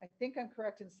I'm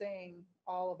correct in saying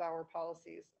all of our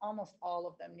policies, almost all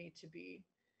of them need to be,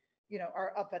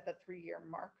 are up at the 3-year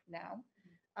mark now.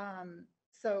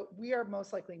 So we are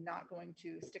most likely not going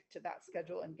to stick to that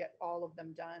schedule and get all of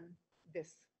them done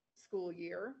this school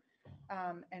year.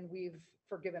 And we've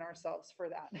forgiven ourselves for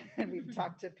that. And we've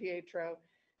talked to Pietro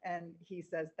and he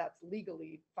says that's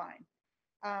legally fine.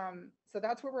 So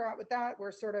that's where we're at with that.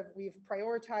 We've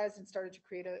prioritized and started to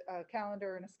create a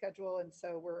calendar and a schedule. And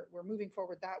so we're moving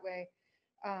forward that way.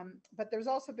 But there's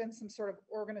also been some sort of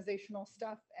organizational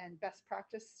stuff and best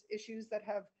practice issues that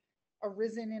have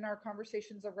arisen in our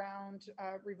conversations around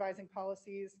revising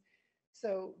policies.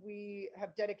 So we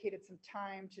have dedicated some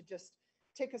time to just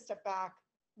take a step back,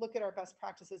 look at our best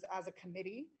practices as a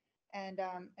committee, and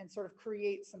sort of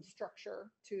create some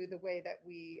structure to the way that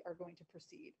we are going to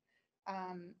proceed.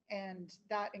 And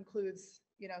that includes,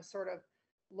 sort of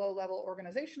low-level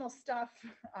organizational stuff,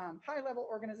 high-level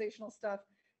organizational stuff,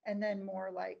 and then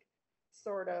more like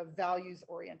sort of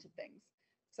values-oriented things.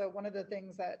 So one of the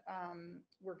things that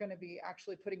we're going to be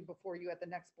actually putting before you at the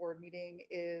next board meeting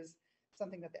is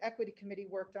something that the equity committee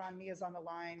worked on. Mia's on the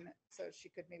line, so she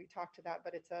could maybe talk to that,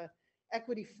 but it's a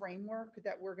equity framework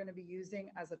that we're going to be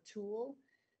using as a tool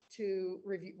to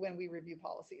review when we review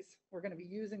policies. We're going to be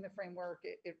using the framework.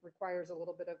 It requires a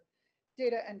little bit of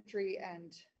data entry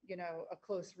and, you know, a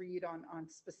close read on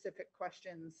specific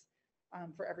questions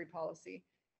for every policy.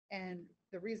 And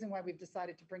the reason why we've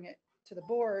decided to bring it to the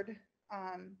board,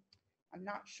 I'm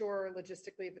not sure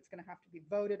logistically if it's going to have to be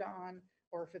voted on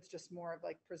or if it's just more of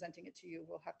like presenting it to you.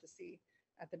 We'll have to see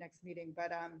at the next meeting,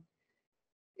 but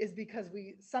is because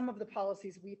some of the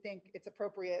policies we think it's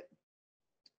appropriate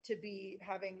to be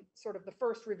having sort of the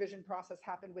first revision process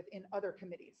happen within other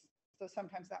committees. So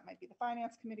sometimes that might be the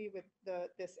finance committee with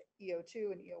this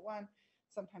EO2 and EO1.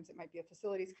 Sometimes it might be a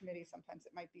facilities committee. Sometimes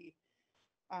it might be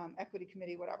equity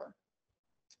committee, whatever.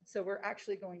 So we're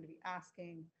actually going to be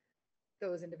asking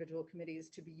those individual committees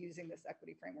to be using this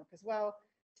equity framework as well.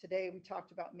 Today, we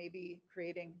talked about maybe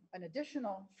creating an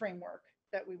additional framework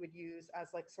that we would use as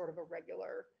like sort of a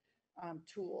regular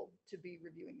tool to be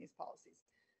reviewing these policies.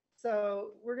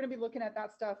 So we're going to be looking at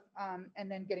that stuff and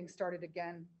then getting started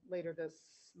again later this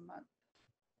month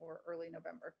or early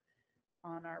November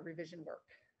on our revision work.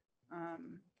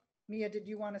 Mia, did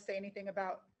you want to say anything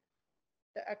about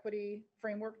the equity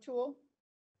framework tool?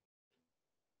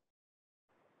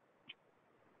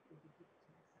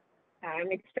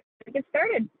 I'm excited to get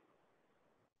started.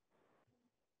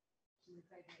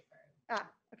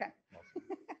 Okay.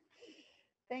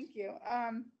 Thank you.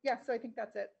 Yeah, so I think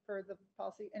that's it for the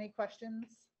policy. Any questions?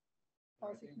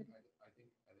 Policy committee? I think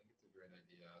it's a great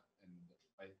idea, and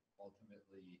I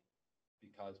ultimately,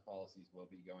 because policies will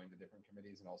be going to different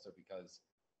committees, and also because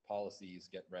policies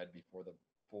get read before the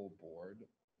full board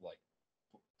like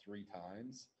 3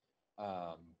 times,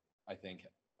 I think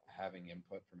having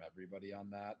input from everybody on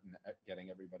that and getting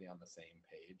everybody on the same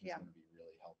page is going to be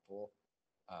really helpful.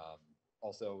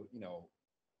 Also, you know,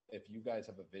 if you guys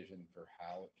have a vision for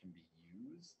how it can be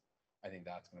used, I think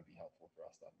that's going to be helpful for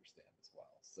us to understand as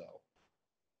well. So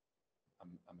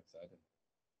I'm excited.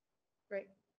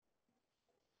 Great.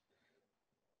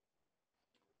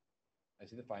 I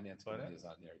see the finance committee is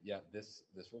on here. Yeah, this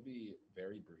will be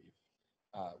very brief.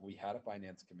 We had a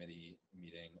finance committee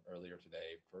meeting earlier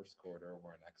today, first quarter.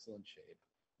 We're in excellent shape,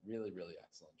 really, really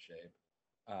excellent shape.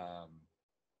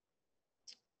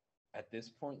 At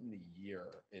this point in the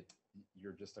year,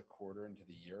 you're just a quarter into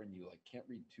the year and you like can't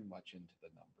read too much into the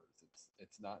numbers.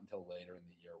 It's not until later in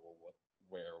the year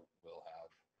where we'll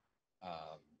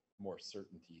have more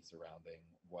certainty surrounding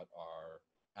what our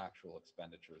actual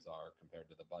expenditures are compared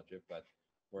to the budget, but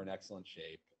we're in excellent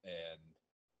shape. And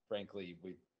frankly,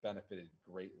 we've benefited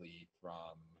greatly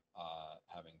from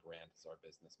having Grant as our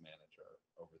business manager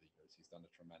over the years. He's done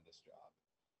a tremendous job.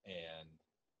 And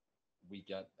we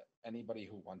get anybody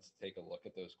who wants to take a look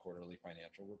at those quarterly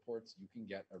financial reports, you can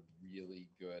get a really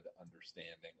good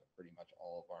understanding of pretty much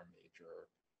all of our major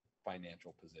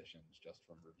financial positions just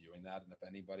from reviewing that. And if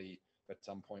anybody at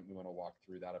some point we want to walk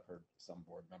through that, I've heard some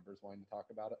board members wanting to talk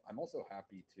about it. I'm also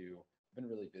happy to, I've been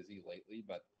really busy lately,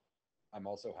 but I'm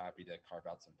also happy to carve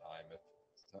out some time if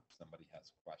somebody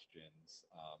has questions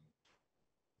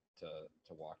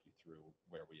to walk you through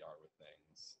where we are with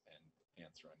things and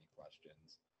answer any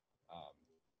questions.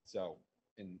 So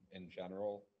in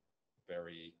general,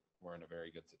 we're in a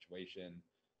very good situation.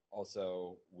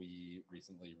 Also, we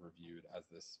recently reviewed, as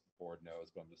this board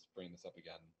knows, but I'm just bringing this up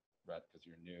again, Rhett, because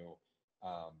you're new.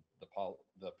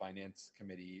 The finance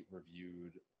committee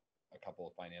reviewed a couple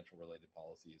of financial related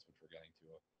policies, which we're getting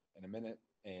to in a minute,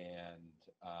 and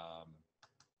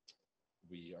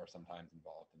we are sometimes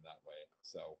involved in that way.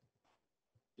 So,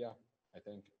 yeah, I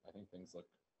think things look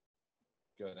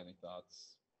good. Any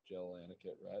thoughts, Jill,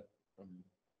 Annika, Rhett, from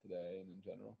today and in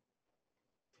general?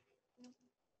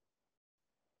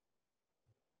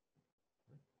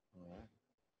 All right.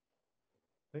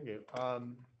 Thank you.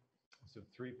 So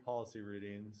 3 policy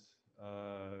readings.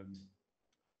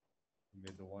 We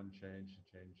made the one change to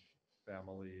change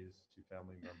families to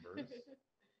family members.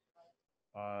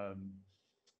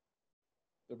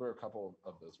 There were a couple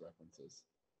of those references.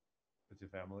 The 2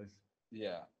 families?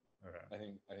 Yeah. Okay. I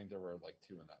think there were like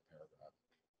 2 in that paragraph,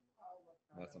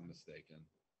 unless I'm mistaken.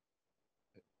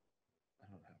 I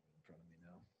don't have it in front of me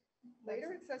now.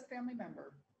 Later, it says family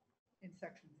member in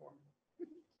section 4.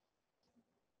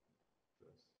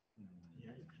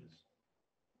 Yeah, it is.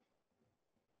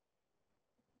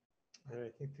 There are,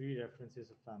 I think, 3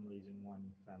 references of families and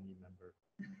 1 family member.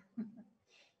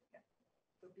 Yeah.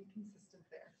 So be consistent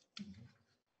there.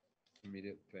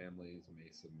 Immediate families may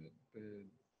submit bid.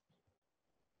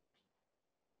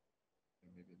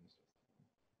 maybe this was.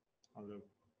 Although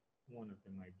one of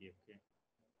them might be okay.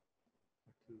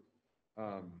 Or two.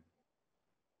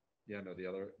 Yeah, no, the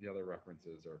other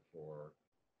references are for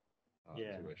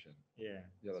Yeah. tuition. Yeah,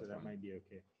 Yeah, so that's that fine. might be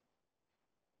okay.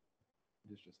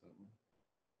 It's just that one.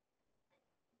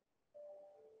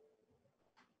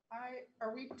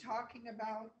 Are we talking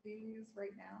about these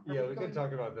right now? Are Yeah, we can going-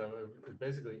 talk about them.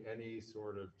 Basically, any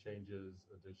sort of changes,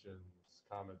 additions,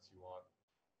 comments you want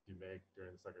to make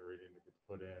during the second reading, you could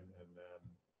put in, and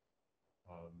then.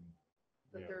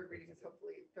 The yeah, third reading is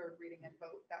hopefully third reading and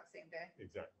vote that same day.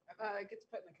 Exactly. It gets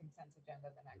put in the consent agenda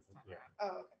the next time Yeah. around.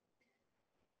 Oh,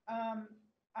 okay.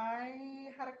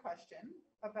 I had a question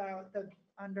about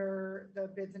under the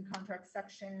bids and contracts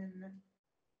section,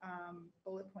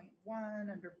 bullet point 1,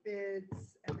 under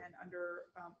bids, and then under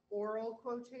oral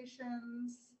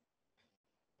quotations.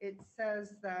 It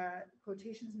says that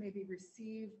quotations may be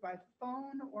received by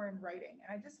phone or in writing.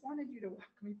 And I just wanted you to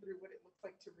walk me through what it looks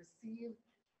like to receive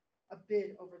a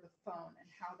bid over the phone and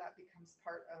how that becomes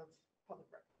part of public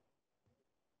record.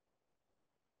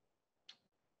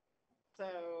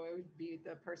 So it would be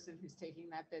the person who's taking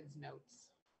that bid's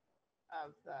notes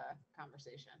of the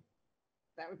conversation.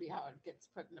 That would be how it gets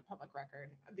put in the public record.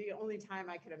 The only time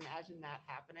I could imagine that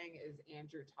happening is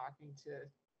Andrew talking to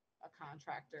a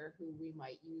contractor who we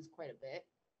might use quite a bit,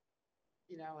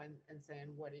 you know, and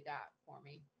saying, what do you got for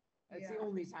me? That's the Yeah.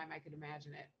 only time I could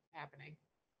imagine it happening.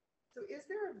 So is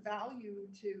there a value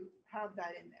to have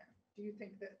that in there? Do you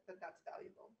think that that's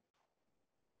valuable?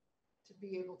 To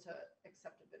be able to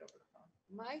accept a bid over the phone?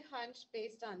 My hunch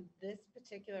based on this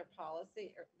particular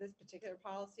policy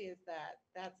is that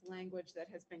that's language that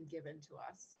has been given to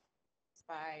us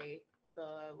by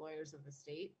the lawyers of the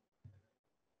state.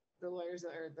 The lawyers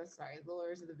of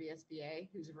the VSBA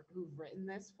who've written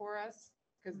this for us.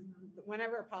 Because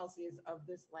whenever a policy is of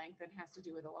this length and has to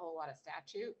do with a whole lot of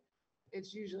statute,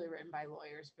 it's usually written by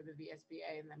lawyers for the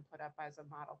VSBA and then put up as a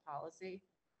model policy.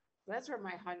 So that's where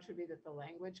my hunch would be that the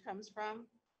language comes from.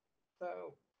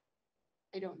 So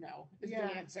I don't know is the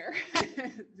answer. I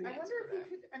wonder if we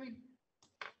could, I mean,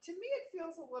 to me, it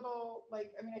feels a little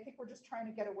like, I mean, I think we're just trying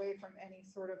to get away from any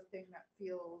sort of thing that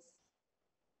feels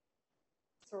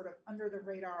sort of under the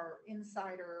radar,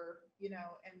 insider, you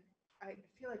know, and I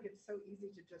feel like it's so easy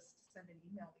to just send an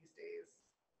email these days,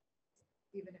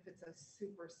 even if it's a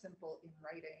super simple in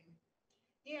writing.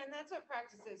 Yeah, and that's what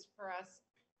practice is for us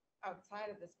outside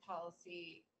of this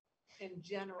policy in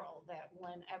general, that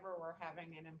whenever we're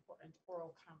having an important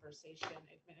oral conversation,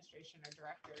 administration or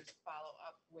directors follow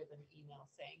up with an email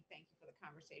saying, thank you for the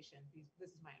conversation. This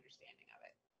is my understanding of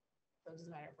it. So it doesn't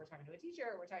matter if we're talking to a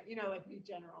teacher or we're talking, you know, like we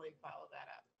generally follow that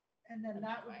up. And then In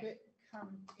that that would way.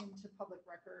 come into public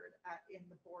record in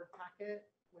the board packet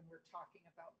when we're talking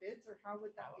about bids, or how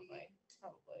would that be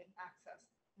Probably. accessed?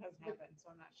 Hasn't happened,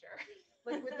 so I'm not sure.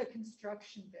 Like with the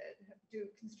construction bid, do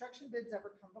construction bids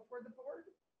ever come before the board?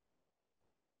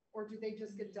 Or do they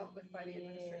just get dealt with by the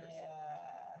administrators?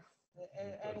 Yes,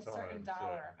 at a That's certain odd,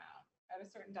 dollar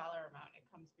yeah. amount, it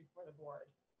comes before the board,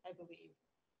 I believe,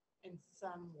 in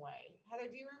some way. Heather,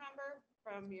 do you remember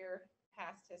from your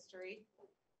past history?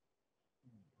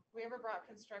 We ever brought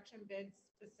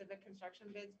specific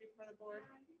construction bids before the board?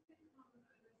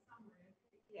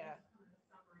 Yeah.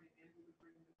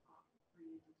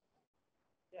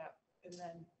 Yeah, and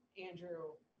then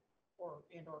Andrew or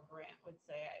Grant would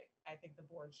say, I think the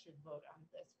board should vote on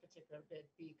this particular bid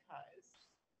because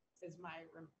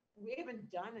we haven't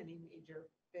done any major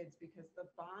bids because the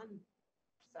bond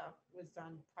stuff was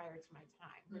done prior to my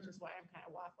time, which is why I'm kind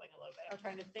of waffling a little bit. I'm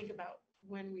trying to think about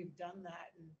when we've done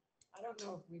that, and I don't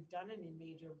know if we've done any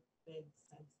major bids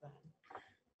since then.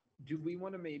 Do we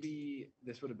want to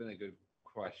this would have been a good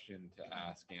question to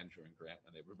ask Andrew and Grant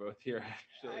when they were both here, I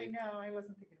actually. know, I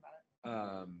wasn't thinking about it.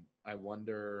 I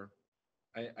wonder,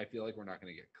 I feel like we're not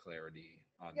going to get clarity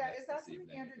on Yeah, this is that this something,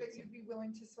 evening Andrew, if that it's you'd in- be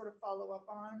willing to sort of follow up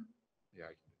on? Yeah,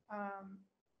 I can do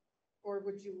Or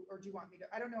do you want me to,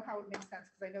 I don't know how it makes sense,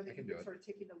 because I know that can you've do been it. sort of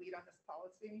taking the lead on this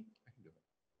policy. I can do it.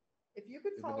 If you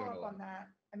could We've been follow doing a up on lot.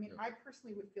 that, I mean, Yeah. I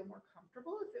personally would feel more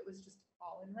comfortable if it was just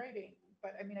all in writing.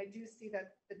 But I mean, I do see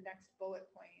that the next bullet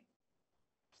point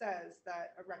says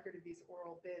that a record of these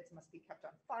oral bids must be kept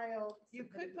on file. You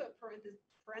could submitted- put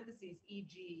parentheses,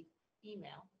 e.g.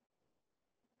 email,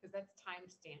 because that's time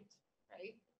stamped,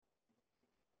 right?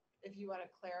 If you want to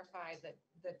clarify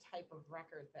the type of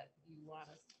record that you want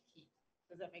us to keep.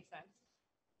 Does that make sense?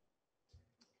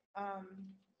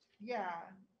 Yeah,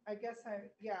 I guess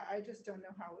I just don't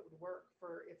know how it would work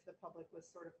for if the public was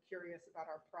sort of curious about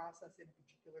our process in a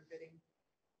particular bidding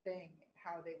thing,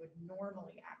 how they would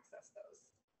normally access those.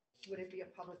 would it be a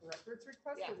public records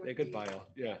request? Yeah. or would They it could be- file,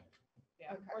 yeah.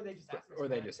 Yeah, Okay. or they just ask. us Or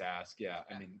they for it. just ask, yeah,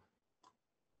 I Yeah. mean,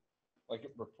 like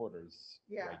reporters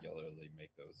Yeah. regularly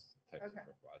make those types of Okay.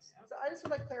 requests. So I just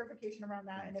would like clarification around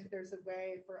that, and if there's a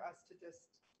way for us to just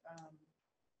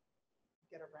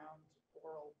get around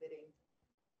oral bidding,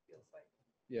 feels like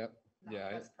Yep, not yeah.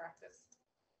 best practice.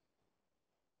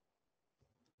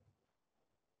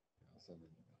 I'll send an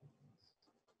email.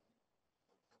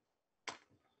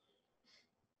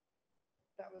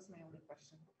 That was my only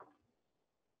question.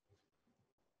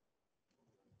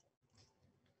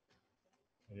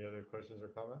 Any other questions or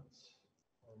comments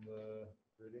on the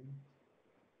reading?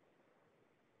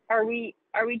 Are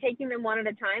we taking them one at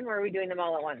a time or are we doing them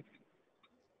all at once?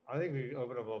 I think we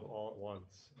open them up all at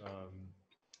once.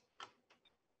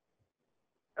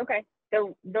 Okay,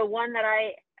 the one that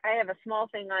I have a small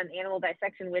thing on animal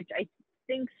dissection, which I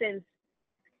think since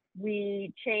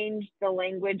we changed the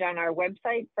language on our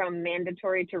website from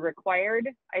mandatory to required,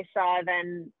 I saw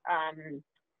then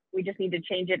we just need to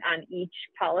change it on each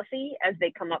policy as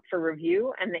they come up for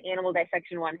review. And the animal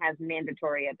dissection one has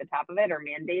mandatory at the top of it or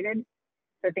mandated.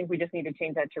 So I think we just need to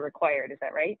change that to required. Is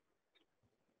that right?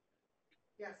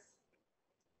 Yes,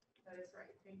 that is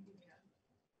right. Thank you, Mia.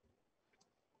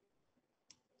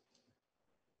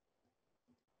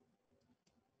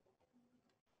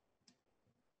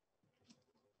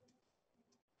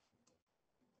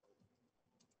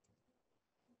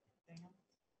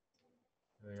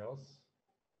 Anything else?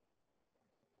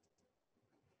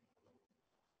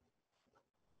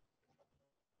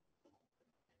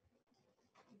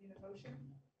 You need a motion?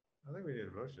 I think we need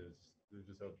a motion. It's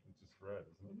just read,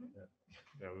 isn't it?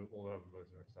 Yeah, we'll have a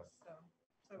motion next time.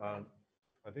 So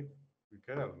I think we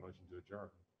could have a motion to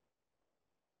adjourn.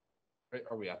 Wait,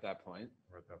 are we at that point?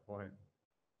 We're at that point.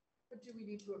 but do we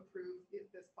need to approve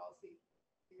this policy?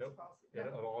 These Nope. policies? Yeah,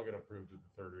 No? it'll all get approved at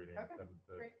the third reading. Okay, and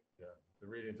great. Yeah, the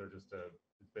readings are just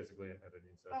it's basically an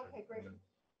editing session. Okay, great. And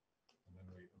then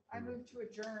we. I approve. move to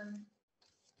adjourn.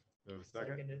 Do we have a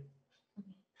second? Seconded.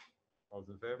 All's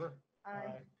in favor?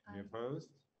 I. Any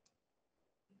opposed?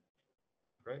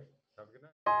 Great. Have a good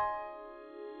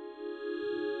night.